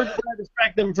 But the bird does not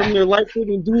distract them from their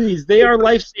life-saving duties. They are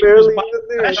life-savers by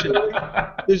passion.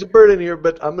 There's a bird in here,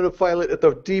 but I'm going to file it at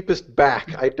the deepest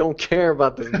back. I don't care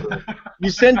about this bird.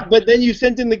 But then you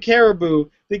sent in the caribou.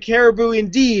 The caribou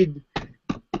indeed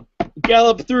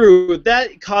gallop through.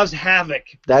 That caused havoc.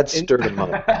 That stirred him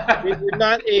up. They were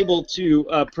not able to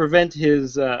prevent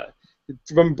his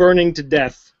from burning to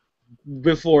death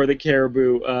before the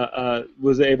caribou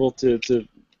was able to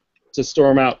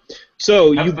storm out.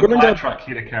 So That's you the burned fire up. truck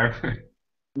hit a caribou.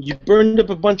 You burned up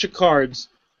a bunch of cards.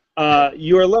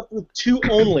 You are left with 2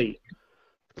 only.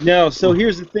 Now, so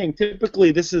here's the thing.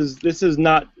 Typically, this is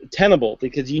not tenable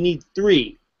because you need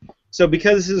 3. So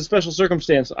because this is a special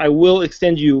circumstance, I will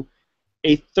extend you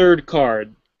a 3rd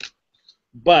card,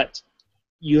 but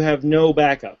you have no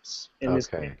backups in this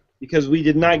game because we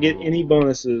did not get any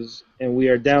bonuses, and we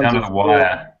are down to the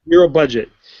wire. 0 budget.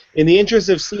 In the interest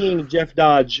of seeing Jeff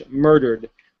Dodge murdered,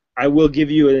 I will give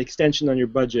you an extension on your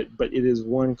budget, but it is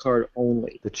 1 card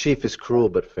only. The chief is cruel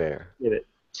but fair. Get it.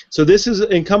 So this is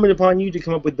incumbent upon you to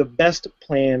come up with the best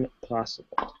plan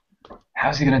possible.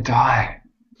 How's he gonna die?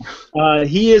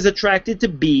 He is attracted to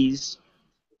bees.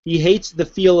 He hates the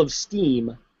feel of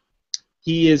steam.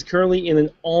 He is currently in an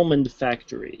almond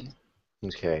factory.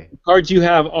 Okay. The cards you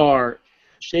have are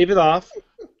Shave It Off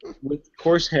with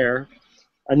coarse hair,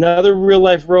 another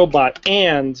real-life robot,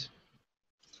 and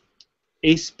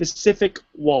a specific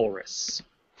walrus.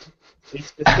 A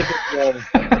specific walrus.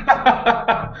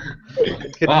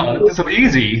 Wow, this is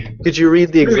easy. Could you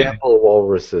read the example of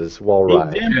walruses? The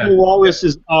Walrus. example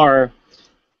walruses are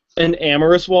an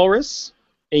amorous walrus,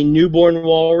 a newborn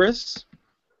walrus,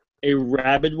 a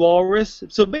rabid walrus.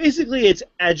 So basically, it's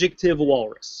adjective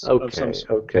walrus of some Okay.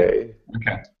 sort. Okay.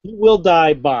 Okay. He will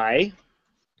die by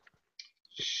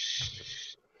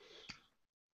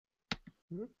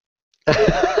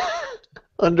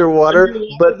Underwater,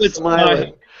 but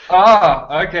smiling.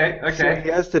 Ah, okay, So okay. he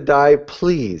has to die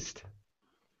pleased.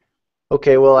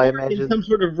 Okay, well, I in imagine. some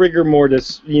sort of rigor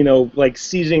mortis, like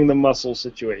seizing the muscle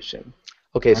situation.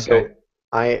 Okay, so Okay.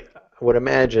 I would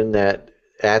imagine that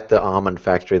at the almond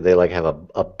factory they like have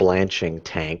a blanching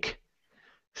tank,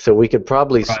 so we could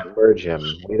probably Right. submerge him.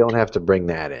 We don't have to bring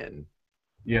that in.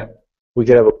 Yeah. We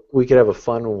could have a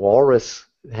fun walrus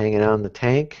hanging out in the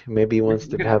tank. Maybe he wants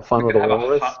We to could- have fun we with could a have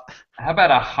walrus. How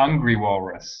about a hungry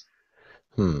walrus?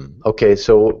 Okay,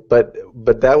 so but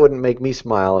that wouldn't make me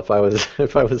smile if I was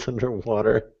if I was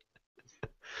underwater.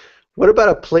 What about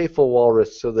a playful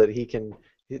walrus so that he can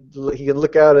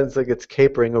look out and it's like it's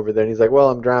capering over there and he's like,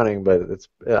 well, I'm drowning, but it's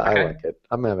I Okay. like it.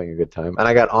 I'm having a good time, and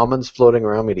I got almonds floating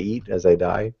around me to eat as I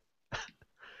die.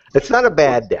 It's not a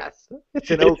bad death.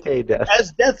 It's an okay death.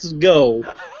 As deaths go,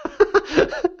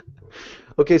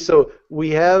 Okay, so we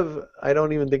have. I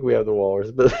don't even think we have the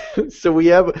walrus, but so we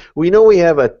know we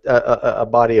have a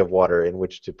body of water in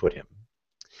which to put him.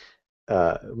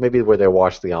 Maybe where they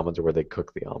wash the almonds or where they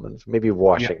cook the almonds. Maybe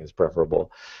washing is preferable.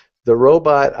 The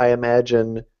robot, I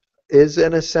imagine, is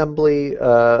an assembly.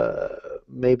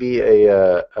 Maybe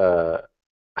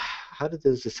how do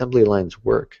those assembly lines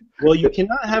work? well, you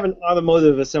cannot have an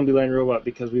automotive assembly line robot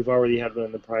because we've already had one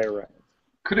in the prior round.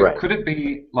 Could it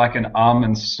be like an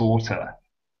almond sorter?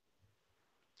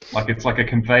 Like it's like a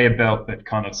conveyor belt that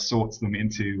kind of sorts them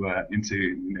into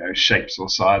shapes or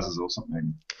sizes or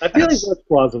something. I feel like that's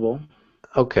plausible.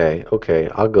 Okay,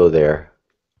 I'll go there.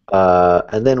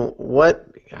 And then what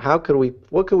could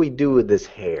we do with this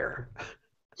hair?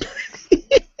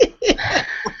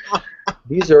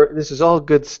 This is all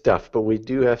good stuff, but we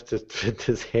do have to fit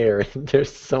this hair in there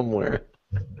somewhere.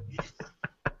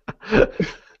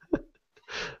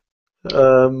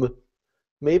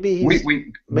 Maybe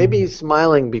he's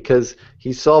smiling because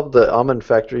he solved the almond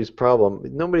factory's problem.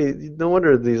 No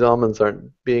wonder these almonds aren't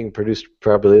being produced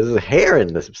properly. There's hair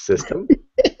in this system.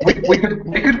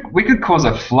 we could cause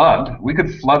a flood. We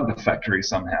could flood the factory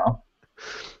somehow.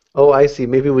 Oh, I see.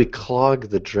 Maybe we clog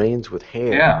the drains with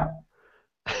hair. Yeah.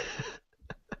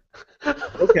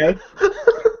 Okay.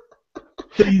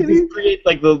 So you create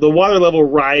like the water level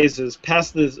rises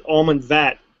past this almond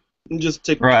vat, just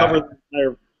to cover the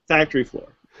entire factory floor.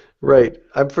 Right.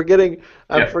 I'm forgetting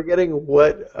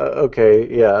what. Okay.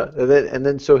 Yeah. And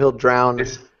then so he'll drown.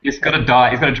 He's gonna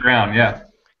die. He's gonna drown. Yeah.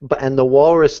 And the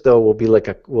walrus though will be like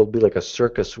a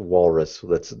circus walrus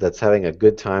that's having a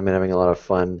good time and having a lot of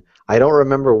fun. I don't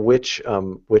remember which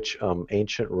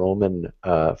ancient Roman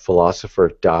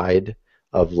philosopher died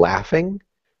of laughing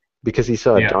because he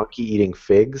saw a donkey eating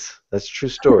figs. That's a true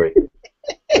story.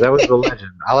 That was the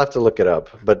legend. I'll have to look it up.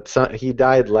 But he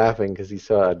died laughing because he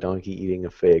saw a donkey eating a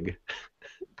fig.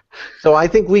 So I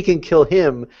think we can kill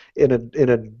him in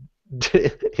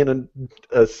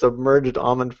a submerged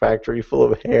almond factory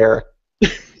full of hair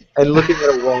and looking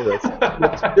at a walrus.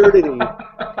 The absurdity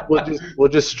will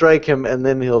just strike him, and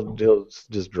then he'll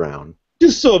just drown.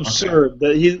 just so absurd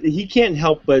that he can't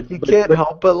help but He can't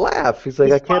help but laugh. He's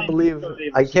like, I can't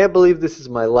believe this is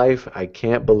my life. I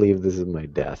can't believe this is my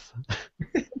death.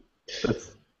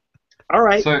 All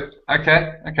right. So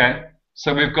okay.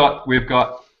 So we've got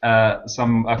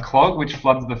a clog which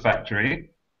floods the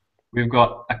factory. We've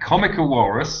got a comical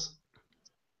walrus.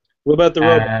 What about the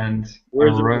robot? And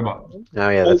Where's a robot. Oh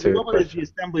yeah, that's a the good robot is question. the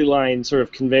assembly line sort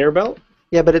of conveyor belt.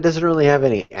 Yeah, but it doesn't really have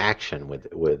any action with.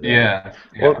 Yeah.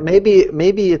 Well, maybe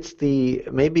it's the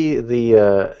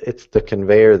it's the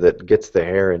conveyor that gets the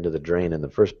hair into the drain in the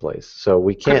first place. So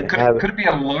we can't have. Could it be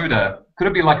a loader? Could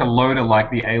it be like a loader, like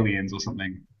the aliens or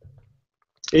something?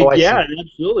 Yeah, it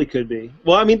absolutely could be.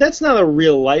 Well, I mean, that's not a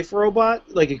real life robot.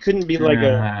 Like, it couldn't be like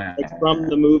from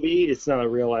the movie. It's not a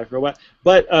real life robot.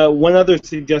 But one other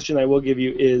suggestion I will give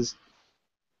you is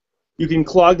you can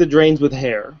clog the drains with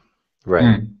hair.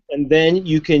 Right. And then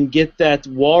you can get that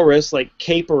walrus like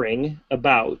capering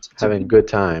about, having a good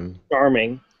time,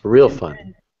 charming, real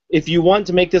fun. If you want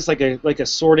to make this like a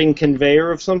sorting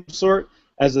conveyor of some sort,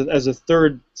 as a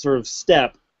third sort of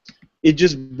step, it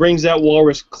just brings that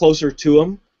walrus closer to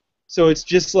him, so it's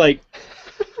just like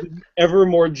ever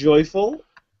more joyful.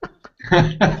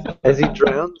 As he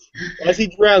drowns. As he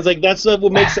drowns, like that's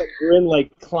what makes that grin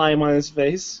like climb on his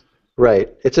face. Right.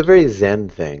 It's a very Zen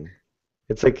thing.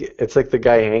 It's like the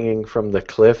guy hanging from the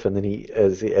cliff, and then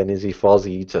as he falls,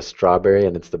 he eats a strawberry,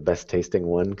 and it's the best tasting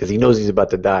one because he knows he's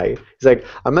about to die. He's like,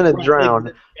 I'm gonna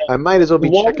drown. I might as well be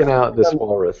checking out this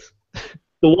walrus.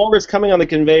 The walrus coming on the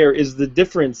conveyor is the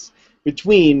difference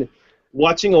between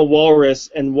watching a walrus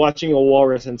and watching a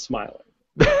walrus and smiling.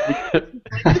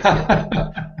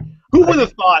 Who would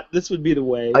have thought this would be the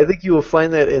way? I think you will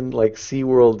find that in like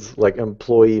SeaWorld's like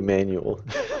employee manual.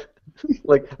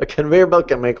 Like a conveyor belt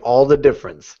can make all the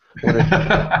difference when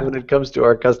it comes to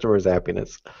our customers'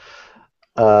 happiness.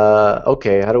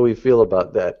 Okay, how do we feel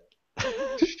about that?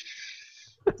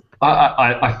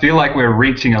 I feel like we're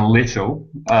reaching a little,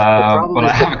 but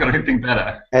I haven't got anything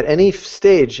better. At any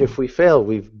stage, if we fail,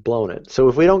 we've blown it. So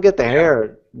if we don't get the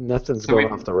hair, nothing's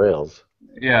going off the rails.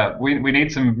 Yeah, we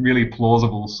need some really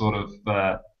plausible sort of,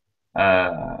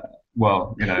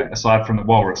 well, you know, aside from the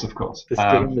walrus, of course. This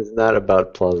game is not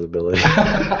about plausibility.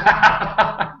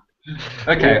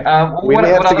 Okay. We may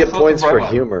have to get points for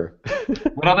humor.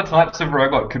 What other types of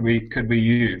robot could we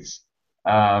use?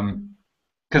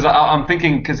 Because I'm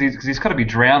thinking, because he's got to be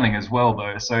drowning as well,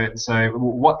 though. So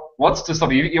what's to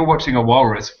stop you? You're watching a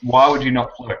walrus. Why would you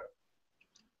not float?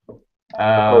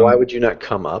 Or why would you not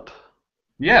come up?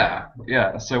 Yeah.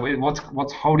 So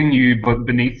what's holding you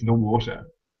beneath the water?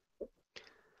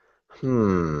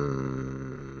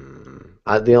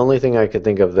 The only thing I could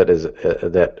think of that is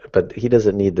but he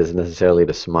doesn't need this necessarily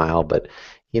to smile. But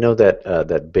you know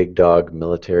that big dog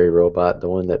military robot, the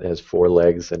one that has 4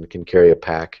 legs and can carry a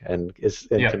pack and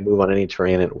can move on any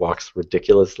terrain and walks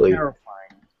ridiculously.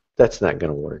 Terrifying. That's not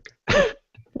going to work.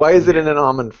 Why is it in an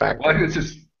almond factory? Why is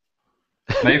this?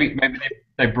 Maybe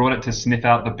they brought it to sniff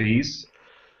out the bees.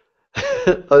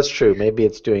 That's true. Maybe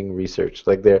it's doing research,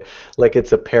 like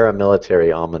it's a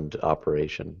paramilitary almond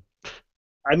operation.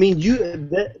 I mean,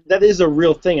 that is a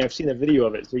real thing. I've seen a video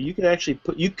of it, so you can actually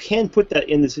put that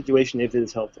in the situation if it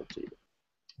is helpful to you.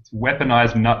 It's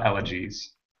weaponized nut allergies.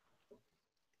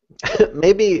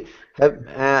 Maybe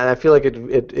I feel like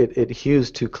it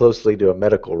hews too closely to a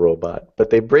medical robot, but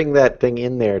they bring that thing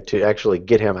in there to actually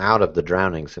get him out of the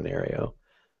drowning scenario.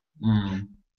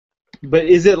 But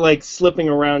is it like slipping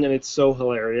around and it's so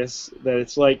hilarious that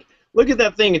it's like, look at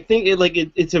that thing.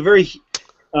 It's a very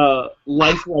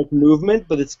lifelike movement,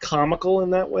 but it's comical in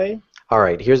that way. All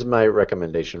right, here's my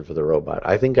recommendation for the robot.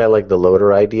 I think I like the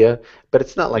loader idea, but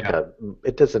it's not like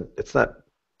it's not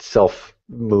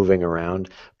self-moving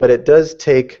around, but it does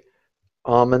take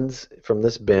almonds from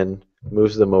this bin,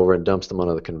 moves them over, and dumps them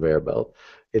onto the conveyor belt.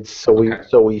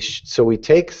 We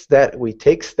takes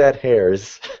that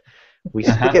hairs. We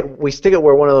stick it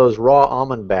where one of those raw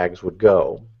almond bags would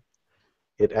go.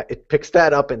 It picks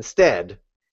that up instead,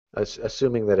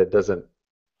 assuming that it doesn't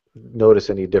notice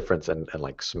any difference and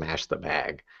like smash the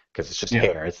bag because it's just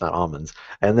hair, it's not almonds,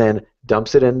 and then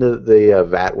dumps it into the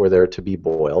vat where they're to be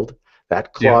boiled.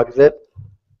 That clogs it.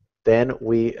 Then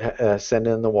we send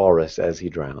in the walrus as he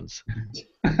drowns.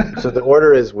 So the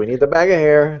order is: we need the bag of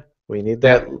hair. We need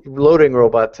that loading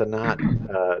robot to not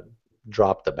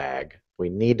drop the bag. We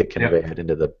need to convey it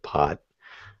into the pot,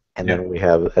 and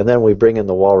then we bring in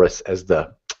the walrus as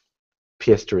the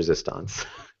pièce de résistance.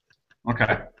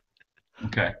 Okay.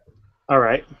 All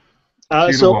right.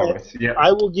 So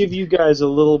I will give you guys a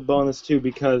little bonus too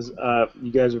because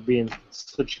you guys are being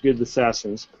such good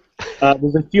assassins.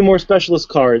 There's a few more specialist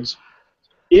cards.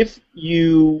 If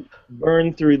you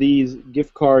burn through these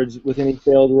gift cards with any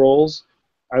failed rolls,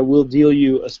 I will deal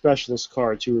you a specialist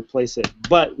card to replace it.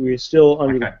 But we're still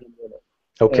under the game limit.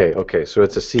 Okay. So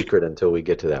it's a secret until we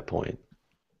get to that point.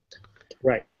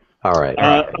 Right. All right.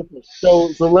 Okay. So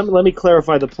let me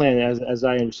clarify the plan as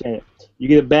I understand it. You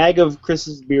get a bag of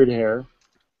Chris's beard hair.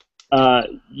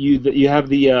 You have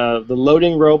the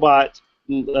loading robot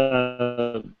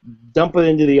dump it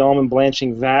into the almond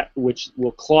blanching vat, which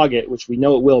will clog it, which we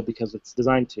know it will because it's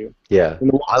designed to. Yeah.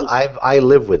 I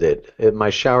live with it. My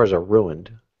showers are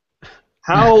ruined.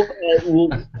 How?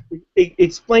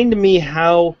 Explain to me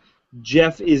how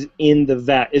Jeff is in the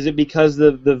vat. Is it because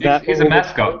the vat? He's a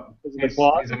mascot. He's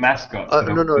a mascot.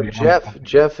 No.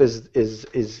 Jeff is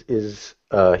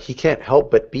he can't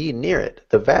help but be near it.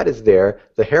 The vat is there.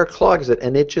 The hair clogs it,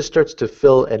 and it just starts to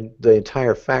fill the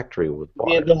entire factory with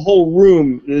water. Yeah, the whole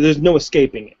room. There's no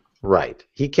escaping it. Right.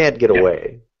 He can't get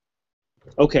away.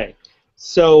 Okay.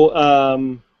 So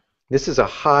this is a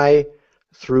high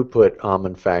throughput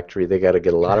almond factory. They got to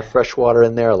get a lot of fresh water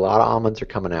in there. A lot of almonds are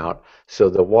coming out, so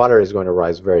the water is going to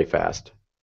rise very fast.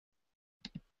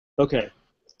 Okay.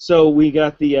 So we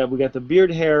got the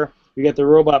beard hair. We got the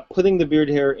robot putting the beard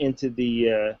hair into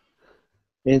the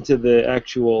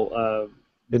actual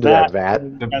that vat.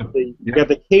 You got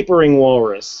the capering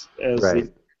walrus as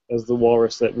the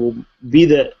walrus that will be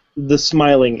the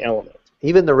smiling element.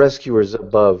 Even the rescuers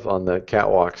above on the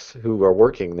catwalks who are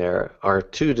working there are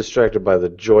too distracted by the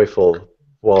joyful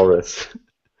walrus,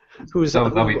 who,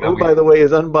 by the way,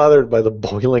 is unbothered by the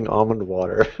boiling almond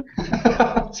water.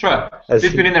 That's right.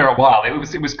 He's been in there a while. It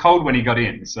was cold when he got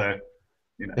in, so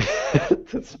you know.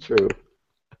 That's true.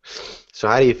 So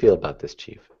how do you feel about this,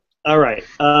 Chief? All right.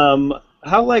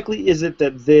 How likely is it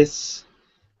that this?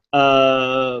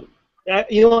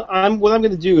 You know what I'm going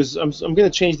to do is I'm going to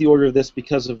change the order of this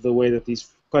because of the way that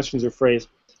these questions are phrased.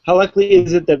 How likely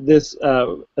is it that this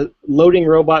loading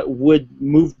robot would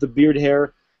move the beard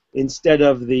hair instead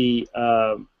of the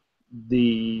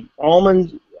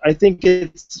almond? I think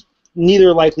it's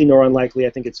neither likely nor unlikely. I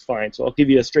think it's fine. So I'll give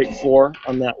you a straight 4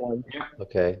 on that one.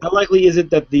 Okay. How likely is it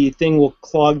that the thing will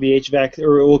clog the HVAC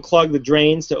or it will clog the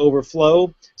drains to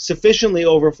overflow, sufficiently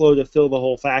overflow to fill the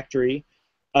whole factory?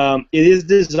 It is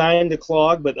designed to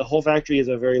clog, but the whole factory is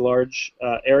a very large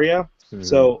area. Mm-hmm.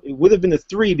 So it would have been a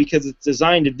 3 because it's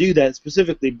designed to do that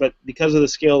specifically, but because of the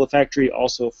scale of the factory,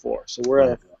 also 4. So we're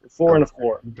at a 4 and a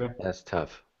 4. That's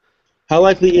tough. How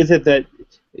likely is it that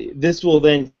this will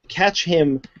then catch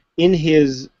him in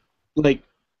his, like,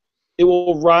 it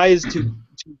will rise to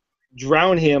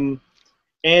drown him,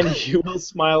 and he will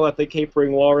smile at the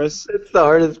capering walrus? It's the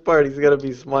hardest part. He's got to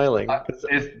be smiling.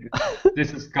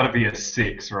 This has got to be a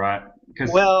 6, right?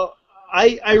 Well,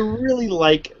 I really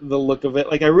like the look of it.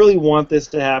 Like, I really want this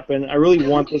to happen. I really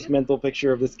want this mental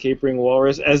picture of this capering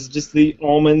walrus as just the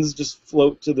almonds just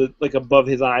float to the above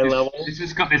his eye level. It's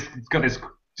just got this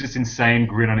just insane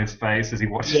grin on his face as he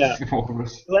watches the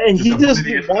walrus. And he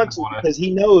doesn't want to because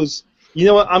he knows. You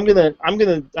know what? I'm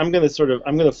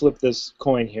gonna flip this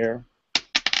coin here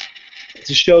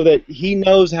to show that he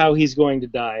knows how he's going to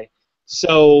die.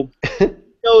 So he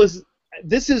knows.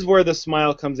 This is where the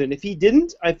smile comes in. If he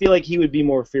didn't, I feel like he would be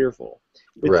more fearful.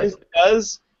 But since he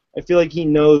does, I feel like he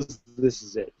knows this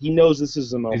is it. He knows this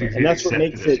is the moment, and that's what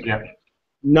makes it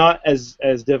not as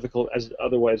difficult as it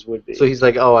otherwise would be. So he's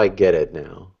like, "Oh, I get it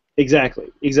now." Exactly.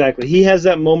 He has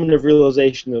that moment of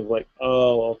realization of like,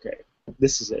 "Oh, okay,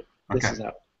 this is it. This is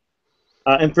how."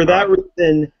 And for that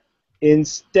reason,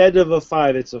 instead of a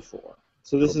 5, it's a 4.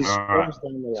 So this is 4 down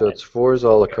the line. So it's 4s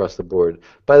all across the board.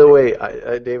 By the way,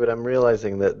 David, I'm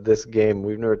realizing that this game,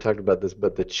 we've never talked about this,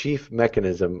 but the chief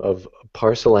mechanism of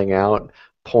parceling out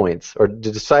points or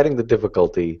deciding the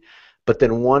difficulty, but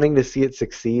then wanting to see it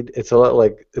succeed, it's a lot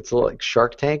like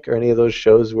Shark Tank or any of those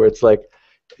shows where it's like,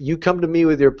 you come to me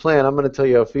with your plan, I'm going to tell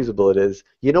you how feasible it is.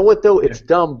 You know what though? It's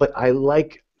dumb, but I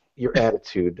like your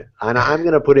attitude, and I'm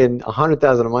going to put in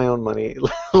 100,000 of my own money.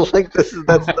 Like that's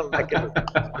the mechanism.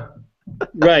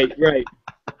 Right.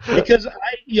 Because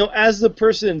as the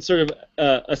person sort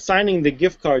of assigning the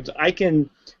gift cards, I can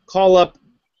call up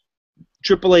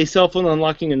AAA Cell Phone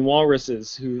Unlocking and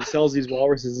Walruses, who sells these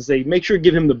walruses, and say, make sure to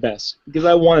give him the best because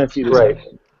I want to see this. Right.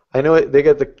 I know they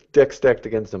got the deck stacked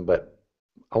against them, but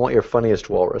I want your funniest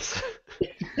walrus.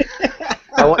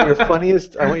 I want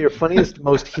your funniest,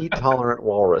 most heat-tolerant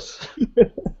walrus.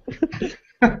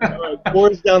 All right,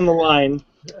 4's down the line.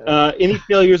 Any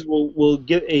failures will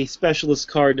get a specialist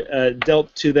card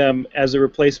dealt to them as a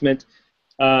replacement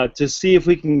to see if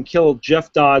we can kill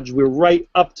Jeff Dodge. We're right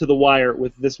up to the wire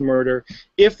with this murder.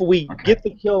 If we get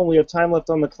the kill and we have time left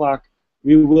on the clock,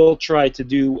 we will try to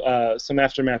do some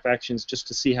aftermath actions just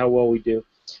to see how well we do,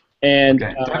 and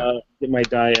get my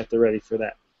die at the ready for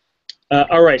that.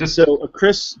 All right, so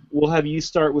Kris, we'll have you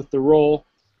start with the roll.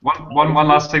 One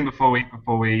last thing before we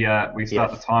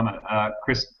start the timer.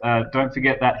 Kris, don't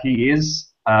forget that he has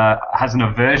an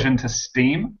aversion to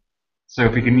steam, so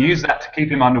if we can use that to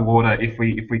keep him underwater, if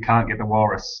we can't get the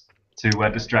walrus to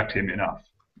distract him enough.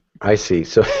 I see.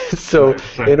 So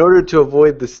in order to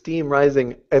avoid the steam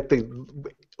rising at the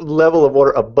level of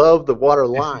water above the water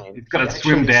line, it's got to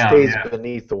swim down. Stays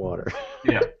beneath the water.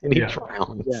 Yeah. And he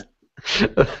drowns. Yeah.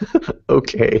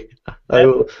 Okay.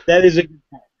 That is a good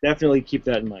point. Definitely keep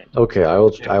that in mind. Okay, I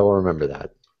will remember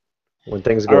that when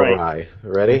things go awry.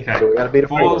 Ready? Okay. So we gotta beat a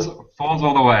falls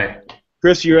all the way.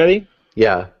 Kris, you ready?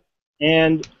 Yeah.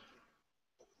 And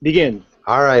begin.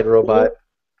 All right, robot.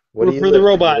 What do you for the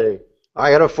robot? Today?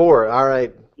 I got a 4. All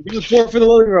right. You got a 4 for the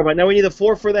loading robot. Now we need a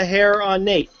 4 for the hair on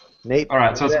Nate. All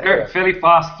right, so it's a fairly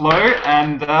fast flow,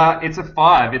 and it's a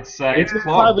 5. It's a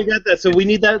 5. We got that. So we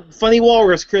need that funny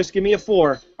walrus. Kris, give me a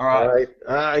 4. All right.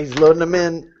 He's loading them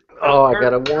in. Oh, I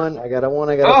got a 1. I got to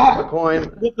flip a coin.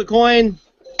 Flip the coin.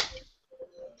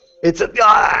 It's a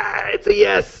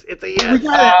yes. It's a yes. We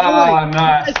got it. Oh,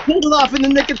 nice. You guys pulled it off in the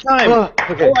nick of time.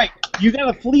 Okay. All right, you got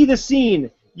to flee the scene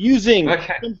using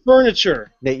some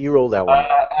furniture. Nate, you roll that one.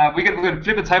 We're gonna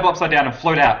flip the table upside down and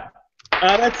float out.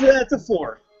 That's a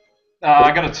 4.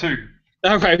 I got a 2.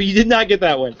 All right, but you did not get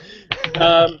that one.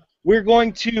 We're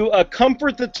going to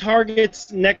comfort the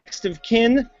target's next of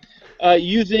kin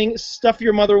using stuff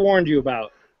your mother warned you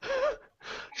about.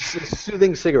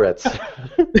 Soothing cigarettes. Smoke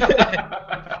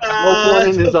one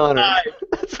in his honor.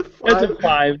 That's a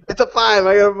 5. It's a 5.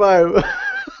 I got a 5.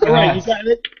 All right, you got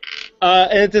it.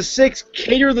 And it's a 6.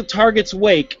 Cater the target's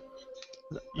wake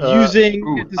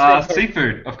using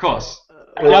seafood, of course.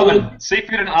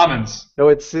 Seafood and almonds. No,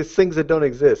 it's things that don't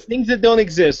exist. Things that don't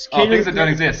exist. Things that don't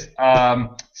exist.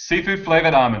 Seafood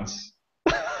flavored almonds.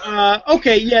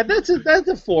 Okay, yeah, that's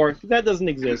a 4. That doesn't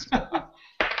exist.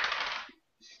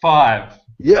 5.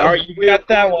 Yeah. All right, you got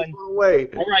that one. Way.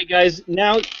 All right, guys.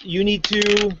 Now you need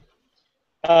to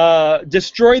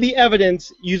destroy the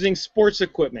evidence using sports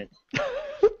equipment.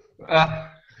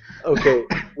 Okay.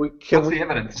 What's the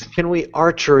evidence? Can we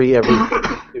archery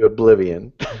everything to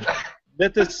oblivion?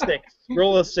 That's a 6.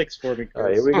 Roll a 6 for me, Kris. All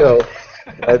right, here we go.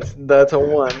 That's a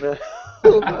 1.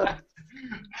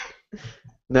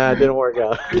 Nah, it didn't work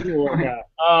out. It didn't work out.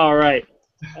 All right.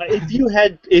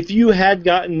 If you had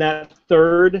gotten that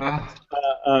third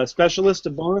specialist a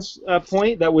bonus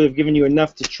point, that would have given you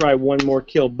enough to try one more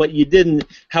kill, but you didn't.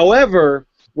 However,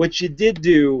 what you did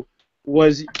do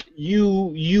was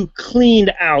you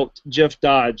cleaned out Jeff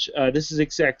Dodge. This is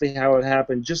exactly how it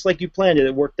happened. Just like you planned it,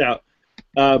 it worked out.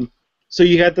 So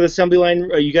you got the assembly line,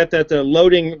 you got that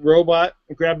loading robot,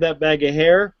 grab that bag of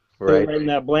hair, right in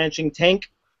that blanching tank.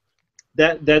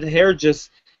 That hair just,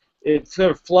 it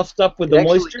sort of fluffed up with the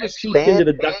moisture, seeped into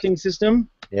the ducting system.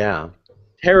 Yeah.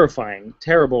 Terrifying,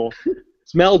 terrible.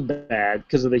 Smelled bad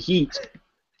because of the heat.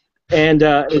 And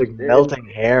melting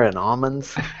hair and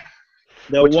almonds.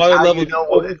 The water level.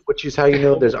 Which is how you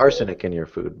know there's arsenic in your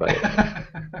food. By it.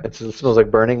 It smells like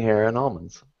burning hair and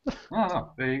almonds.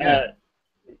 Oh, there you go.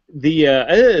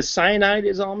 The cyanide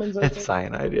is almonds. I think. It's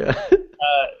cyanide, yeah.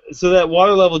 So that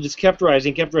water level just kept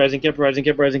rising. Jeff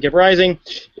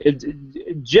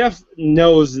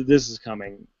knows that this is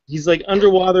coming. He's like,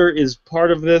 underwater is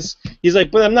part of this. He's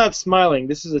like, but I'm not smiling.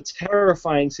 This is a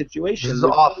terrifying situation. This is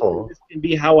awful. This can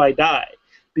be how I die.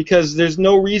 Because there's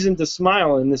no reason to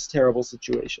smile in this terrible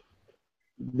situation.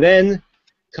 Then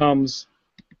comes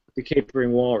the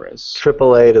capering walrus.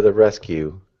 AAA to the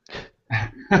rescue.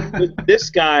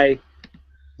 This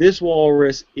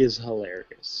walrus is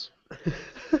hilarious.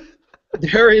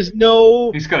 There is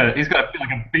no. He's got like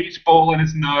a beach ball in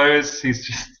his nose. He's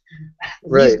just.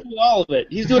 Right. He's doing all of it.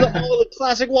 He's doing all of the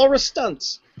classic walrus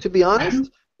stunts. To be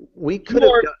honest, we could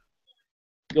have.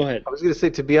 Go ahead. I was going to say,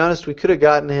 to be honest, we could have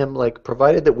gotten him, like,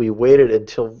 provided that we waited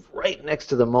until right next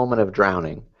to the moment of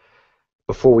drowning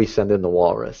before we send in the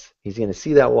walrus. He's going to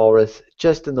see that walrus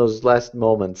just in those last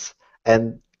moments,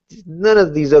 and none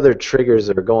of these other triggers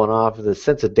are going off. The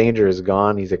sense of danger is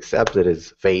gone. He's accepted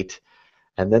his fate.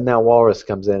 And then that walrus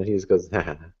comes in and he just goes,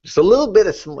 just a little bit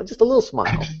of, just a little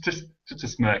smile. just a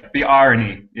smirk. The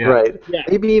irony. Yeah. Right. Yeah.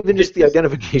 Maybe even just the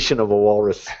identification of a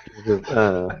walrus.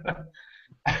 The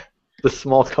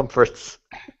small comforts.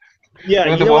 Yeah.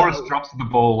 When the walrus drops the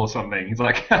ball or something, he's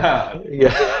like, yeah.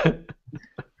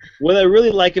 What I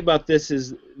really like about this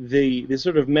is the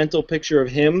sort of mental picture of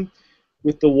him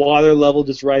with the water level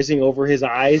just rising over his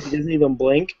eyes. He doesn't even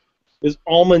blink. There's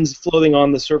almonds floating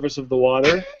on the surface of the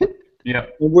water. Yeah.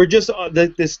 And we're just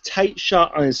this tight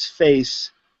shot on his face,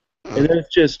 and then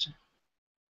it's just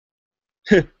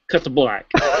cut to black.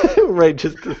 Right,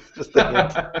 just the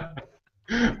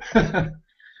hint.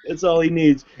 That's all he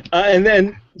needs. And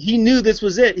then he knew this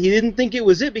was it. He didn't think it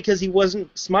was it because he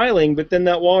wasn't smiling, but then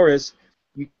that walrus,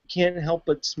 you can't help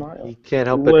but smile. You can't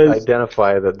help but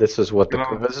identify that this is what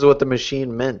the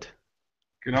machine meant.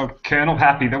 You know, Colonel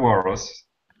Happy the Walrus.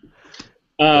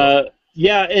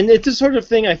 Yeah, and it's the sort of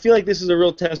thing, I feel like this is a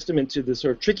real testament to the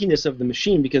sort of trickiness of the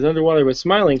machine, because underwater with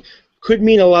smiling could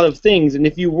mean a lot of things, and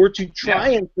if you were to try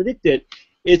and predict it,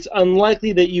 it's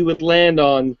unlikely that you would land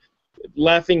on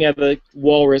laughing at a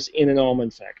walrus in an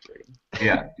almond factory.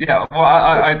 Yeah. Well,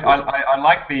 I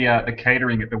like the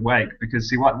catering at the wake, because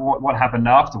see what happened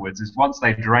afterwards is once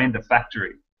they drained the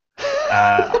factory,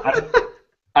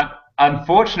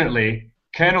 unfortunately,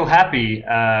 Colonel Happy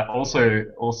also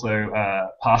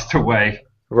passed away.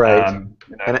 Right.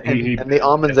 And the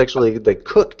almonds actually they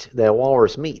cooked their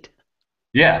walrus meat.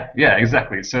 Yeah,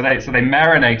 exactly. So they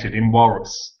marinated in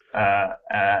walrus,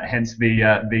 hence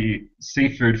the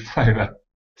seafood flavor.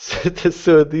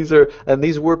 So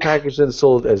these were packaged and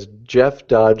sold as Jeff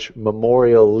Dodge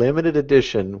Memorial Limited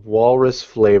Edition walrus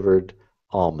flavored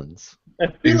almonds. I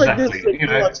feel like this is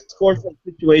a scornful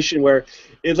situation where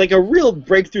it's like a real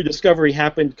breakthrough discovery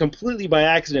happened completely by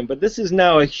accident, but this is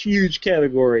now a huge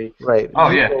category. Right.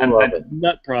 Oh yeah, and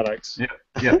nut products. Yeah.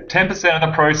 10% of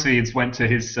the proceeds went to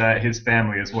his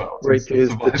family as well. Right, to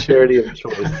the charity of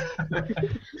choice.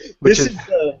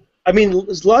 I mean, a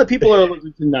lot of people are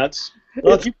allergic to nuts. A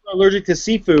lot of people are allergic to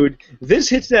seafood. This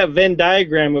hits that Venn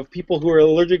diagram of people who are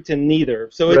allergic to neither.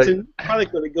 So it's a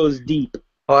product that goes deep.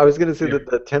 Oh, I was going to say that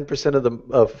the 10% of the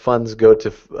funds go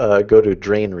to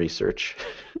drain research,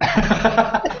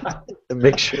 and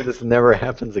make sure this never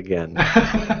happens again.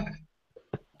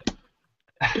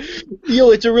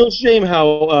 It's a real shame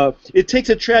how it takes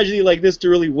a tragedy like this to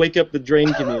really wake up the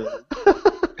drain community.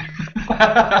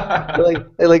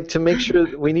 like to make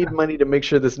sure we need money to make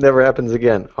sure this never happens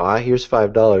again. Here's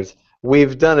 $5.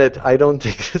 We've done it. I don't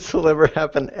think this will ever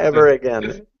happen ever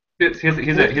again. Here's a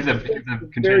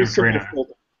container drainer.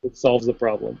 It solves the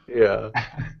problem. Yeah.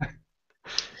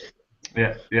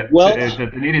 Yeah. Well, they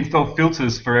need to install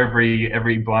filters for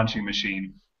every blanching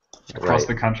machine across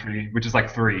the country, which is like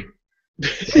 3.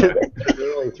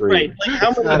 Only 3. Right. Like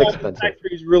how many almond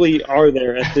factories really are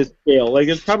there at this scale? Like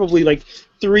it's probably like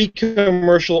 3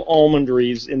 commercial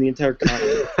almonderies in the entire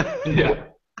continent. Yeah.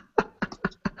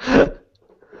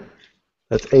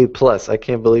 That's A+. I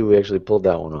can't believe we actually pulled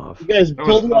that one off. You guys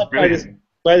pulled it off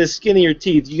by the skin of your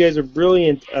teeth. You guys are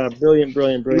brilliant, brilliant.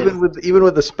 Even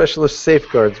with the specialist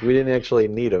safeguards, we didn't actually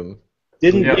need them.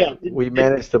 We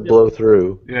managed to blow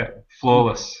through. Yeah,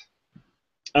 flawless.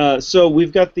 So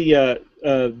we've got the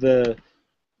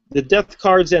death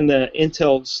cards and the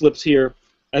intel slips here.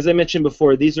 As I mentioned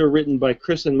before, these are written by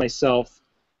Kris and myself.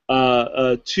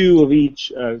 2 of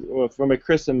each, by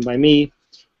Kris and by me.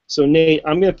 So Nate,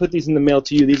 I'm going to put these in the mail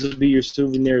to you. These will be your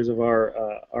souvenirs of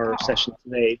our session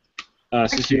today.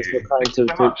 Since you're so kind to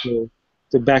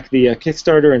back the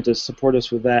Kickstarter and to support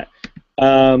us with that.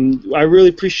 I really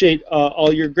appreciate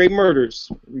all your great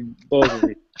murders, both of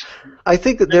you. I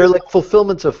think that they're like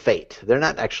fulfillments of fate. They're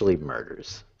not actually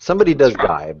murders. Somebody does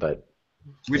die, but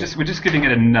we're just giving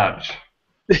it a nudge.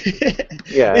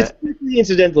 Yeah, it's pretty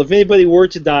incidental. If anybody were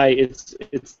to die,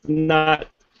 it's not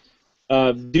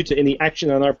due to any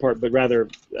action on our part, but rather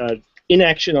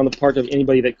inaction on the part of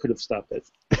anybody that could have stopped it.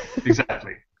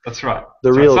 Exactly. That's right.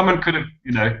 Someone could have,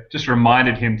 just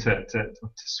reminded him to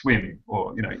swim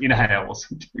or, inhale or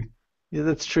something. Yeah,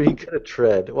 that's true. He could have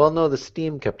tread. Well, no, the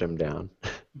steam kept him down.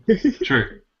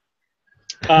 True.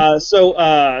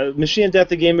 So, Machine of Death,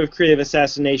 the game of creative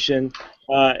assassination,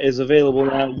 is available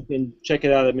now. You can check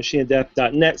it out at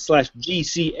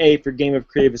machineofdeath.net/GCA for Game of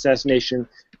Creative Assassination.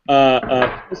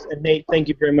 Kris and Nate, thank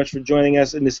you very much for joining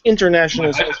us in this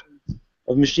international session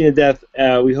of Machine of Death.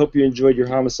 We hope you enjoyed your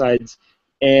homicides.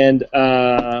 And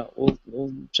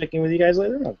we'll check in with you guys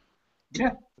later on.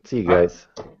 Yeah. See you guys.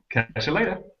 Catch you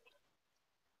later.